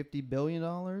 $750 billion.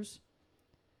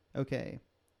 Okay.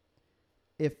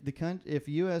 If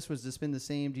U.S. was to spend the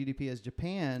same GDP as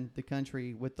Japan, the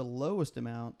country with the lowest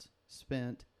amount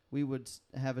spent we would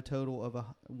have a total of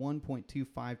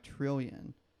 1.25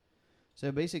 trillion.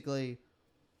 So basically,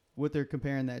 what they're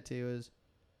comparing that to is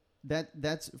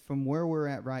that's from where we're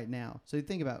at right now. So you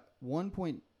think about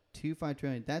 1.25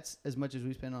 trillion. That's as much as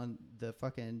we spend on the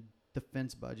fucking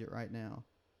defense budget right now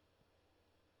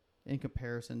in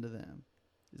comparison to them.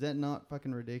 Is that not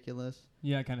fucking ridiculous?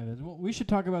 Yeah, it kind of is. Well, we should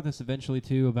talk about this eventually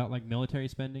too, about like military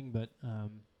spending. But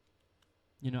I'm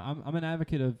an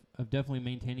advocate of definitely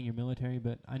maintaining your military.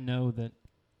 But I know that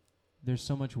there's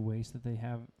so much waste that they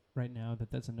have right now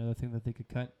that's another thing that they could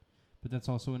cut. But that's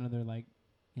also another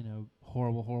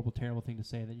horrible, terrible thing to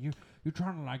say, that you're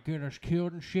trying to like get us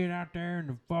killed and shit out there in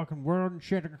the fucking world and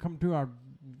shit. They're gonna come to our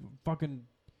fucking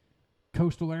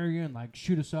coastal area and like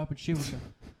shoot us up and shit.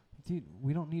 Dude,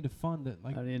 we don't need to fund it.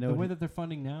 Like the way that they're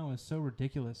funding now is so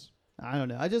ridiculous. I don't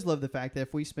know. I just love the fact that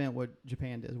if we spent what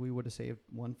Japan does, we would have saved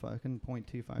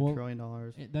 $1.25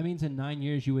 trillion. That means in 9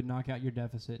 years you would knock out your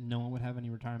deficit and no one would have any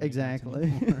retirement.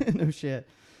 Exactly. No shit.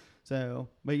 So,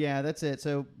 but yeah, that's it.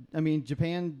 So, I mean,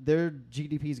 Japan, their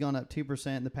GDP's gone up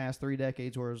 2% in the past 3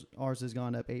 decades, whereas ours has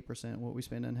gone up 8%, what we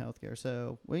spend on healthcare.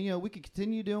 So, well, we could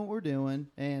continue doing what we're doing,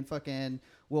 and fucking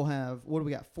we'll have, what do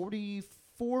we got,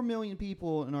 44 million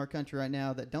people in our country right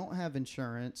now that don't have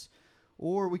insurance,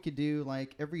 or we could do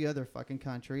like every other fucking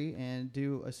country and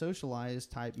do a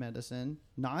socialized type medicine,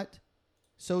 not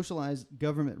socialized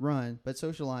government run, but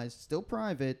socialized, still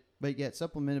private, but yet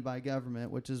supplemented by government,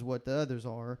 which is what the others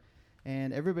are.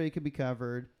 And everybody could be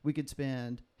covered. We could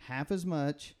spend half as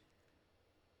much.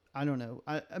 I don't know.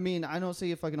 I mean, I don't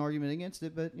see a fucking argument against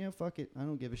it, but, fuck it. I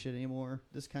don't give a shit anymore.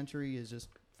 This country is just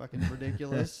fucking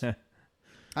ridiculous.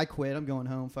 I quit. I'm going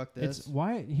home. Fuck this.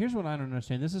 Here's what I don't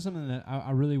understand. This is something that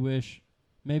I really wish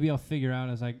maybe I'll figure out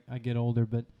as I get older,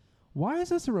 but why is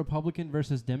this a Republican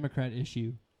versus Democrat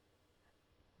issue?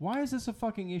 Why is this a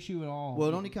fucking issue at all? Well,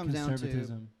 it only comes down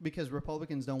to because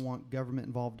Republicans don't want government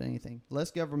involved in anything. Less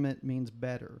government means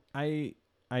better. I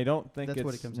don't think that's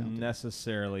what it comes down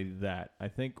necessarily to. That. I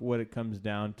think what it comes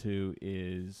down to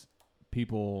is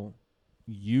people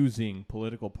using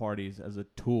political parties as a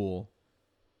tool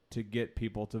to get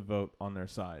people to vote on their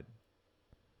side.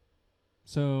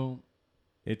 So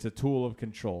it's a tool of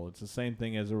control. It's the same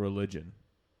thing as a religion,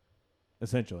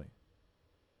 essentially.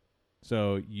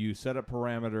 So you set up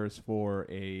parameters for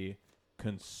a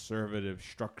conservative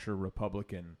structure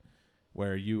Republican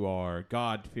where you are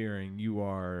God-fearing, you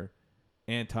are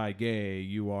anti-gay,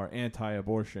 you are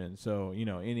anti-abortion. So,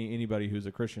 anybody who's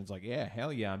a Christian's like, yeah,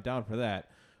 hell yeah, I'm down for that.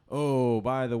 Oh,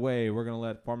 by the way, we're going to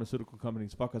let pharmaceutical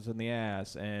companies fuck us in the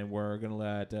ass, and we're going to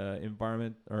let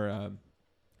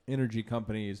energy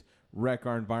companies wreck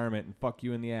our environment and fuck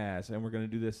you in the ass, and we're going to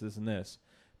do this, this, and this.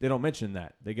 They don't mention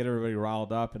that. They get everybody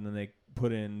riled up, and then they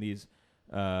put in these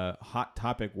hot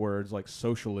topic words like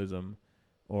socialism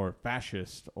or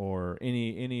fascist or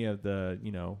any of the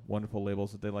wonderful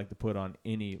labels that they like to put on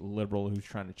any liberal who's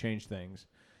trying to change things,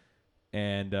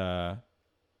 and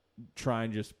try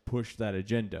and just push that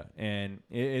agenda. And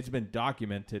it's been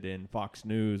documented in Fox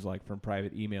News, like from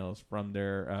private emails from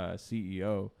their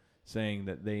CEO, saying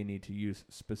that they need to use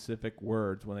specific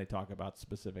words when they talk about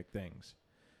specific things,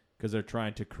 because they're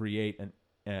trying to create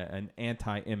an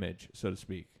anti-image, so to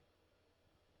speak,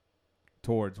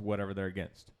 towards whatever they're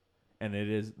against. And it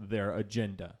is their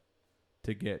agenda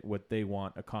to get what they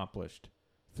want accomplished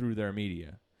through their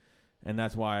media. And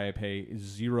that's why I pay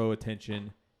zero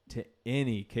attention to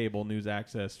any cable news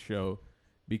access show,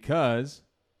 because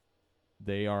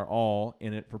they are all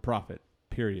in it for profit,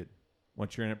 period.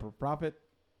 Once you're in it for profit,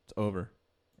 it's over.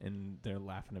 And they're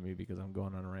laughing at me because I'm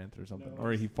going on a rant or something. No.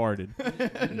 Or he farted.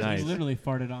 Nice. He literally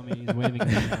farted on me. He's waving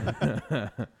at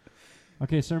me.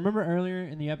 Okay, so remember earlier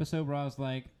in the episode where I was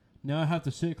like, now I have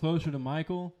to sit closer to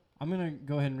Michael? I'm going to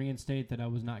go ahead and reinstate that I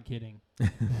was not kidding.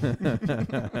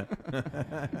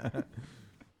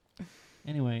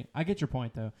 Anyway, I get your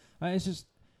point, though. It's just,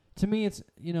 to me, it's,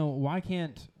 why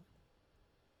can't,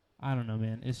 I don't know,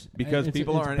 man. It's because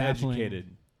people aren't baffling.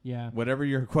 Educated. Yeah. Whatever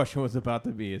your question was about to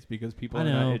be, it's because people are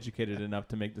not educated enough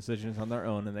to make decisions on their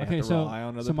own, and they have to rely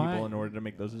on other people in order to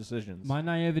make those decisions. My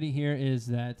naivety here is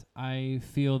that I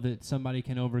feel that somebody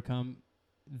can overcome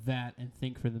that and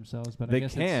think for themselves. But I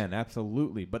guess they can,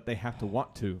 absolutely, but they have to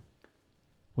want to.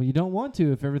 Well, you don't want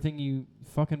to if everything you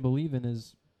fucking believe in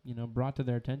is, brought to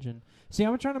their attention. See,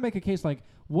 I'm trying to make a case like,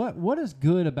 what is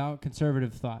good about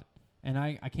conservative thought? And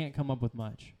I can't come up with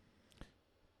much.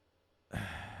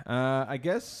 I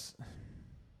guess.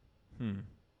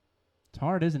 It's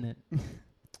hard, isn't it?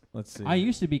 Let's see. I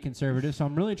used to be conservative, so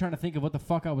I'm really trying to think of what the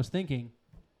fuck I was thinking.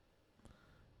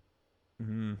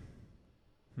 Well,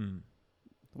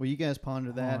 you guys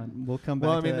ponder that. We'll come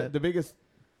back to that. The biggest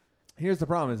Here's the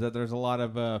problem: is that there's a lot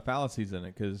of fallacies in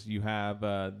it because you have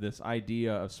this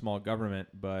idea of small government,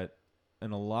 but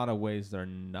in a lot of ways they're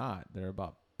not. They're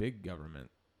about big government.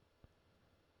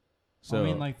 So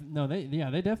I mean,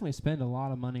 they definitely spend a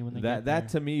lot of money when they get there. That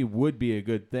to me would be a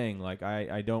good thing. Like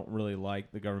I don't really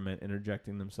like the government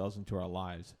interjecting themselves into our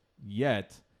lives.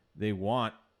 Yet they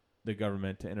want the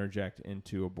government to interject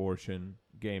into abortion,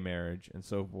 gay marriage, and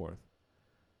so forth.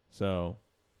 So,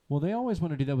 well, they always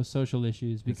want to do that with social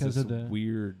issues because of the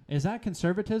weird. Is that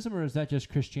conservatism or is that just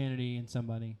Christianity in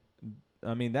somebody?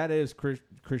 I mean, that is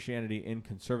Christianity in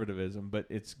conservatism, but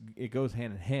it goes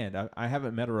hand in hand. I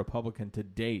haven't met a Republican to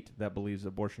date that believes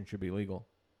abortion should be legal.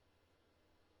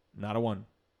 Not a one.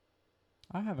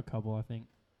 I have a couple, I think.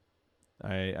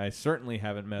 I certainly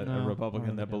haven't met a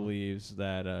Republican that believes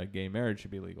that gay marriage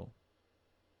should be legal.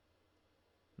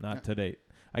 Not to date.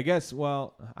 I guess,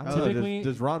 well, I don't know.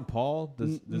 Does Ron Paul,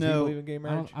 does he believe in gay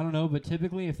marriage? I don't know, but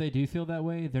typically if they do feel that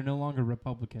way, they're no longer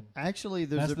Republican. Actually, I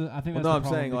think that's the problem.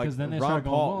 I'm saying, because then they start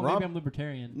going, maybe I'm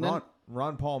libertarian.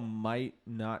 Ron Paul might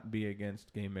not be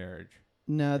against gay marriage.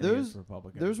 No, there's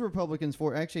Republicans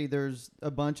for. Actually, there's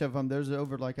a bunch of them. There's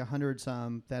over like 100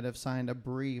 some that have signed a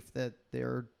brief that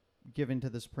they're giving to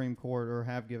the Supreme Court or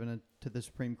have given it to the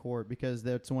Supreme Court because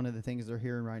that's one of the things they're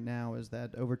hearing right now is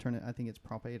that overturn it. I think it's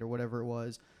Prop 8 or whatever it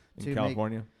was. In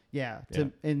California?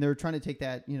 And they're trying to take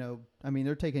that,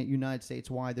 they're taking it United States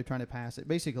wide. They're trying to pass it,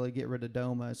 basically get rid of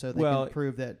DOMA so they can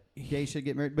prove that gays should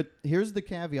get married. But here's the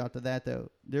caveat to that, though.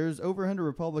 There's over 100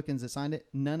 Republicans that signed it.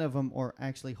 None of them are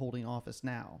actually holding office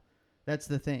now. That's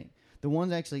the thing. The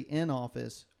ones actually in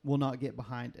office will not get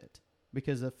behind it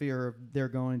because of fear of they're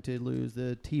going to lose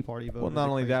the Tea Party vote. Well, not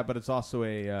only that, but it's also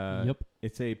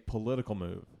it's a political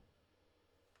move.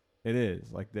 It is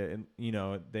like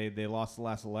they lost the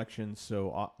last election,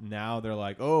 so now they're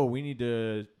like, oh, we need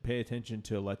to pay attention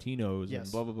to Latinos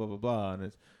and blah blah blah blah blah,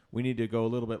 and we need to go a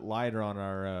little bit lighter on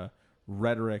our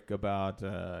rhetoric about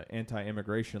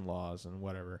anti-immigration laws and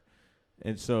whatever,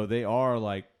 and so they are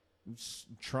like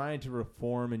trying to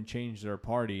reform and change their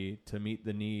party to meet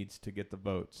the needs to get the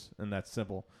votes, and that's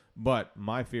simple. But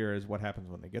my fear is what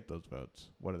happens when they get those votes.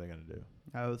 What are they going to do?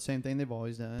 Oh, the same thing they've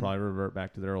always done. Probably revert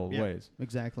back to their old ways.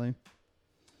 Exactly.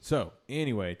 So,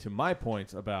 anyway, to my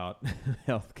points about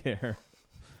healthcare.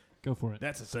 Go for it.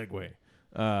 That's a segue.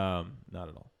 Not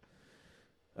at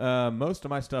all. Most of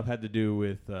my stuff had to do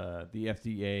with the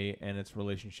FDA and its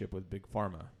relationship with Big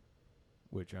Pharma,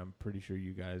 which I'm pretty sure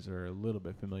you guys are a little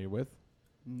bit familiar with.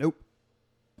 Nope.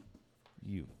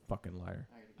 You fucking liar.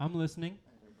 I'm listening.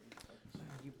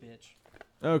 You bitch.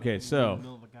 Okay, so in the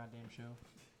middle of a goddamn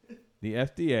show. The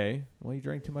FDA. Well, you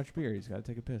drank too much beer. He's got to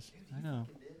take a piss. I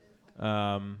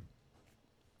know.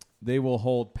 They will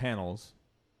hold panels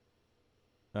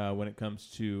when it comes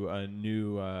to a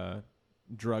new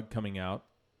drug coming out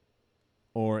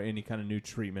or any kind of new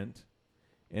treatment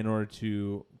in order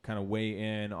to kind of weigh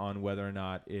in on whether or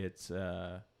not it's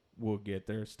will get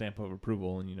their stamp of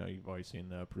approval. And, you've always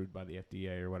seen approved by the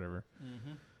FDA or whatever.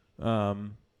 Mm-hmm.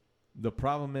 The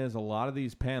problem is a lot of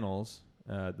these panels,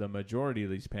 the majority of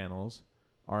these panels,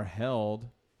 are held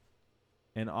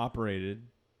and operated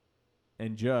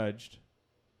and judged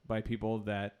by people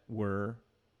that were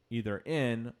either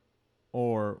in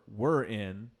or were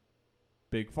in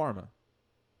Big Pharma.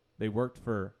 They worked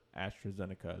for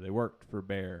AstraZeneca. They worked for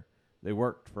Bayer. They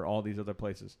worked for all these other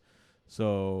places.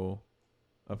 So,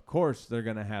 of course, they're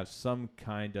going to have some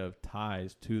kind of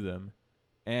ties to them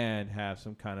and have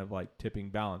some kind of like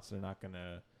tipping balance. They're not going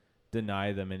to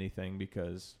deny them anything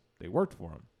because they worked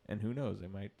for them. And who knows, they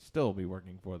might still be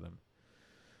working for them.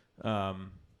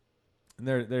 And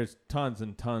there's tons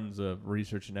and tons of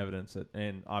research and evidence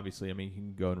and obviously, you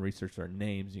can go and research their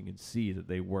names. You can see that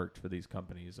they worked for these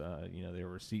companies. They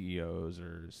were CEOs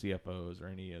or CFOs or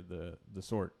any of the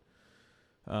sort.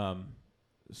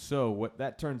 So what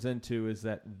that turns into is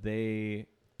that they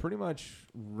pretty much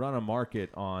run a market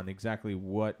on exactly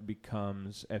what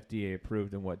becomes FDA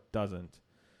approved and what doesn't.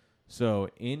 So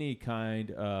any kind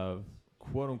of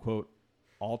quote unquote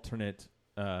alternate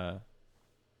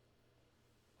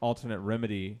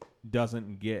remedy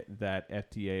doesn't get that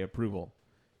FDA approval.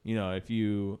 If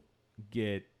you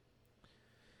get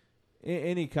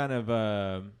any kind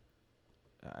of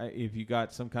if you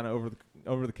got some kind of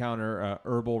over the counter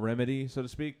herbal remedy, so to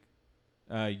speak,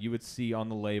 you would see on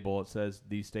the label it says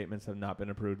these statements have not been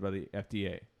approved by the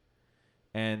FDA.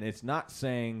 And it's not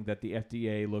saying that the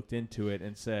FDA looked into it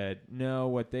and said, no,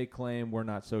 what they claim we're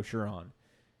not so sure on.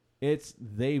 It's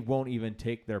they won't even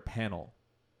take their panel.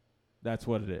 That's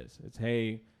what it is. It's,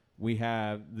 hey, we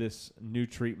have this new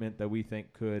treatment that we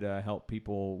think could help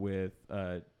people with,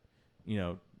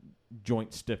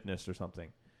 joint stiffness or something.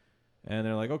 And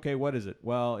they're like, okay, what is it?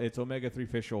 Well, it's omega-3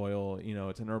 fish oil.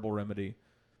 It's an herbal remedy.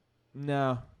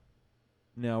 No,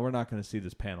 we're not going to see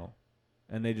this panel.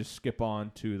 And they just skip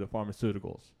on to the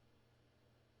pharmaceuticals.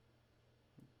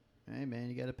 Hey, man,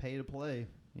 you got to pay to play,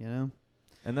 you know?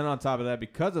 And then on top of that,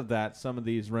 because of that, some of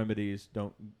these remedies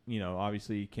don't,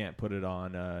 obviously you can't put it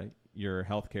on your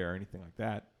health care or anything like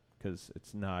that because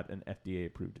it's not an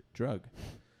FDA-approved drug.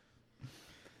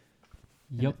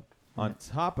 Yep. On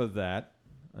top of that,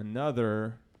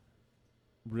 another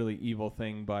really evil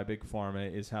thing by Big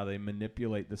Pharma is how they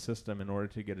manipulate the system in order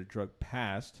to get a drug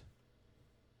passed,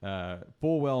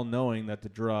 full well knowing that the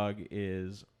drug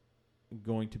is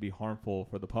going to be harmful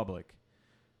for the public.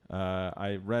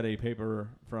 I read a paper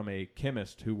from a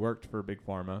chemist who worked for Big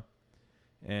Pharma,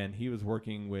 and he was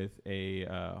working with a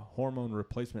hormone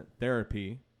replacement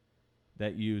therapy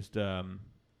that used a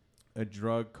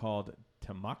drug called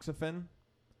tamoxifen,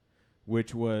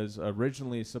 which was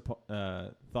originally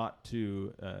thought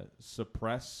to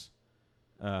suppress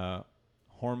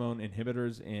hormone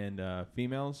inhibitors in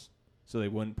females, so they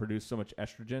wouldn't produce so much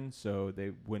estrogen, so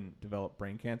they wouldn't develop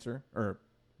breast cancer,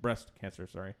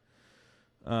 sorry.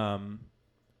 And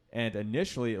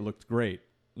initially it looked great.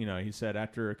 He said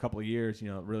after a couple of years, it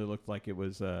really looked like it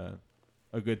was a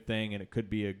good thing and it could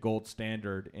be a gold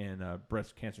standard in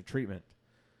breast cancer treatment.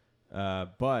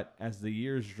 But as the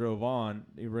years drove on,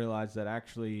 they realized that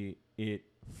actually it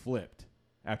flipped.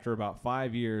 After about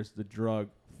 5 years, the drug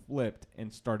flipped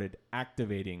and started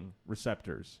activating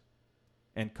receptors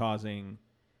and causing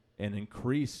an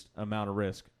increased amount of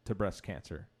risk to breast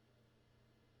cancer.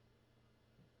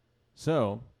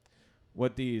 So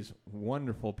what these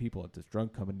wonderful people at this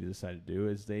drug company decided to do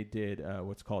is they did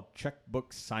what's called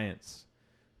checkbook science,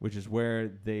 which is where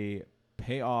they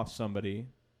pay off somebody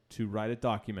to write a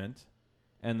document,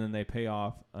 and then they pay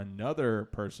off another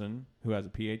person who has a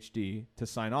PhD to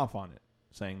sign off on it,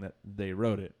 saying that they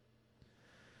wrote it.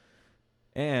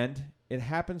 And it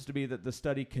happens to be that the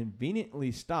study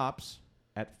conveniently stops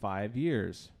at 5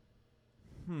 years.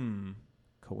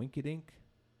 Coinkydink?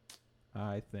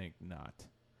 I think not.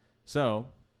 So,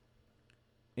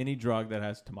 any drug that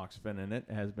has tamoxifen in it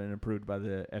has been approved by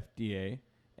the FDA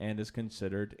and is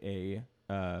considered a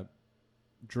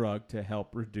drug to help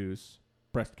reduce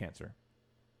breast cancer,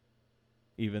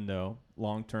 even though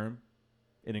long-term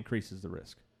it increases the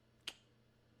risk.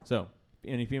 So,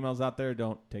 any females out there,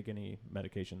 don't take any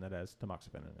medication that has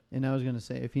tamoxifen in it. And I was going to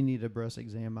say, if you need a breast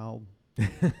exam, I'll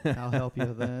help you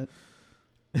with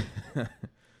that.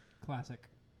 Classic.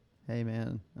 Hey,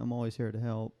 man, I'm always here to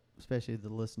help, especially the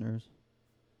listeners.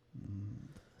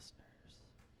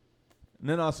 And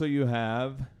then also you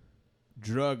have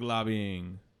drug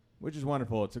lobbying, which is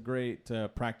wonderful. It's a great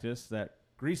practice that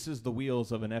greases the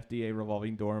wheels of an FDA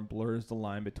revolving door and blurs the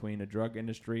line between the drug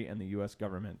industry and the U.S.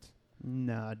 government.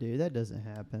 Nah, dude, that doesn't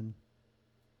happen.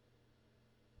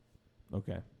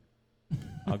 Okay.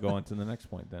 I'll go on to the next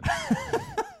point then.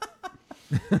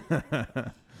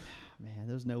 Man,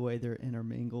 there's no way they're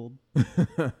intermingled.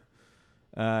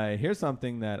 Here's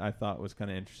something that I thought was kind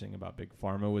of interesting about Big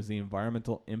Pharma was the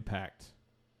environmental impact.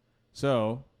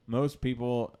 So most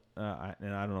people,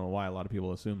 and I don't know why a lot of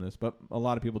people assume this, but a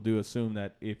lot of people do assume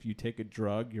that if you take a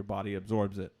drug, your body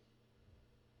absorbs it.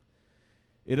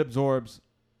 It absorbs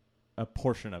a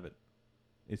portion of it.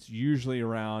 It's usually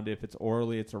around, if it's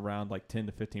orally, it's around like 10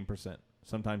 to 15%,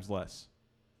 sometimes less.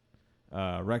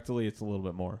 Rectally, it's a little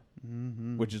bit more,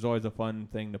 which is always a fun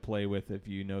thing to play with if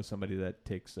you know somebody that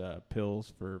takes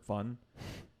pills for fun,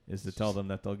 is to tell them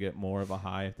that they'll get more of a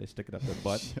high if they stick it up their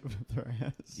butt. Shove it up their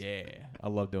ass. Yeah, I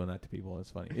love doing that to people.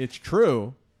 It's funny. It's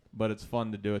true, but it's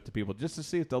fun to do it to people just to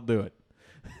see if they'll do it.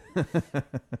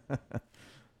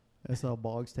 That's how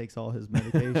Boggs takes all his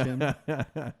medication.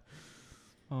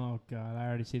 Oh, God. I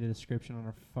already see the description on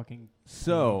our fucking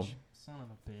So, page. Son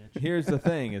of a bitch. here's the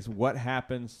thing, is what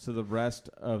happens to the rest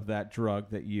of that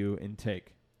drug that you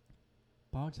intake?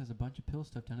 Boggs has a bunch of pill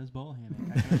stuff down his ball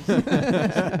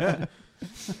hammock.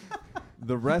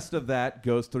 The rest of that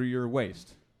goes through your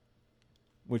waste,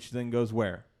 which then goes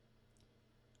where?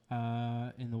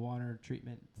 In the water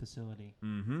treatment facility.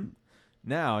 Mm-hmm.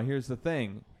 Now, here's the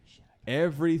thing. Holy shit,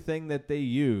 Everything that they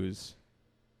use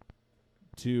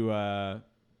to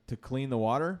clean the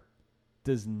water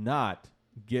does not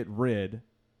get rid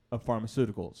of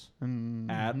pharmaceuticals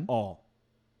at all.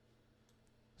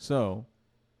 So,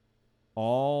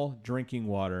 all drinking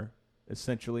water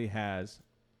essentially has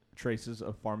traces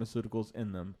of pharmaceuticals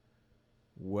in them.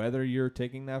 Whether you're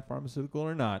taking that pharmaceutical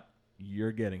or not,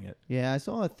 you're getting it. Yeah, I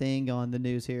saw a thing on the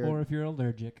news here. Or if you're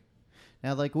allergic.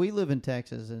 Now, like, we live in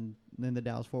Texas, and in the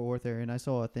Dallas-Fort Worth area, and I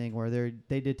saw a thing where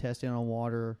they did testing on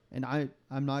water, and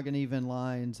I'm not going to even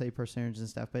lie and say percentage and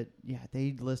stuff, but yeah,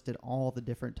 they listed all the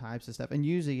different types of stuff, and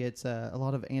usually it's a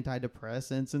lot of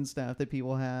antidepressants and stuff that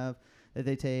people have that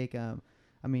they take.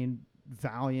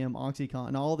 Valium,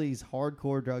 OxyContin, all these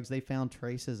hardcore drugs, they found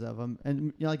traces of them.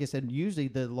 And like I said, usually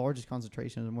the largest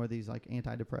concentration is more of these like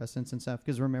antidepressants and stuff.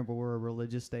 Because remember, we're a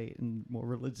religious state, and more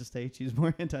religious states use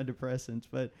more antidepressants.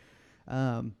 But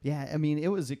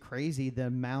it was crazy the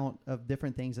amount of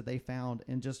different things that they found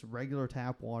in just regular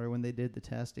tap water when they did the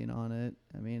testing on it.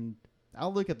 I mean,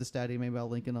 I'll look up the study. Maybe I'll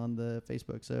link it on the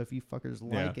Facebook. So if you fuckers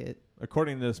like it.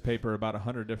 According to this paper, about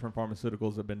 100 different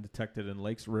pharmaceuticals have been detected in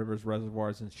lakes, rivers,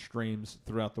 reservoirs, and streams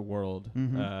throughout the world.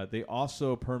 Mm-hmm. They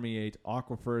also permeate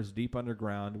aquifers deep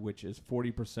underground, which is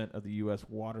 40% of the U.S.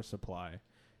 water supply.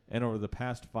 And over the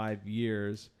past 5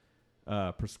 years,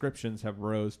 prescriptions have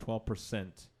rose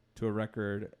 12% to a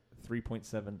record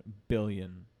 3.7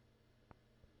 billion.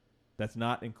 That's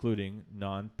not including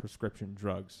non-prescription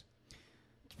drugs.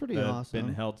 It's pretty awesome.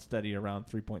 Been held steady around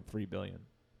 3.3 billion.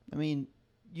 I mean,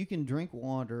 you can drink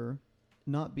water,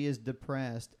 not be as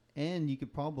depressed, and you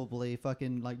could probably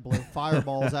fucking like blow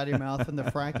fireballs out of your mouth from the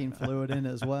fracking fluid in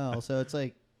as well. So it's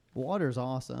like water's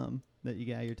awesome that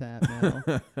you got your tap now.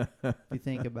 If you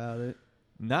think about it.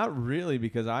 Not really,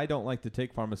 because I don't like to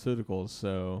take pharmaceuticals,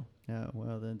 so. Yeah,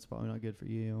 well, then it's probably not good for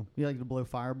you. You like to blow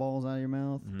fireballs out of your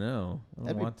mouth? No,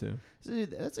 I don't want to.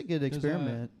 That's a good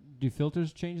experiment. Do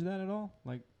filters change that at all?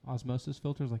 Like osmosis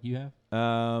filters like you have?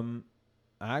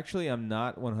 Actually, I'm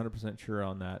not 100% sure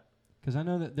on that. Because I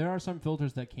know that there are some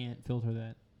filters that can't filter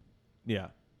that. Yeah.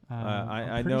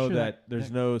 I know sure that there's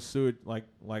no sewage, like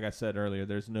I said earlier,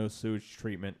 there's no sewage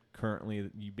treatment currently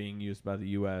being used by the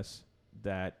U.S.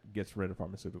 that gets rid of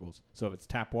pharmaceuticals. So if it's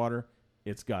tap water,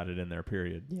 it's got it in there,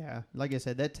 period. Yeah. Like I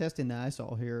said, that testing that I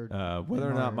saw here. Whether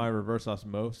or not my reverse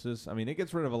osmosis, I mean, it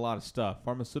gets rid of a lot of stuff.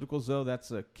 Pharmaceuticals, though, that's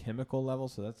a chemical level,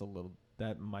 so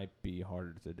that might be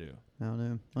harder to do. I don't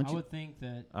know. I would think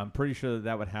that. I'm pretty sure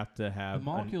that would have to have. The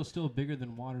molecule's still bigger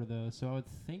than water, though, so I would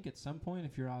think at some point,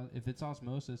 if it's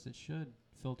osmosis, it should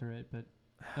filter it, but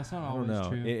that's not always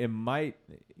true. It might.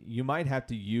 You might have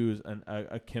to use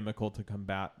a chemical to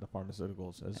combat the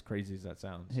pharmaceuticals, as crazy as that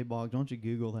sounds. Hey, Bog, don't you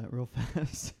Google that real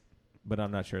fast? But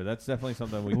I'm not sure. That's definitely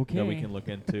something that we can look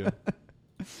into.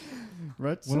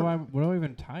 What do I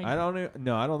even type? I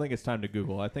don't think it's time to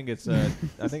Google. I think it's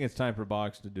time for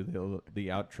Boggs to do the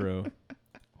outro.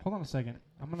 Hold on a second.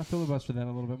 I'm gonna filibuster that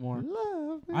a little bit more.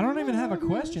 I don't even have a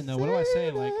question though. What do I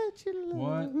say? Like,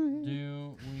 what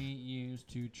do we use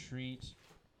to treat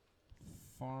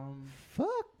farm? Fuck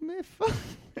me, fuck.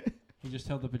 He just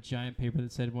held up a giant paper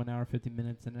that said 1 hour 50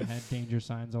 minutes and it had danger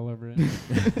signs all over it.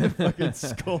 Fucking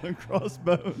skull and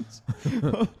crossbones.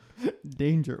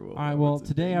 Danger. All right. Well,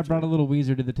 today I brought a little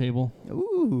Weezer to the table.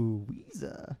 Ooh,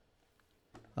 Weezer.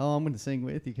 Oh, I'm going to sing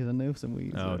with you because I know some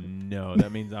Weezer. Oh, no.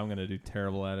 That means I'm going to do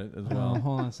terrible at it as well.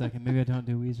 Hold on a second. Maybe I don't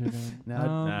do Weezer then.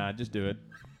 Nah, just do it.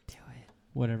 Do it.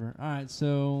 Whatever. All right.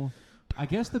 So I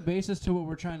guess the basis to what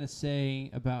we're trying to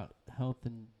say about health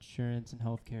insurance and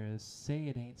healthcare is say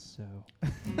it ain't so.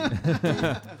 All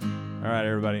right,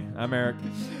 everybody. I'm Eric.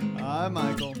 I'm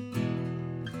Michael.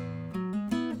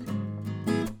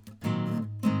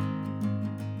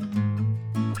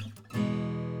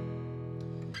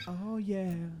 Oh,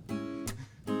 yeah.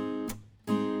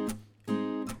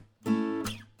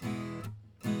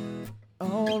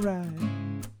 All right.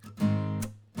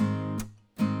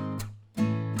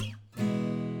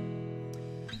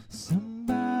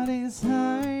 Somebody's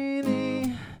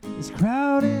honey is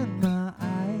crowding my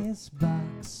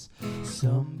icebox.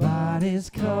 Somebody's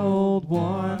cold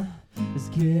one is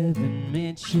giving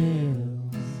me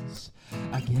chills.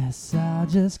 I guess I'll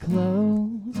just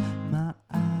close my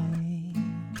eyes.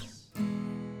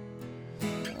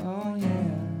 Oh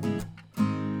yeah.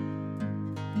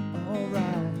 All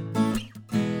right.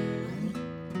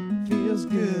 Feels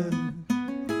good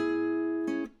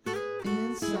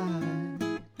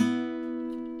inside.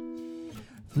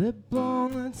 Flip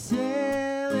on the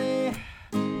telly,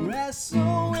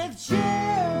 wrestle with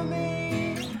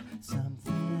Jimmy.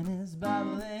 Something is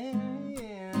bubbling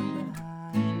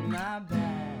behind my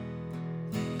back.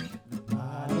 The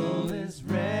bottle is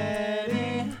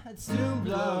ready to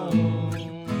blow.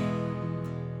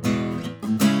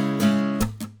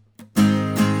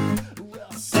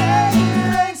 Well, say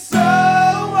it ain't so.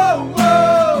 Whoa,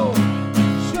 whoa.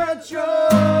 Shut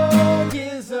drunk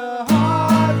is a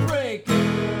heartbreaker.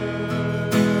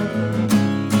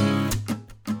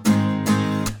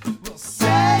 Well,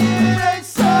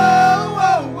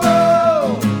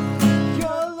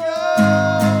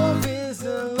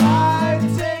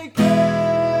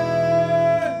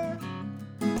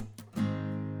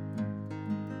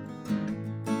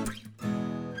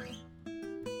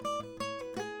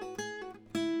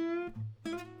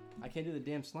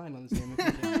 slide on this damn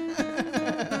acoustic.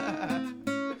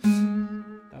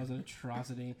 That was an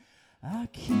atrocity. I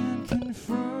can't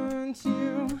confront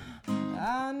you.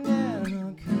 I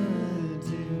never could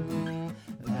do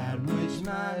that which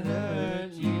might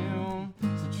hurt you.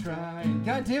 So try.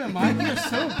 God damn it, Mike, you're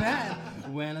so bad.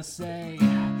 When I say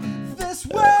this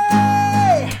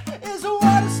way is a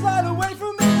water slide away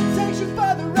from me that takes you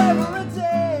further every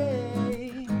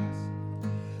day.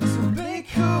 So be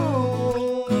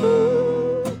cool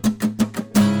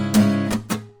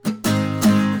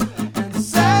and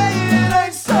say it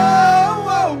ain't so.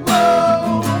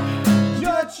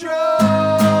 Your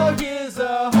drug is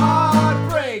a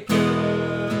heartbreaker.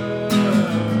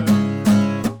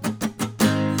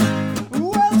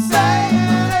 Well, say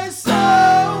it ain't so.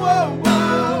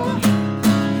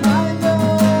 My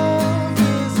love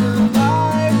is a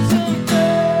life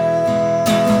taker.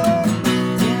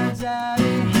 Dear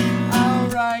Daddy, I'll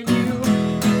write you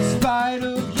in spite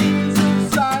of years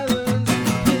of silence.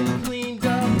 Been cleaned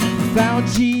up, found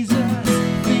Jesus.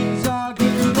 Things are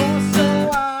getting more, so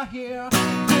I hear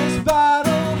this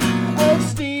bottle of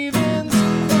Stevens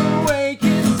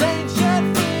awakens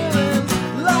ancient feelings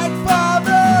like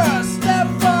father,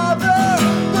 stepfather.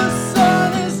 The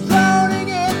sun is drowning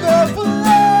in the flood.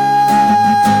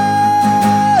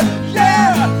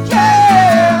 Yeah,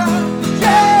 yeah,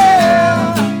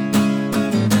 yeah.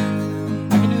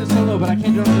 I can do this solo, but I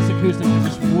can't do it on this acoustic. It's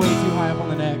just way too high up on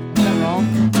the neck. Is that wrong?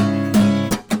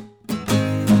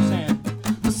 I'm saying.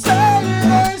 Say it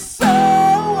ain't so.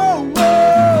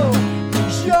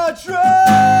 Your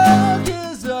drug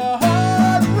is a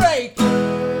heartbreaker.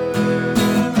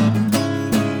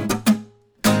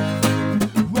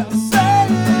 Well, say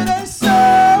it ain't so.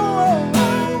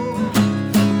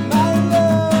 My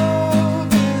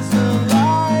love is a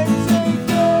life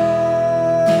taker.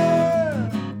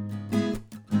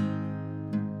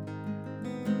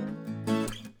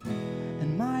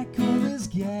 And Michael is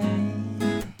gay.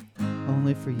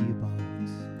 Only for you,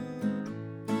 boys.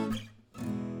 For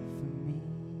me.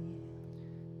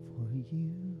 For you.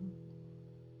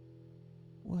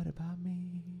 What about me?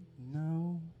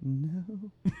 No. No.